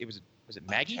was it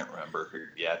Maggie? I can't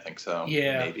remember. Yeah, I think so.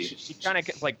 Yeah, maybe. She kind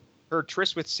of like her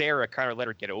tryst with Sarah kind of let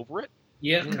her get over it.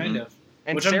 Yeah, kind of.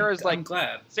 And which Sarah's I'm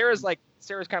glad. Sarah's kind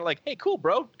of like, hey, cool,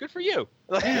 bro, good for you.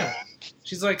 Yeah.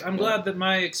 She's like, I'm glad that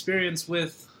my experience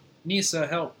with Nisa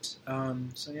helped.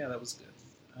 So yeah, that was good.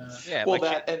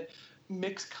 Well, and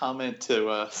Mick's comment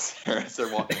to Sarah as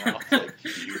they're walking out, like,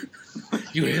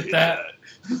 you hit that.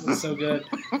 It was so good.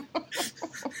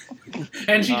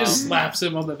 And she just slaps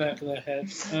him on the back of the head.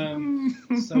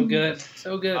 So good,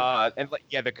 so good. And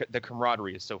the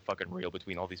camaraderie is so fucking real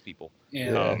between all these people.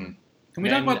 Yeah. Can we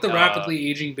talk about the rapidly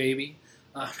aging baby?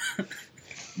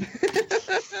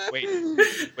 Wait,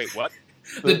 what?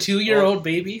 The 2-year-old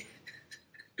baby?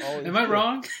 Am I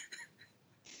wrong?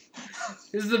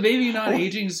 Is the baby not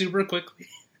aging super quickly?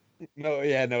 No,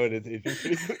 it is aging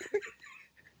pretty quickly.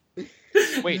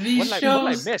 Wait, what did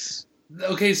I miss?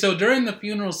 Okay, so during the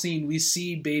funeral scene, we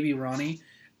see baby Ronnie.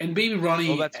 And baby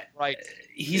Ronnie, that's right.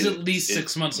 He's at least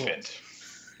 6 months old.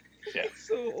 Yeah.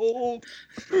 So old.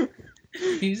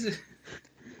 He's...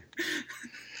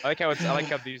 I like how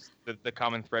the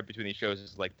common thread between these shows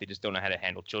is like they just don't know how to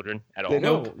handle children at all.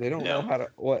 They don't know how to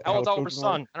How old's Oliver's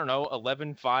son? I don't know,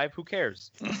 11, 5. Who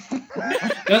cares?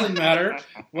 Doesn't matter.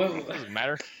 Doesn't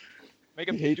matter. Make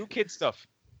him do kid stuff.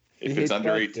 If it's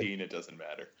under 18, it doesn't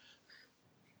matter.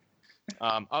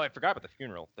 I forgot about the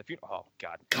funeral. Oh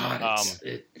God.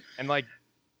 And like,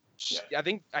 I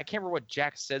think I can't remember what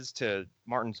Jack says to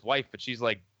Martin's wife, but she's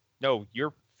like, "No,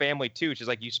 you're family too." She's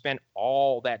like, "You spent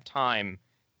all that time,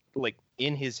 like,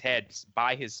 in his head,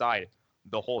 by his side,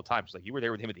 the whole time." She's like, "You were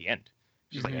there with him at the end."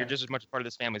 She's like, "You're just as much a part of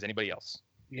this family as anybody else."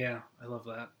 Yeah, I love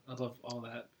that. I love all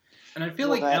that. And I feel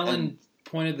like Ellen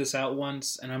pointed this out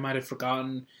once, and I might have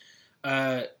forgotten.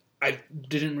 I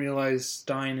didn't realize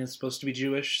Stein is supposed to be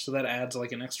Jewish, so that adds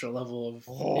like an extra level of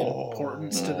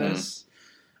importance to this.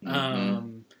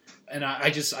 And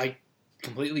I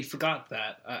completely forgot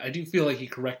that. I do feel like he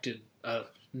corrected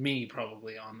me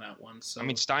probably on that one. So I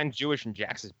mean, Stein's Jewish and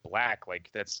Jax is black. Like,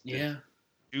 that's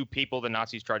two people the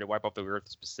Nazis tried to wipe off the earth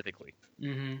specifically.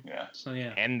 Mm-hmm. Yeah. So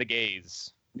yeah. And the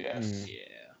gays. Yeah.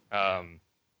 Yeah.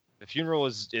 The funeral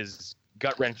is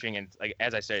gut wrenching, and like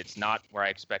as I said, it's not where I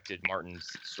expected Martin's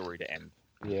story to end.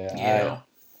 Yeah.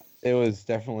 It was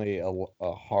definitely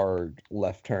a hard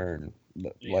left turn,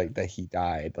 like that he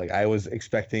died. Like I was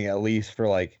expecting at least for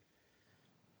like.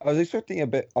 I was expecting a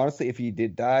bit, honestly, if he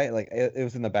did die, like, it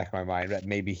was in the back of my mind that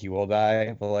maybe he will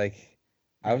die, but, like,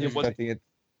 I was expecting it.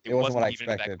 It wasn't what I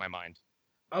expected. In the back of my mind.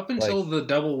 Up until the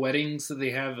double weddings that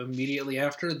they have immediately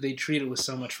after, they treat it with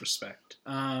so much respect.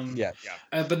 But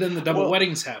then the double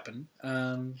weddings happen,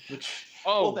 which...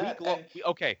 Oh,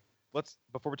 okay. Let's,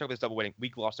 before we talk about this double wedding, we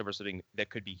glossed over something that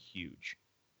could be huge.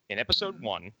 In episode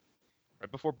 1,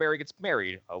 right before Barry gets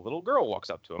married, a little girl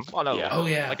walks up to him. Oh, no.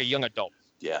 Like a young adult.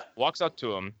 Yeah. Walks up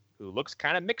to him, who looks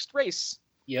kind of mixed race.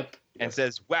 Yep. And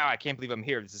says, "Wow, I can't believe I'm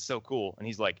here. This is so cool." And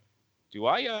he's like, "Do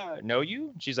I know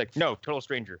you?" And she's like, "No, total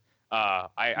stranger. I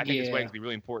think this wedding's gonna be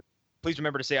really important." Please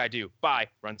remember to say I do. Bye.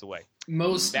 Runs away.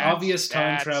 Most obvious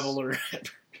time traveler ever.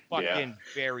 Fucking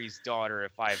Barry's daughter,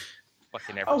 if I've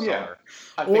fucking ever saw her.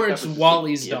 Or it's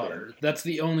Wally's daughter. That's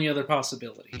the only other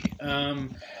possibility.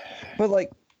 But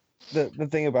like, the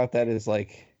thing about that is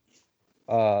like,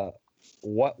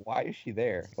 why is she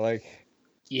there? Like,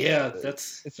 yeah, that's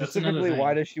specifically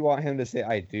why does she want him to say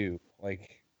I do?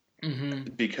 Like,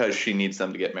 because she needs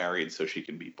them to get married so she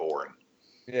can be born.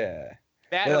 Yeah.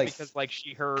 That or like, because like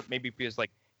maybe because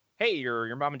like, hey,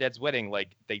 your mom and dad's wedding, like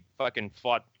they fucking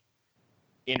fought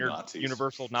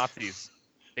universal Nazis.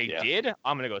 They did?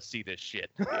 I'm gonna go see this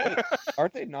shit.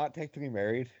 Aren't they not technically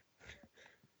married?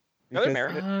 No, they're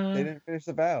married. They didn't finish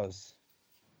the vows.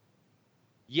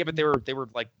 Yeah, but they were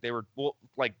well,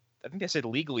 like I think they said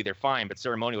legally they're fine, but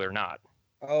ceremonially they're not.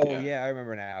 Oh yeah, I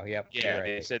remember now. Yep. Yeah, right.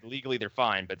 They said legally they're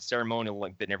fine, but ceremonial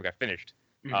like they never got finished.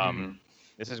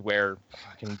 This is where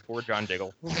fucking poor John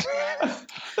Diggle.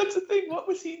 That's the thing. What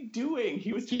was he doing?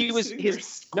 He was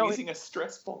squeezing a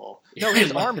stress ball. No,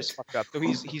 his arm is fucked up. So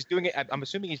he's doing it. I'm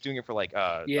assuming he's doing it for like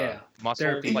muscle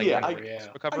therapy. Like,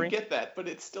 recovery. I get that, but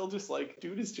it's still just like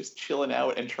dude is just chilling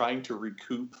out and trying to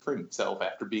recoup for himself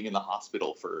after being in the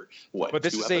hospital for what? But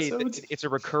this 2 is episodes? it's a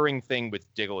recurring thing with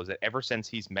Diggle is that ever since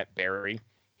he's met Barry,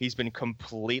 he's been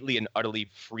completely and utterly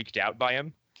freaked out by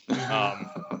him.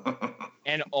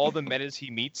 And all the metas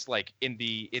he meets, like in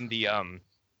the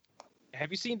have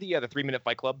you seen the 3-minute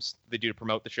fight clubs they do to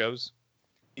promote the shows?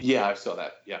 Yeah, I saw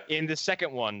that. Yeah. In the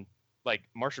second one, like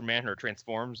Martian Manhunter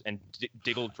transforms and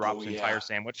Diggle drops an entire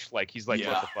sandwich. Like he's like,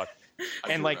 what the fuck?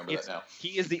 And like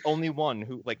he is the only one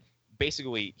who like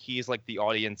basically he is like the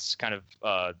audience kind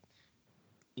of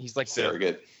he's like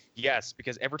surrogate. Yes,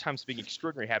 because every time something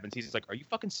extraordinary happens, he's like, "Are you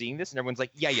fucking seeing this?" And everyone's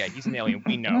like, "Yeah, he's an alien.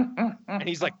 We know." And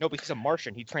he's like, "No, but he's a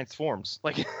Martian. He transforms."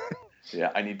 Like,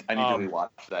 yeah, I need to rewatch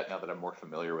that now that I'm more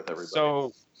familiar with everybody.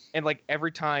 So, and like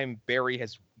every time Barry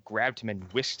has grabbed him and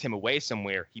whisked him away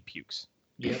somewhere, he pukes.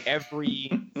 Yep.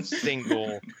 Every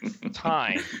single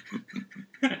time.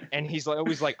 And he's like,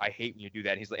 always like, "I hate when you do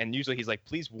that." And usually he's like,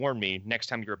 "Please warn me next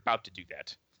time you're about to do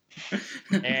that."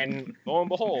 And lo and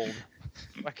behold,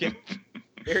 like.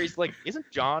 Barry's like, isn't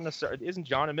John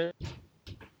a minute?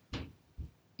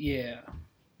 Yeah.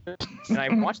 And I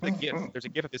watched the GIF. There's a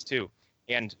GIF of this too.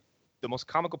 And the most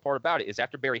comical part about it is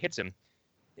after Barry hits him,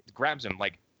 it grabs him,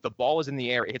 like the ball is in the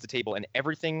air, it hits the table, and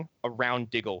everything around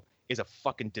Diggle is a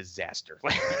fucking disaster.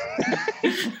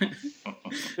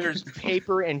 There's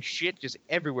paper and shit just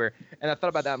everywhere. And I thought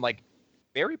about that. I'm like,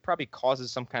 Barry probably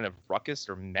causes some kind of ruckus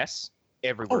or mess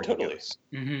everywhere he goes.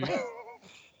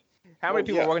 How many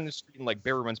people are walking the street and like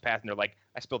Barry runs past and they're like,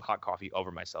 I spilled hot coffee over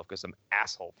myself because some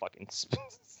asshole fucking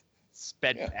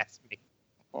sped past me.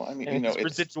 Well, I mean, and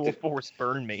residual force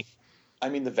burned me. I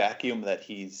mean, the vacuum that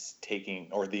he's taking,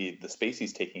 or the space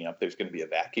he's taking up, there's going to be a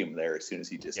vacuum there as soon as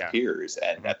he disappears.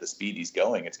 Yeah. And at the speed he's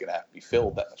going, it's going to have to be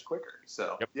filled that much quicker.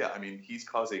 So, yeah, I mean, he's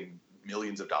causing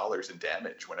millions of dollars in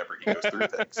damage whenever he goes through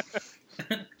things.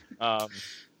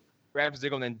 Grabs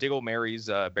Diggle, and then Diggle marries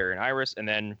Barry and Iris, and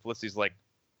then Felicity's like,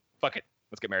 fuck it,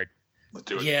 let's get married. Let's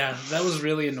do it. Yeah, that was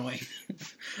really annoying.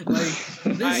 Like,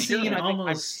 this scene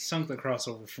almost sunk the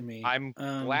crossover for me. I'm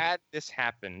glad this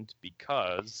happened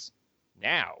because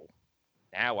now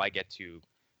I get to,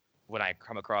 when I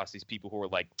come across these people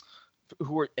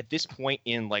who are at this point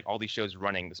in like all these shows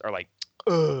running, are like,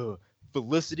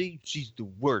 Felicity, she's the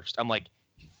worst. I'm like,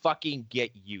 fucking get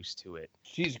used to it.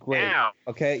 She's great. Now,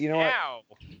 okay, you know what?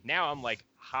 Now I'm like,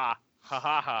 ha ha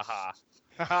ha ha ha.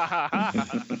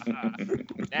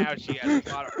 Now she has a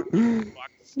lot of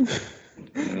fucks.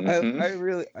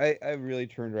 I really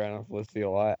turned around on Felicity a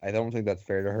lot. I don't think that's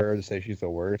fair to her to say she's the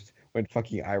worst when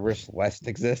fucking Iris West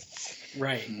exists.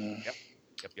 Right. Yep.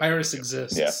 Iris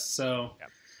exists. So,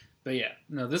 but yeah,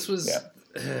 no, this was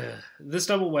this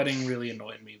double wedding really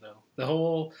annoyed me though. The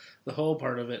whole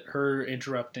part of it, her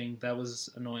interrupting, that was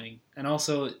annoying, and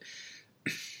also.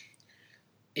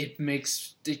 It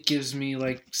gives me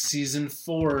like season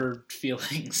 4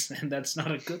 feelings, and that's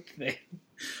not a good thing.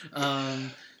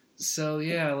 So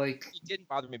yeah, like it didn't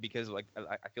bother me because like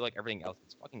I feel like everything else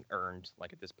is fucking earned.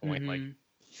 Like at this point, like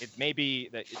it may be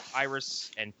that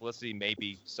Iris and Felicity may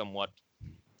be somewhat.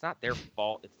 It's not their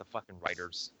fault. It's the fucking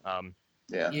writers.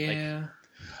 Yeah. Like,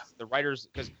 the writers,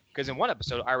 because in one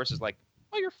episode Iris is like,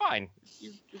 "Oh, you're fine.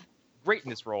 You're great in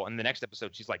this role," and the next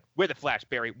episode she's like, "We're the Flash,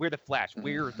 Barry. We're the Flash.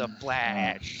 We're the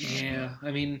Flash." Yeah,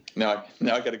 I mean, now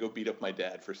I got to go beat up my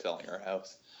dad for selling our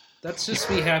house. Let's just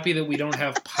be happy that we don't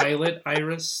have Pilot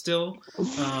Iris still,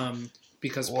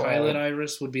 because Pilot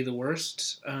Iris would be the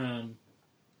worst.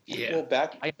 Yeah. Well,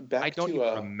 back I don't to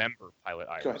even remember Pilot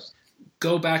Iris.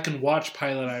 go back and watch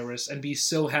Pilot Iris and be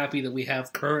so happy that we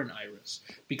have current Iris,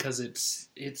 because it's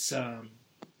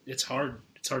hard.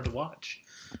 It's hard to watch.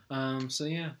 So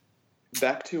yeah.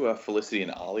 Back to Felicity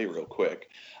and Ollie real quick.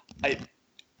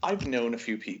 I've known a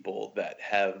few people that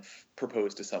have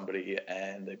proposed to somebody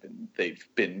and they've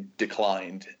been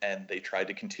declined, and they tried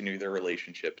to continue their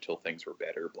relationship till things were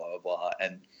better, blah blah blah,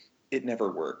 and it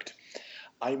never worked.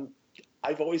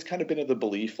 I've always kind of been of the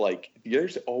belief, like,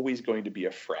 there's always going to be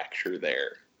a fracture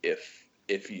there if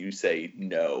you say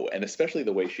no, and especially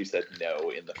the way she said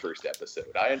no in the first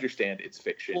episode. I understand it's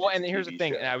fiction. Well, and here's the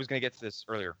thing, and I was going to get to this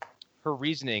earlier. Her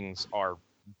reasonings are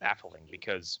baffling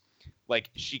because, like,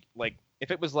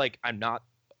 if it was like, I'm not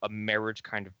a marriage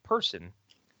kind of person,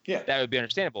 yeah, that would be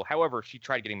understandable. However, she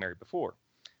tried getting married before.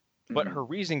 But her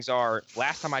reasonings are,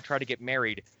 last time I tried to get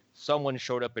married, someone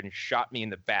showed up and shot me in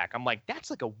the back. I'm like, that's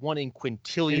like a 1 in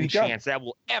quintillion chance that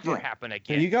will ever happen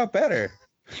again. And you got better.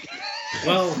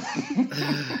 Well,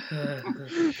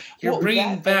 you're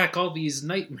bringing back all these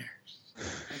nightmares.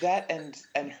 That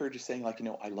and her just saying, like, you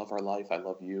know, I love our life, I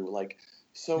love you. Like,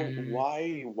 so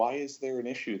why is there an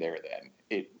issue there then?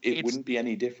 It wouldn't be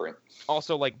any different.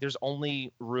 Also, like, there's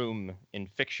only room in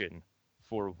fiction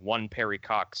for one Perry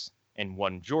Cox and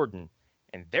one Jordan,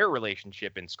 and their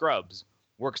relationship in Scrubs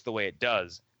works the way it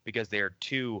does because they're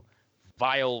two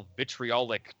vile,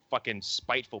 vitriolic, fucking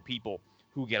spiteful people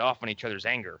who get off on each other's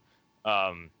anger.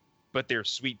 But they're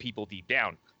sweet people deep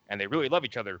down, and they really love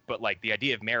each other. But, like, the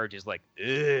idea of marriage is like,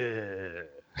 ugh.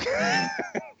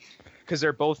 Because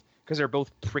they're both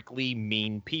prickly,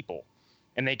 mean people,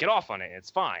 and they get off on it. And it's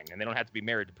fine, and they don't have to be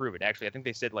married to prove it. Actually, I think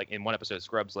they said, like, in one episode of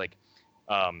Scrubs, like,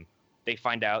 they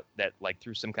find out that, like,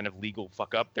 through some kind of legal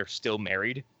fuck up, they're still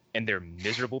married, and they're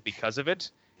miserable because of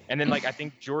it. And then, like, I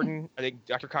think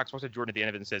Dr. Cox walks to Jordan at the end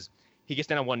of it and says, he gets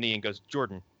down on one knee and goes,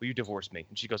 Jordan, will you divorce me?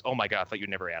 And she goes, oh my God, I thought you'd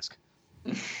never ask.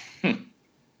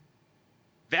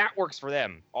 That works for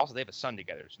them. Also, they have a son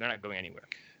together, so they're not going anywhere.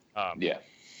 Yeah.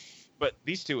 But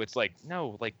these two, it's like,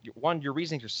 no, like, one, your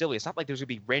reasonings are silly. It's not like there's going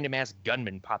to be random-ass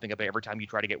gunmen popping up every time you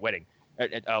try to get wedding.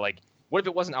 Like, what if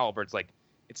it wasn't Oliver? It's like,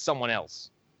 it's someone else.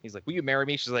 He's like, will you marry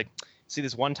me? She's like, see,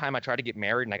 this one time I tried to get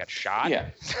married and I got shot? Yeah,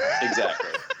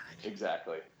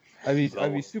 exactly.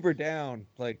 I'd be super down,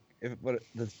 like, but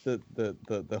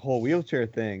the whole wheelchair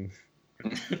thing.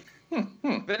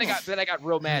 Then I got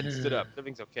real mad and stood up.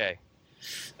 Everything's okay.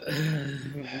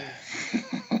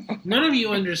 None of you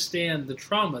understand the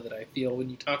trauma that I feel when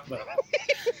you talk about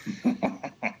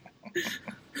it.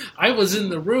 I was in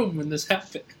the room when this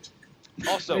happened.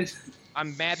 Also,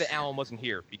 I'm mad that Alan wasn't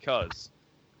here because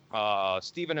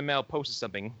Stephen Amell posted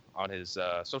something on his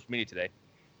social media today,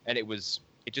 and it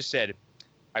just said,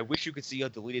 I wish you could see a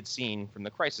deleted scene from the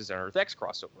Crisis on Earth X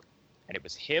crossover. And it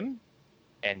was him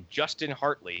and Justin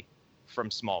Hartley from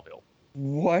Smallville.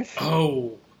 What?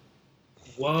 Oh.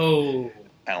 Whoa.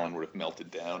 Alan would have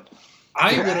melted down.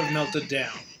 I would have melted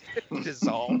down.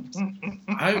 Dissolved.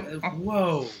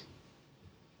 Whoa.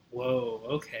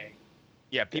 Okay.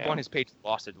 Yeah, people on his page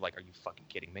lost it. Like, are you fucking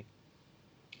kidding me?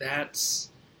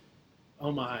 That's...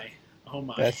 Oh my.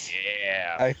 That's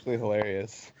actually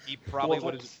hilarious. He probably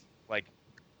would have, like...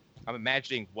 I'm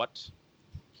imagining what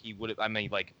he would have... I mean,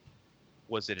 like,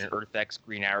 was it an Earth X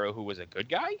Green Arrow who was a good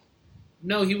guy?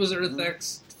 No, he was Earth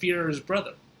X Führer's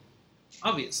brother.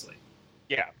 Obviously.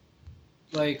 Yeah.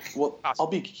 Like... Well, I'll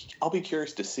be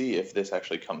curious to see if this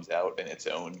actually comes out in its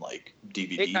own, like,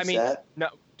 DVD set. No,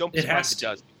 don't be surprised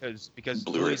if it does, because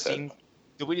deleted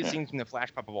scenes from the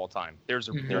Flash pop of all time. There's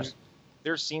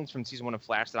scenes from season 1 of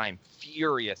Flash that I am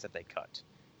furious that they cut.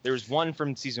 There's one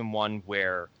from season 1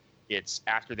 where it's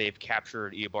after they've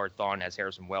captured Eobard Thawne as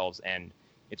Harrison Wells, and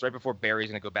it's right before Barry's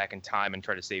going to go back in time and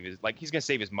try to save he's going to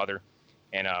save his mother.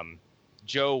 And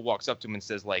Joe walks up to him and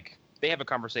says, like, they have a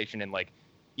conversation, and, like,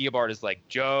 Eobard is like,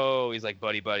 Joe, he's like,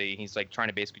 buddy. He's like trying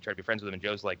to be friends with him, and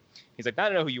Joe's like, I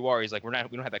don't know who you are. He's like, we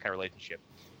don't have that kind of relationship.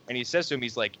 And he says to him,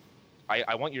 he's like,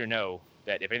 I want you to know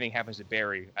that if anything happens to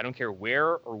Barry, I don't care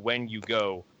where or when you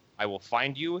go, I will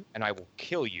find you and I will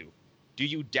kill you. Do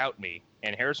you doubt me?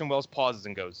 And Harrison Wells pauses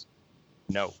and goes,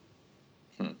 no.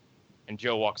 And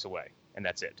Joe walks away, and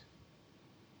that's it.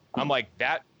 I'm like,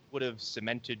 that would have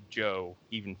cemented Joe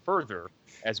even further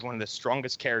as one of the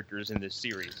strongest characters in this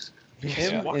series. Because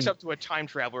he walks up to a time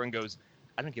traveler and goes,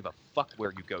 I don't give a fuck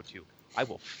where you go to. I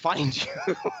will find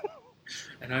you.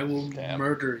 And I will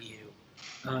murder you.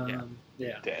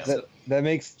 Yeah. That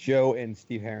makes Joe and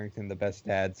Steve Harrington the best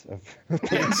dads of...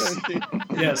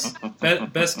 Yes.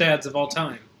 Best dads of all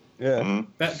time. Yeah.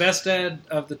 Best dad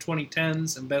of the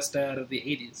 2010s and best dad of the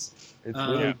 80s.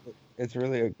 It's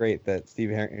really great that Steve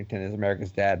Harrington is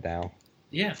America's dad now.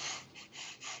 Yeah.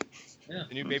 Yeah.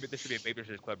 The new baby. There should be a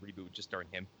Babysitter's Club reboot just starring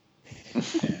him.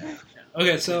 Yeah.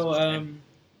 Okay, so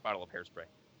Bottle of hairspray.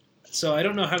 so I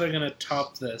don't know how they're gonna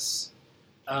top this.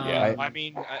 I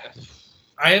mean,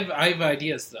 I have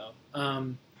ideas though.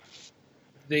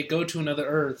 They go to another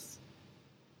Earth,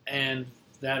 and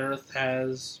that Earth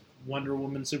has Wonder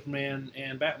Woman, Superman,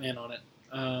 and Batman on it.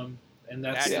 And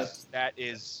that's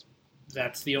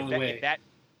the only way.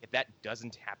 If that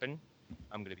doesn't happen,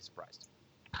 I'm gonna be surprised.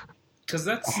 Because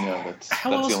that's how that's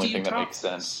else the only do you thing that top makes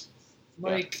sense.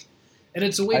 Like, and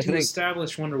it's a way to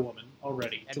establish Wonder Woman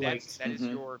already. And to that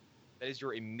is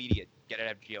your immediate get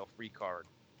out of jail free card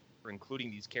for including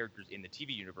these characters in the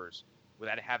TV universe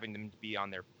without having them be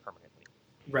on there permanently.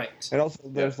 Right. And also,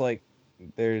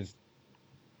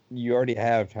 you already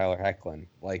have Tyler Hoechlin.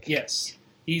 Like, yes,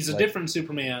 he's a different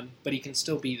Superman, but he can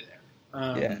still be there.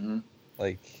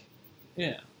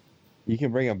 Yeah, you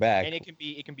can bring him back, and it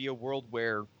can be a world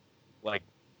where, like,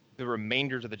 the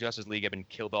remainders of the Justice League have been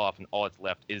killed off, and all that's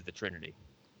left is the Trinity.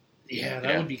 Yeah,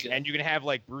 that would be good. And you can have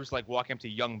like Bruce like walking up to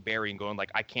young Barry and going like,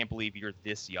 "I can't believe you're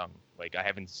this young. Like, I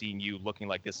haven't seen you looking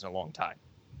like this in a long time."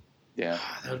 Yeah,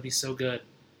 that would be so good.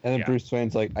 And then Bruce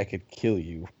Wayne's like, "I could kill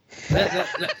you."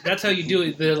 That's how you do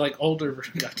it. They're like older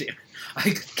version. Goddamn, I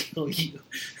could kill you.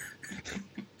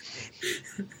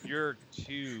 You're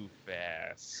too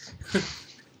fast.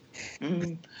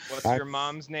 What's your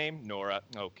mom's name? Nora.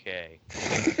 Okay.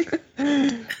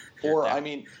 Or I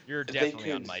mean, you're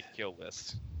definitely on my kill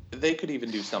list. They could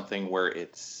even do something where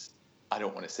it's, I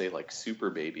don't want to say like super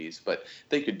babies, but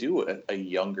they could do a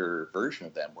younger version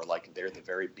of them where like they're the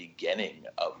very beginning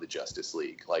of the Justice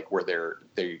League, like where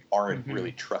they aren't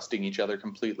really trusting each other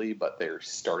completely, but they're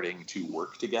starting to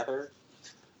work together.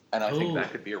 And I think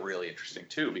that could be a really interesting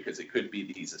too, because it could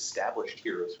be these established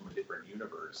heroes from a different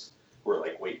universe where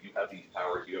like, wait, you have these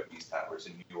powers,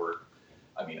 and you're,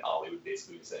 I mean, Ollie would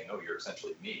basically be saying, "Oh, you're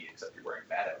essentially me, except you're wearing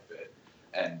that outfit,"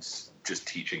 and just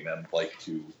teaching them like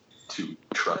to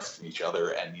trust each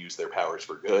other and use their powers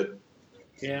for good.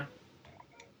 Yeah,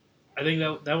 I think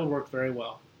that would work very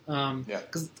well.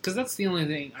 Because that's the only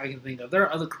thing I can think of. There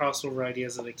are other crossover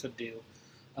ideas that they could do.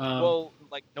 Well,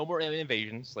 like no more alien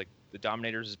invasions. Like the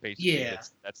Dominators is basically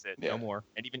that's it. Yeah. No more.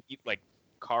 And even like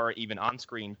Kara, even on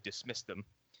screen, dismissed them.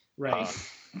 Right.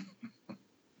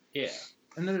 Yeah.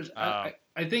 And there's, I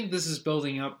think this is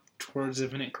building up towards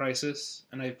Infinite Crisis,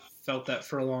 and I felt that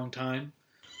for a long time.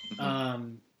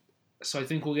 So I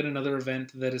think we'll get another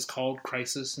event that is called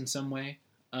Crisis in some way.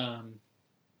 And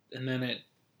then at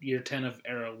year 10 of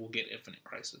Arrow, we'll get Infinite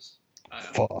Crisis.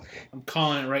 Fuck. I'm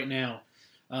calling it right now.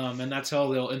 And that's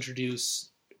how they'll introduce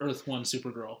Earth 1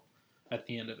 Supergirl at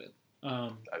the end of it.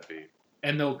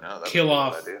 And they'll kill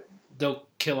off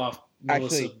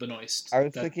Melissa Benoist. I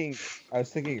was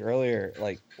thinking earlier,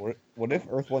 like, what if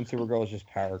Earth 1 Supergirl is just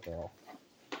Power Girl?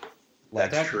 Like,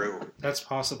 that's true. That's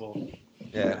possible.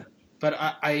 Yeah. But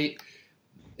I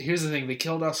here's the thing: they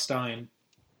killed off Stein.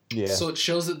 Yeah. So it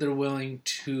shows that they're willing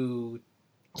to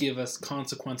give us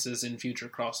consequences in future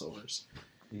crossovers.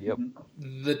 Yep.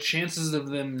 The chances of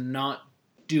them not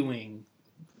doing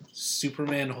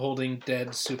Superman holding dead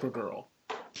Supergirl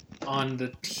on the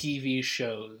TV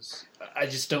shows, I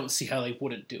just don't see how they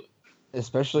wouldn't do it.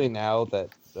 Especially now that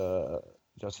the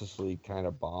Justice League kind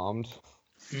of bombed.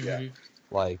 Yeah.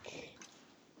 Like,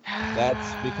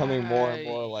 that's becoming more and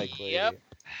more likely. Yep.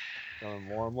 Becoming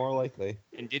more and more likely.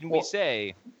 And didn't we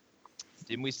say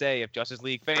if Justice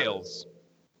League fails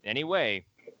anyway,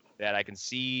 that I can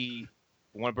see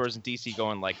Warner Bros. And DC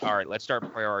going like, all right, let's start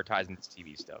prioritizing this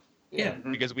TV stuff. Yeah.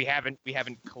 Because we haven't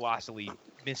colossally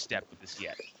misstepped with this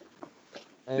yet.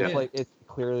 And it's like, it's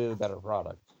clearly the better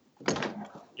product.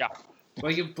 Yeah.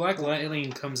 Like if Black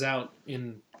Lightning comes out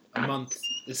in a month,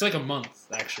 it's like a month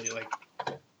actually,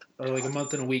 or like a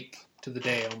month and a week to the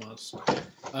day almost.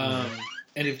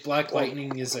 And if Black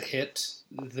Lightning is a hit,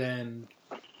 then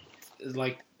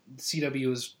like CW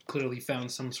has clearly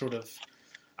found some sort of,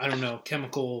 I don't know,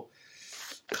 chemical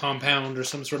compound or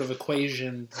some sort of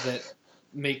equation that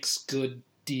makes good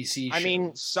DC shows. I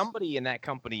mean, somebody in that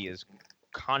company is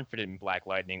confident in Black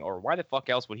Lightning, or why the fuck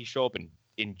else would he show up in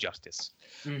Injustice?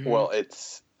 Mm-hmm. Well,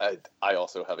 I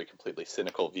also have a completely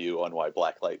cynical view on why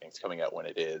Black Lightning's coming out when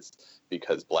it is,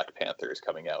 because Black Panther is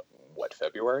coming out in,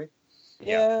 February?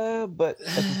 Yeah, but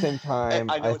at the same time,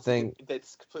 I think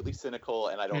that's completely cynical,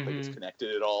 and I don't think it's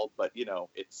connected at all. But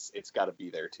it's got to be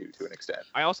there too, to an extent.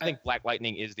 I also think Black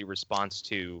Lightning is the response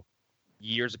to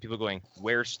years of people going,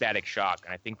 "Where's Static Shock?"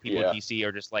 And I think people at DC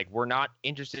are just like, "We're not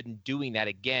interested in doing that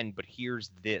again, but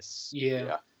here's this."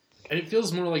 Yeah. And it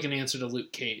feels more like an answer to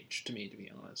Luke Cage to me, to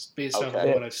be honest, based on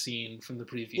what I've seen from the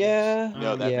previews. Yeah.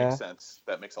 No, that makes sense.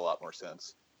 That makes a lot more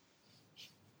sense.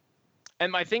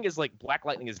 And my thing is like Black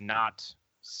Lightning is not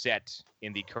set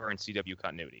in the current CW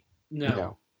continuity.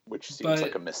 No. Which seems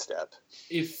like a misstep.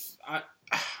 If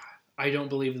I don't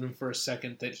believe them for a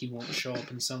second that he won't show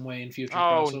up in some way in future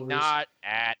crossovers. crossovers. Not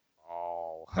at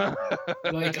all.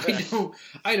 Like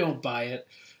I don't buy it.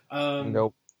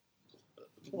 Nope.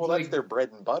 Well, that's their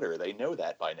bread and butter. They know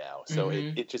that by now. So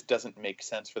it just doesn't make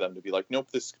sense for them to be like, nope,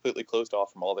 this is completely closed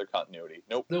off from all their continuity.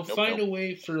 Nope. They'll find a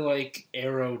way for like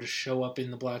Arrow to show up in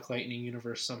the Black Lightning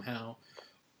universe somehow.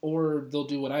 Or they'll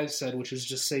do what I've said, which is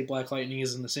just say Black Lightning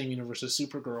is in the same universe as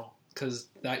Supergirl. Because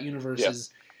that universe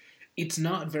it's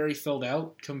not very filled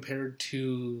out compared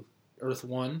to Earth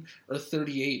 1. Earth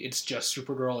 38, it's just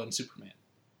Supergirl and Superman.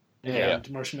 And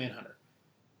Martian Manhunter.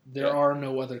 There are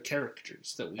no other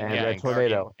characters that we and know. Red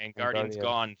Tornado. And Guardian's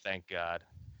gone, thank God.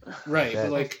 Right, but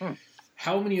like,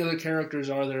 how many other characters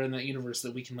are there in that universe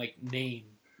that we can like name?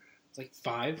 It's like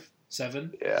 5,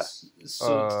 7. Yeah.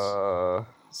 So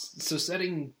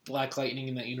setting Black Lightning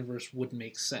in that universe would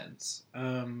make sense,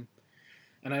 and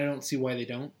I don't see why they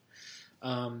don't.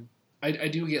 I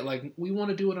do get like we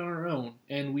want to do it on our own,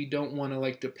 and we don't want to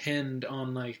like depend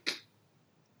on like.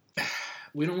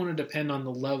 We don't want to depend on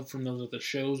the love from those other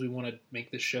shows. We want to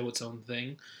make this show its own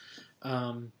thing.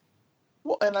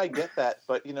 Well, and I get that,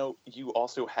 but you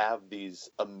also have these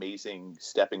amazing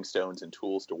stepping stones and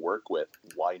tools to work with.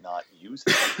 Why not use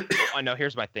them? Well, I know.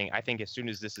 Here's my thing. I think as soon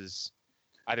as this is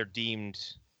either deemed,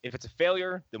 if it's a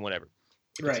failure, then whatever.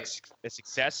 If it's a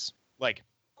success, like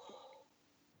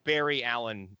Barry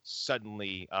Allen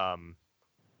suddenly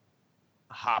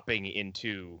hopping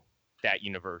into that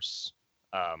universe.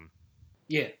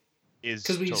 Is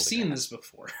because we've totally seen this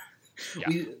before.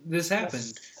 Yeah. This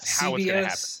happened. How it's gonna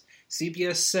happen.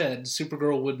 CBS said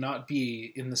Supergirl would not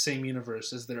be in the same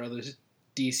universe as their other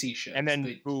DC shows. And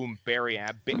then boom, Barry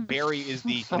is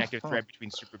the connective thread between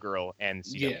Supergirl and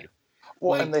CW. Yeah.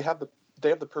 Well, and they have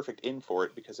the perfect in for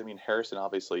it because Harrison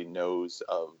obviously knows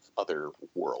of other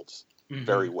worlds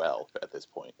very well at this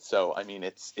point. So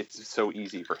it's so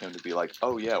easy for him to be like,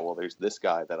 oh yeah, well there's this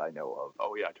guy that I know of.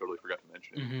 Oh yeah, I totally forgot to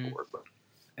mention it before. But...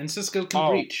 And Cisco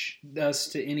can reach us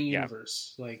to any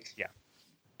universe,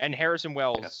 And Harrison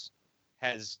Wells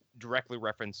has directly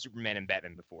referenced Superman and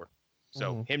Batman before,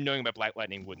 so him knowing about Black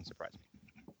Lightning wouldn't surprise me.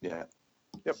 Yeah.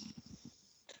 Yep.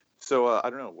 So I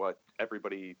don't know what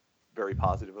everybody. Very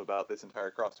positive about this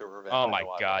entire crossover event. Oh my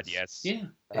God, yes. Yeah.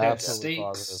 It had stakes.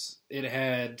 Positive. It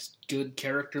had good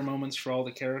character moments for all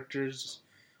the characters.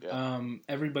 Yeah.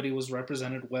 Everybody was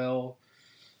represented well.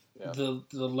 Yeah. The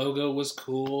logo was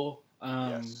cool.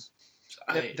 Yes.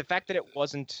 The fact that it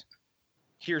wasn't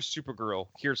here's Supergirl,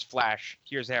 here's Flash,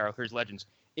 here's Arrow, here's Legends.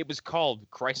 It was called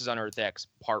Crisis on Earth X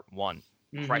Part 1,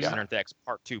 Crisis on Earth X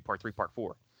Part 2, Part 3, Part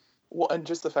 4. Well, and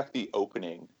just the fact the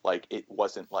opening, like, it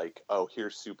wasn't like, oh,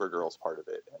 here's Supergirl's part of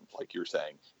it, and like you're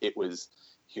saying, it was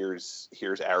here's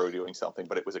Arrow doing something,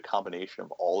 but it was a combination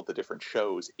of all of the different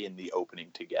shows in the opening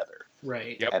together.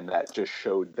 Right. Yep. And that just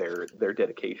showed their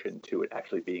dedication to it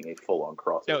actually being a full-on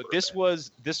crossover. No, this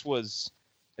was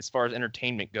as far as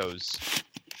entertainment goes,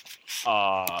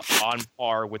 on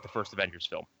par with the first Avengers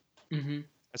film. Mm-hmm.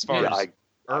 As far as I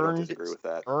don't disagree with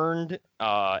that. Earned,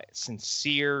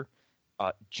 sincere.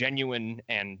 Genuine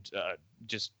and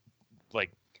just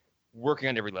like working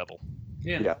on every level.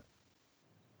 Yeah.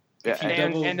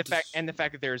 And the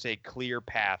fact that there's a clear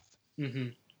path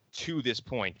to this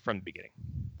point from the beginning.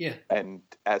 Yeah. And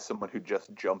as someone who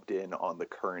just jumped in on the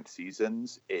current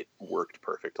seasons, it worked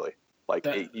perfectly. Like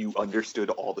you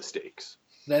understood all the stakes.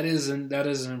 That is an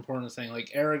important thing. Like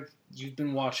Eric, you've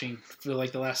been watching for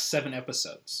like the last 7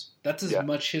 episodes. That's as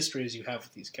much history as you have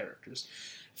with these characters.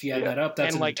 If you add that up,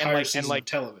 that's an entire season of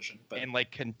television. And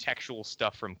like contextual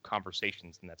stuff from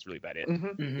conversations, and that's really about it.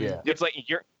 Yeah. It's like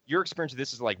your experience of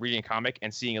this is like reading a comic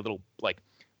and seeing a little like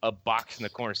a box in the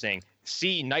corner saying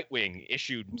 "See Nightwing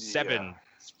issued 7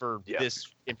 for this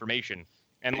information,"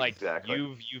 and like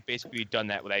you've basically done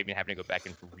that without even having to go back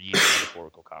and read a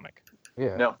metaphorical comic.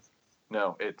 Yeah.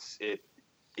 No,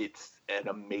 it's an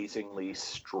amazingly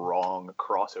strong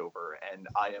crossover, and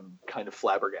I am kind of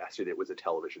flabbergasted it was a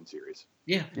television series.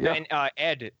 Yeah. And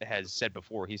Ed has said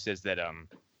before, he says that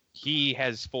he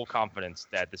has full confidence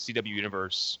that the CW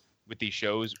universe with these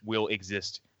shows will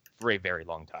exist for a very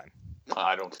long time.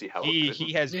 I don't see how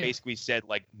he has basically said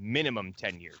like minimum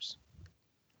 10 years.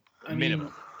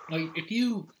 Minimum. Like if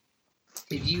you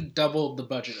doubled the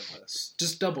budget of this,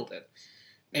 just doubled it,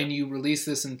 and you release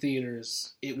this in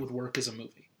theaters, it would work as a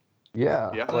movie. Yeah.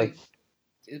 Like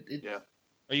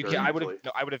Are you kidding? I would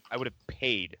have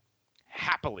paid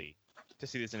happily to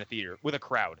see this in a theater with a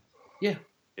crowd. Yeah.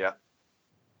 Yeah.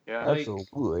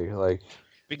 Absolutely. Like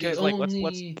Because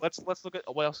let's look at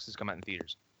what else has come out in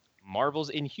theaters. Marvel's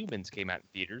Inhumans came out in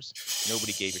theaters.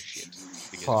 Nobody gave a shit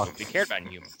because nobody cared about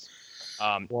Inhumans.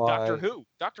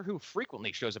 Doctor Who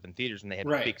frequently shows up in theaters when they have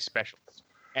big specials,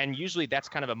 and usually that's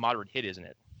kind of a moderate hit, isn't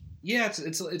it? Yeah,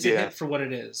 it's a hit for what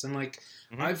it is, and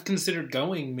I've considered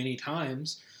going many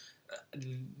times.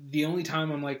 The only time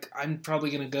I'm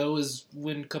probably gonna go is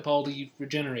when Capaldi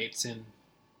regenerates in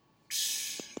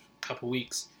a couple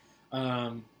weeks.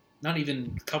 Not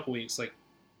even a couple weeks,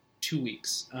 2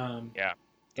 weeks. I'm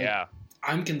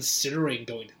considering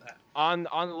going to that. On the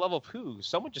level of Who,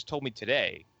 someone just told me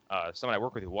today, someone I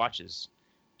work with who watches,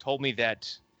 told me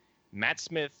that Matt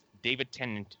Smith, David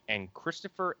Tennant, and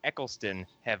Christopher Eccleston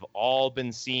have all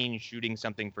been seen shooting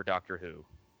something for Doctor Who.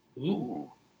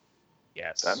 Ooh.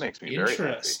 Yes. That makes me very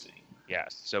interesting. happy.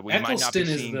 Yes. So we Eccleston might not be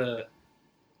seeing...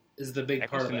 is the big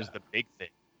part of Eccleston that. is the big thing.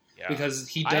 Yeah. Because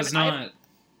he does not...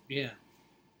 Yeah.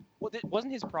 Well,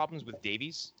 wasn't his problems with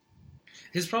Davies?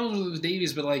 His problems with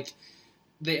Davies, but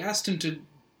they asked him to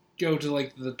go to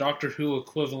the Doctor Who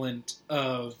equivalent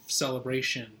of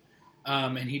Celebration,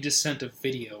 and he just sent a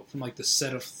video from the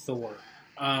set of Thor.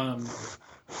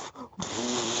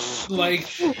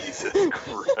 Jesus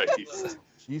Christ.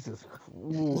 Jesus.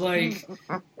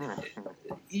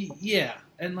 Yeah,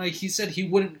 and he said he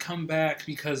wouldn't come back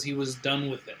because he was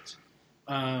done with it.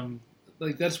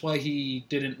 That's why he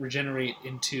didn't regenerate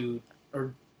into,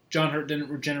 or John Hurt didn't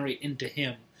regenerate into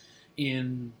him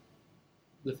in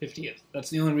the 50th. That's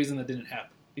the only reason that didn't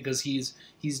happen, because he's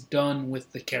done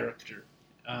with the character,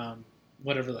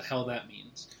 whatever the hell that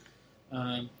means.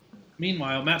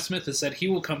 Meanwhile, Matt Smith has said he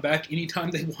will come back anytime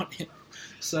they want him.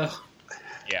 So,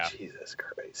 yeah, Jesus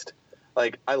Christ.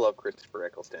 I love Christopher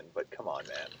Eccleston, but come on,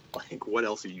 man. What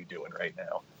else are you doing right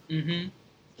now? Mm-hmm.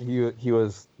 He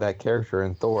was that character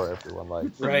in Thor everyone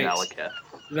likes. Right. Malekith.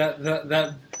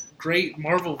 That great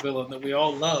Marvel villain that we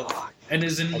all love, and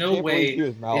is in no way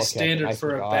a standard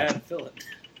for a bad villain.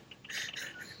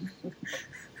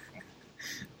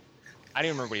 I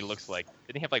don't remember what he looks like.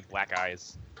 Did he have black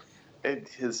eyes?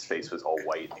 His face was all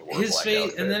white. And his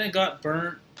face, and then it got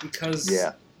burnt because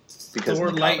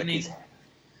Thor lightning.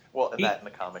 That in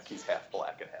the comic, he's half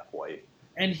black and half white.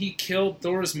 And he killed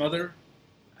Thor's mother.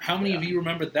 How many of you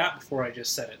remembered that before I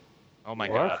just said it? Oh my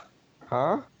god.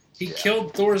 Huh? He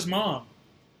killed Thor's mom.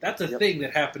 That's a thing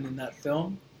that happened in that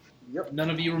film. Yep.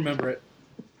 None of you remember it.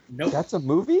 Nope. That's a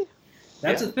movie?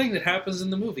 That's a thing that happens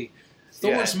in the movie.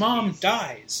 Thor's mom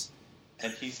dies.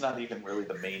 And he's not even really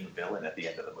the main villain at the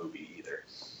end of the movie either.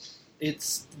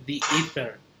 It's the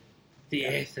Aether. The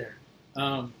Aether.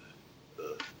 That's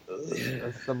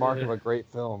the mark of a great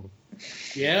film.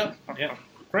 Yeah.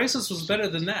 Crisis was better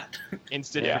than that.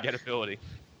 Instant forgettability.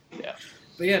 Yeah.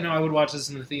 But no, I would watch this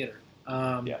in the theater.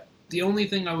 The only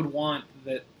thing I would want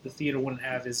that the theater wouldn't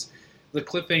have is the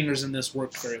cliffhangers in this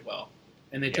worked very well.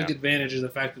 And they took advantage of the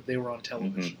fact that they were on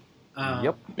television.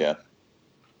 Yep. Yeah.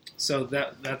 So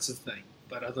that's the thing.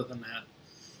 But other than that,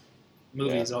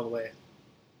 movies all the way.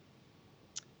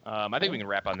 I think we can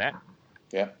wrap on that.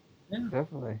 Yeah.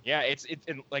 Definitely. Yeah,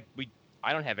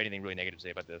 I don't have anything really negative to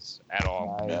say about this at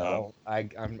all.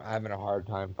 I'm having a hard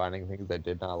time finding things I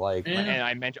did not like. And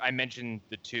I mentioned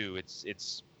the two.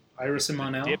 It's Iris and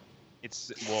Mon-El.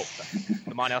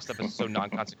 The Mon-El stuff is so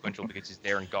non-consequential because he's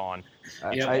there and gone.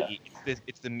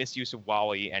 It's the misuse of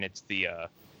Wally, and it's the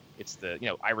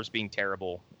Iris being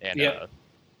terrible, and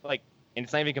and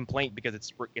it's not even a complaint because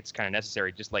it's kind of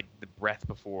necessary, just like the breath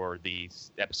before the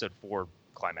episode 4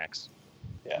 climax.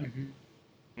 Yeah. Mm-hmm.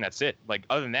 And that's it.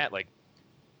 Other than that,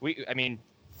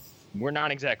 we're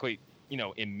not exactly,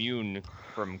 immune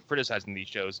from criticizing these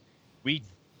shows. We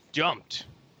dumped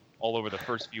all over the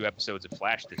first few episodes of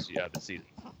Flash this season.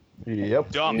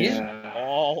 Yep. Dumped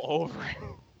all over it.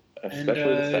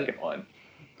 Especially the second one.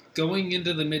 Going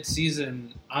into the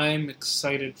mid-season, I'm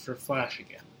excited for Flash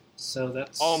again. So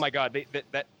that's... Oh my god,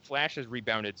 that Flash has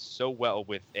rebounded so well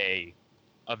with a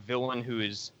villain who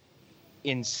is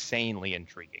insanely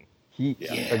intriguing.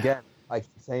 Again,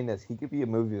 saying this, he could be a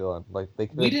movie villain. They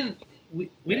could. We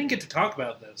didn't get to talk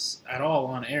about this at all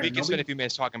on air. We can spend a few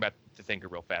minutes talking about the Thinker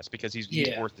real fast because he's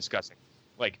worth discussing.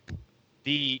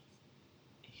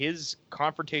 His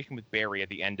confrontation with Barry at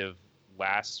the end of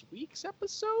last week's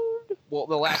episode. Well,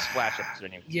 the last Flash episode.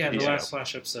 Anyway, the last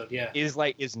Flash episode. Yeah,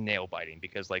 is nail biting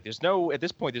because there's no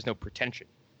pretension.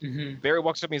 Mm-hmm. Barry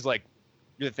walks up and he's like,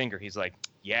 "You're the Thinker." He's like,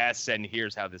 "Yes, and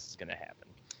here's how this is gonna happen."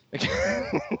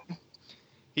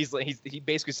 He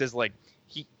basically says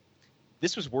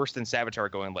this was worse than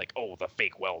Savitar going "Oh, the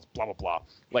fake wells, blah blah blah."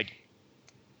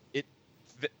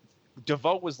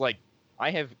 DeVoe was like,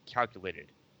 "I have calculated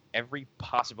every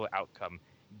possible outcome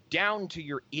down to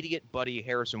your idiot buddy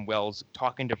Harrison Wells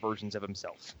talking to versions of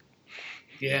himself.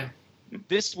 Yeah.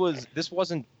 This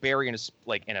wasn't Barry in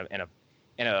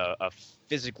a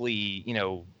physically,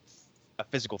 a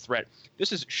physical threat.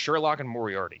 This is Sherlock and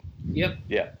Moriarty. Yep.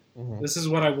 Yeah. Mm-hmm. This is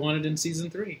what I wanted in season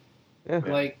 3. Yeah.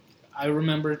 Like, I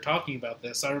remember talking about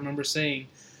this. I remember saying,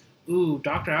 "Ooh,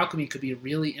 Dr. Alchemy could be a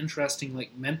really interesting,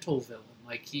 like, mental villain.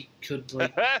 Like, he could,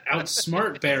 like,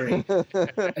 outsmart Barry."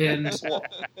 And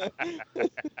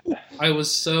I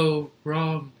was so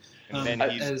wrong. And then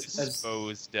he's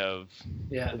disposed of.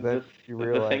 Yeah. You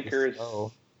realize,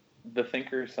 the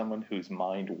thinker is someone whose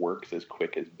mind works as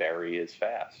quick as Barry is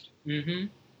fast. Mm-hmm.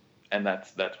 And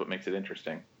that's what makes it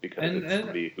interesting, because it's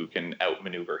somebody who can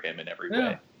outmaneuver him in every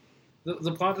way.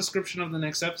 The plot description of the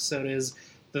next episode is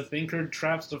the thinker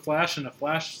traps the Flash in a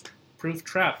Flash-proof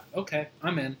trap. Okay,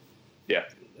 I'm in. Yeah.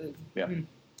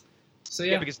 So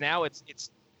yeah, because now it's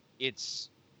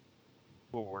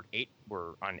we're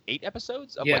on 8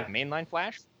 episodes of like mainline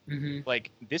Flash. Mm-hmm.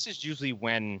 Like, this is usually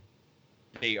when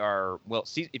they are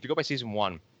if you go by season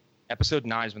 1, episode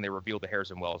 9 is when they revealed that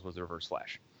Harrison Wells was the Reverse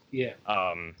Flash. Yeah.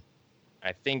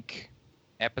 I think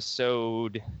it's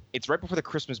right before the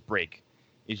Christmas break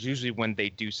is usually when they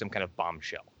do some kind of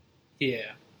bombshell.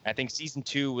 Yeah. I think season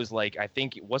 2 was like, I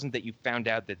think it wasn't that you found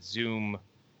out that Zoom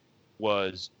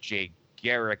was Jay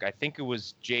Garrick. I think it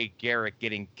was Jay Garrick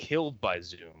getting killed by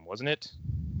Zoom, wasn't it?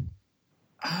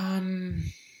 I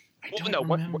don't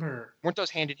remember. Weren't those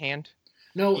hand in hand?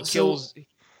 No, he kills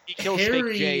Harry...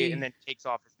 fake Jay and then takes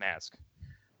off his mask.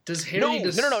 Does Harry?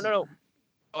 No.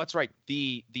 Oh, that's right.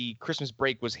 The Christmas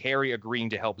break was Harry agreeing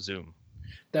to help Zoom.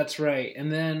 That's right.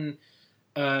 And then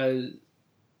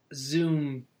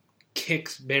Zoom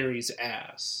kicks Barry's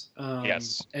ass.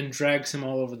 Yes. And drags him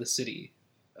all over the city.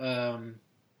 Yeah.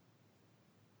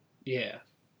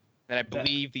 And I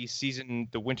believe the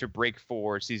winter break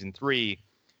for season 3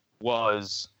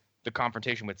 was the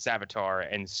confrontation with Savitar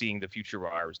and seeing the future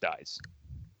where Iris dies.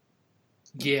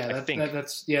 Yeah, that's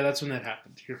when that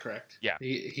happened. You're correct. Yeah.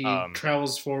 He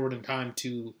travels forward in time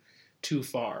too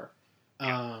far.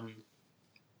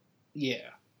 Yeah.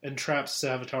 And traps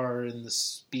Savitar in the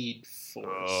Speed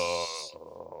Force.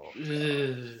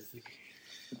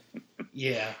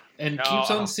 Yeah. And keeps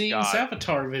on seeing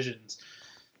Savitar visions.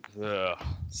 Ugh.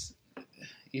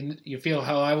 You feel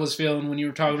how I was feeling when you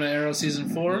were talking about Arrow season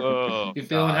 4? You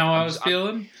feeling how I was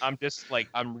feeling? I'm just like,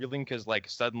 I'm reeling because like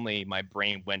suddenly my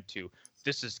brain went to,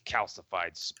 this is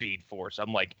calcified Speed Force.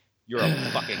 I'm like, you're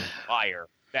a fucking liar.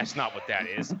 That's not what that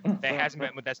is. That hasn't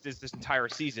been what that's this entire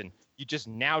season. You just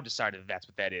now decided that's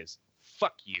what that is.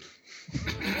 Fuck you.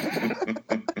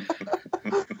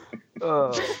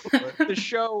 The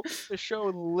show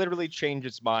literally changed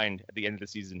its mind at the end of the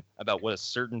season about what a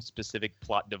certain specific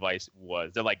plot device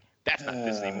was. They're like, that's not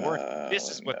this anymore. This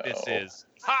is what this is.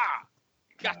 Ha!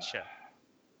 Gotcha.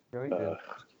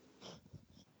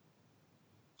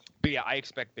 But yeah, I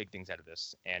expect big things out of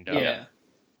this. And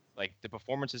like, the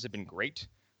performances have been great.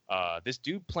 This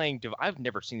dude playing, I've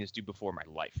never seen this dude before in my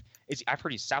life. I've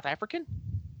heard he's South African.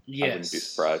 Yes. I wouldn't be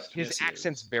surprised. His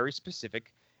accent's very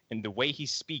specific, and the way he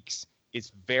speaks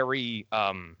is very,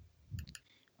 I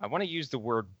want to use the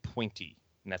word pointy,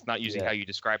 and that's not usually how you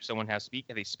describe someone how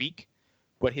they speak,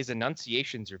 but his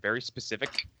enunciations are very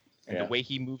specific, and the way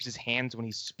he moves his hands when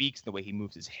he speaks, the way he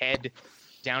moves his head,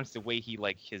 down to the way he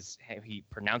he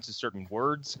pronounces certain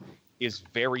words, is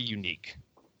very unique.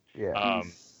 Yeah.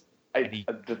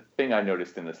 The thing I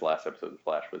noticed in this last episode of The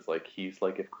Flash was like, he's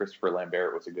like if Christopher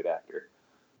Lambert was a good actor.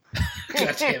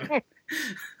 God damn it.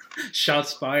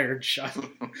 Shots fired.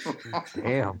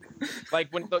 Damn. Like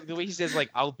when the way he says, like,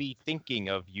 I'll be thinking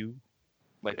of you,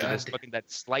 like that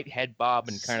slight head bob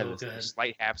and kind of this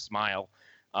slight half smile.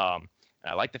 And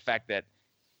I like the fact that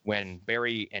when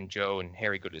Barry and Joe and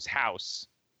Harry go to his house,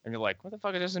 and you're like, what the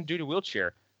fuck is this dude in a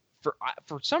wheelchair?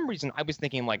 For some reason, I was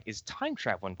thinking, like, is time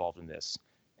travel involved in this?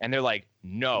 And they're like,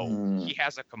 no, he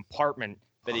has a compartment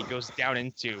that he goes down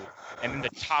into, and then the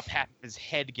top half of his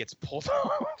head gets pulled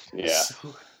off. Yeah.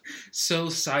 So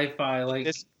sci-fi,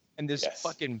 like this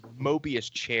fucking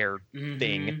Mobius chair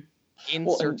thing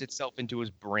inserts itself into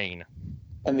his brain.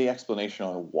 And the explanation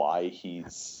on why he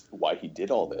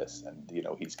did all this, and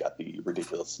he's got the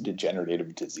ridiculous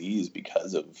degenerative disease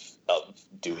because of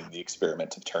doing the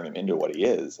experiment to turn him into what he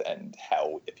is, and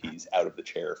how if he's out of the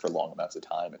chair for long amounts of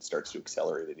time, it starts to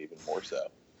accelerate it even more so.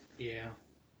 Yeah.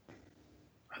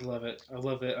 I love it. I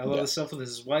love the stuff with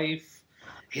his wife.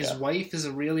 His wife is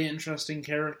a really interesting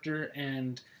character,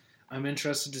 and I'm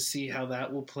interested to see how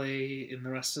that will play in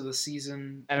the rest of the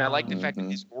season. And I like the fact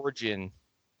that his origin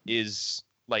is,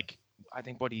 like, I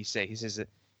think, what did he say? He says that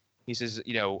He says,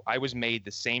 I was made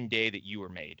the same day that you were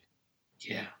made.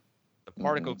 Yeah. The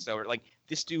particle accelerator, like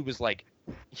this dude was like,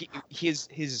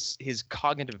 his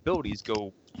cognitive abilities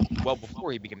go well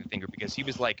before he became the Thinker, because he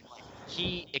was like,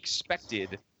 he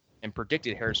expected and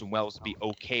predicted Harrison Wells to be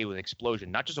okay with an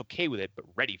explosion, not just okay with it, but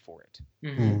ready for it.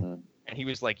 Mm-hmm. And he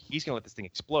was like, he's gonna let this thing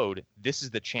explode. This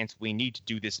is the chance we need to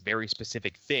do this very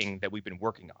specific thing that we've been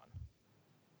working on.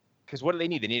 Because what do they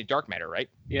need? They need a dark matter, right?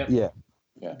 Yep. Yeah.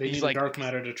 They need a dark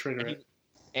matter to trigger it.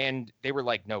 And they were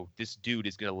like, no, this dude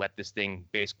is going to let this thing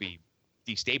basically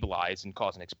destabilize and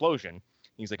cause an explosion.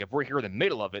 He's like, if we're here in the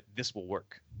middle of it, this will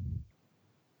work.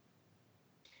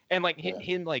 And like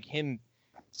him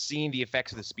seeing the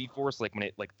effects of the Speed Force, like when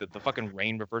it, like the fucking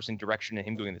rain reversing direction and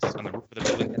him doing this on the roof of the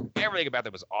building, everything about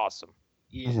that was awesome.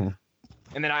 Yeah. Mm-hmm.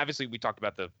 And then obviously we talked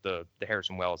about the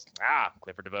Harrison Wells.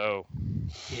 Clifford DeVoe.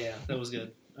 Yeah, that was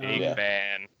good. Big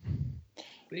fan.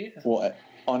 Yeah. Well,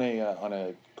 on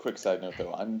a quick side note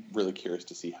though, I'm really curious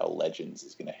to see how Legends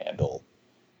is going to handle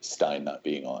Stein not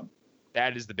being on.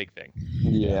 That is the big thing.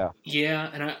 Yeah. Yeah,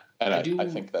 and I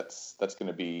think that's going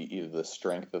to be either the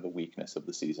strength or the weakness of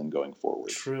the season going forward.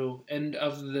 True, and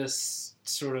of this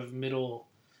sort of mid-season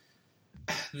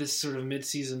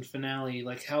finale,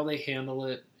 like how they handle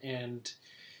it, and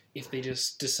if they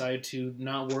just decide to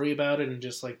not worry about it and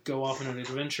just like go off on an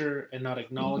adventure and not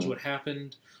acknowledge what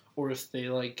happened, or if they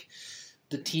like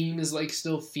the team is like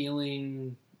still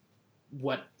feeling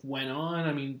what went on.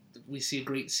 I mean, we see a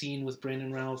great scene with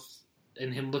Brandon Routh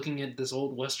and him looking at this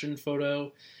old Western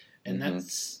photo, and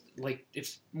that's like,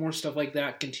 if more stuff like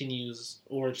that continues,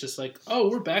 or it's just like, oh,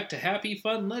 we're back to happy,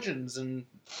 fun Legends, and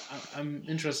I'm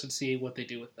interested to see what they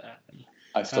do with that. And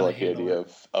I still like the idea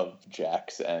of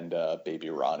Jax and Baby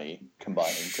Ronnie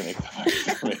combining to make the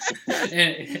Firestorm.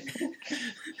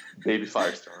 Baby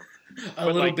Firestorm. A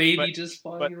little baby just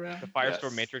flying around. The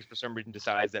Firestorm Matrix, for some reason,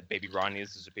 decides that Baby Ronnie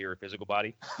is the superior physical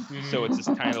body. So it's this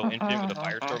tiny little infant with a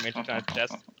Firestorm Matrix on its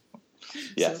chest.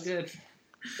 Yes. So good.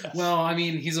 Yes. Well, I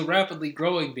mean, he's a rapidly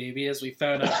growing baby, as we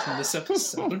found out from this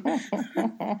episode. No,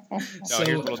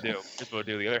 here's what we'll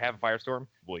do. The other half of Firestorm,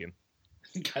 William.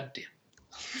 God damn.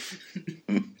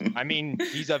 I mean,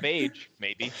 he's of age,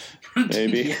 maybe.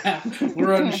 Maybe. Yeah,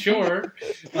 we're unsure.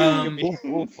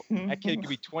 That kid could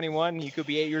be 21. He could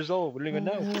be 8 years old. We don't even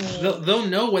know. They'll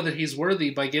know whether he's worthy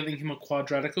by giving him a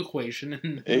quadratic equation.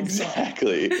 And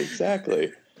Exactly.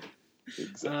 They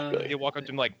walk up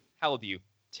to him like, how old are you?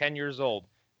 10 years old.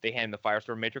 They hand him the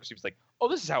Firestorm Matrix. He was like, oh,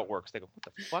 this is how it works. They go, what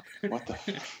the fuck? What the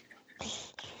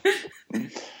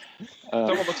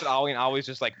Someone looks at Ollie, and Ollie's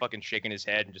just like fucking shaking his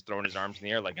head and just throwing his arms in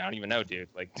the air like, I don't even know, dude.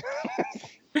 Like,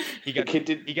 the kid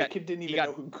didn't even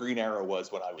know who Green Arrow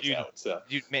was when I was out. So,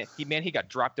 dude, he got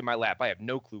dropped in my lap. I have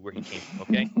no clue where he came from.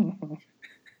 Okay,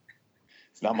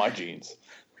 it's not my genes.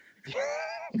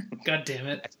 God damn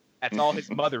it! That's all his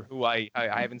mother, who I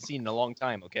haven't seen in a long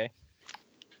time. Okay.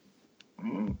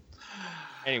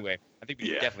 Anyway, I think we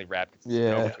should definitely wrap. It's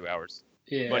been over 2 hours.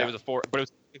 Yeah. But it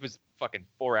was fucking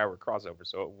 4 hour crossover,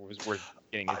 so it was worth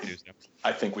getting into.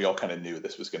 I think we all kind of knew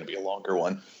this was going to be a longer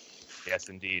one. Yes,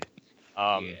 indeed.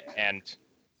 And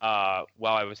while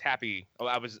I was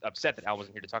upset that Alan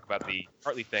wasn't here to talk about the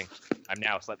Hartley thing, I'm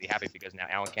now slightly happy because now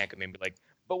Alan can't come in and be like,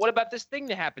 but what about this thing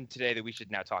that happened today that we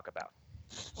should now talk about?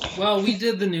 Well, we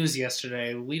did the news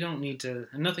yesterday. We don't need to.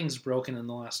 Nothing's broken in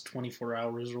the last 24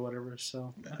 hours or whatever.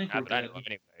 So I think we're good.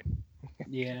 Anyway.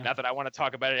 Yeah. Not that I want to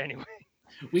talk about it anyway.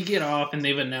 We get off and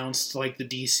they've announced like the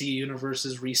DC universe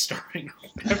is restarting or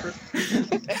whatever.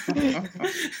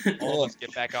 All of us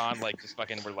get back on, like just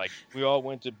fucking. We're like, we all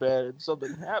went to bed and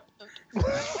something happened.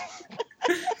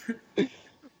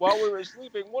 While we were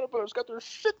sleeping, one of us got their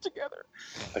shit together.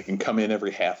 I can come in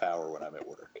every half hour when I'm at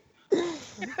work.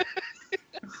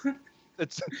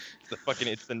 It's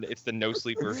the no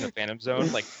sleep version of Phantom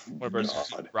Zone. Like one of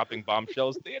us dropping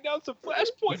bombshells. They announced a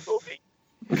Flashpoint movie.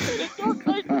 The Dark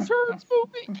Knight Returns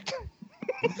movie.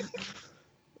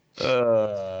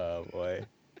 Oh boy.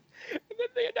 And then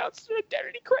they announced an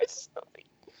Identity Crisis movie.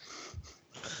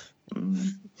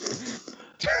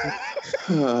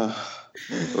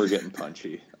 We're getting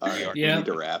punchy. All right, we need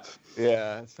to wrap.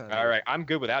 Yeah. All right, I'm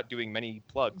good without doing many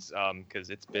plugs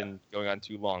because it's been going on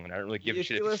too long, and I don't really give a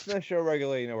shit. If you listen to the show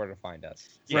regularly, you know where to find us.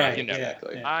 Yeah, right, you know.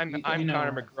 Exactly. Yeah. I'm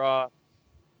Connor McGraw.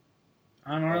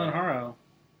 I'm Arlen Harrow.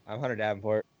 I'm Hunter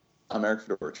Davenport. I'm Eric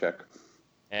Fedorchuk.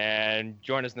 And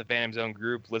join us in the Phantom Zone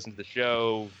group. Listen to the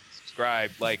show.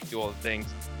 Subscribe, like, do all the things.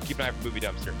 Keep an eye for Movie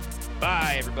Dumpster.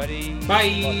 Bye, everybody.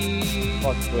 Bye.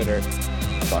 Fuck Twitter.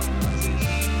 Fuck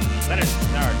Nazis. Let it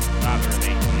start. Stop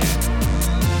it.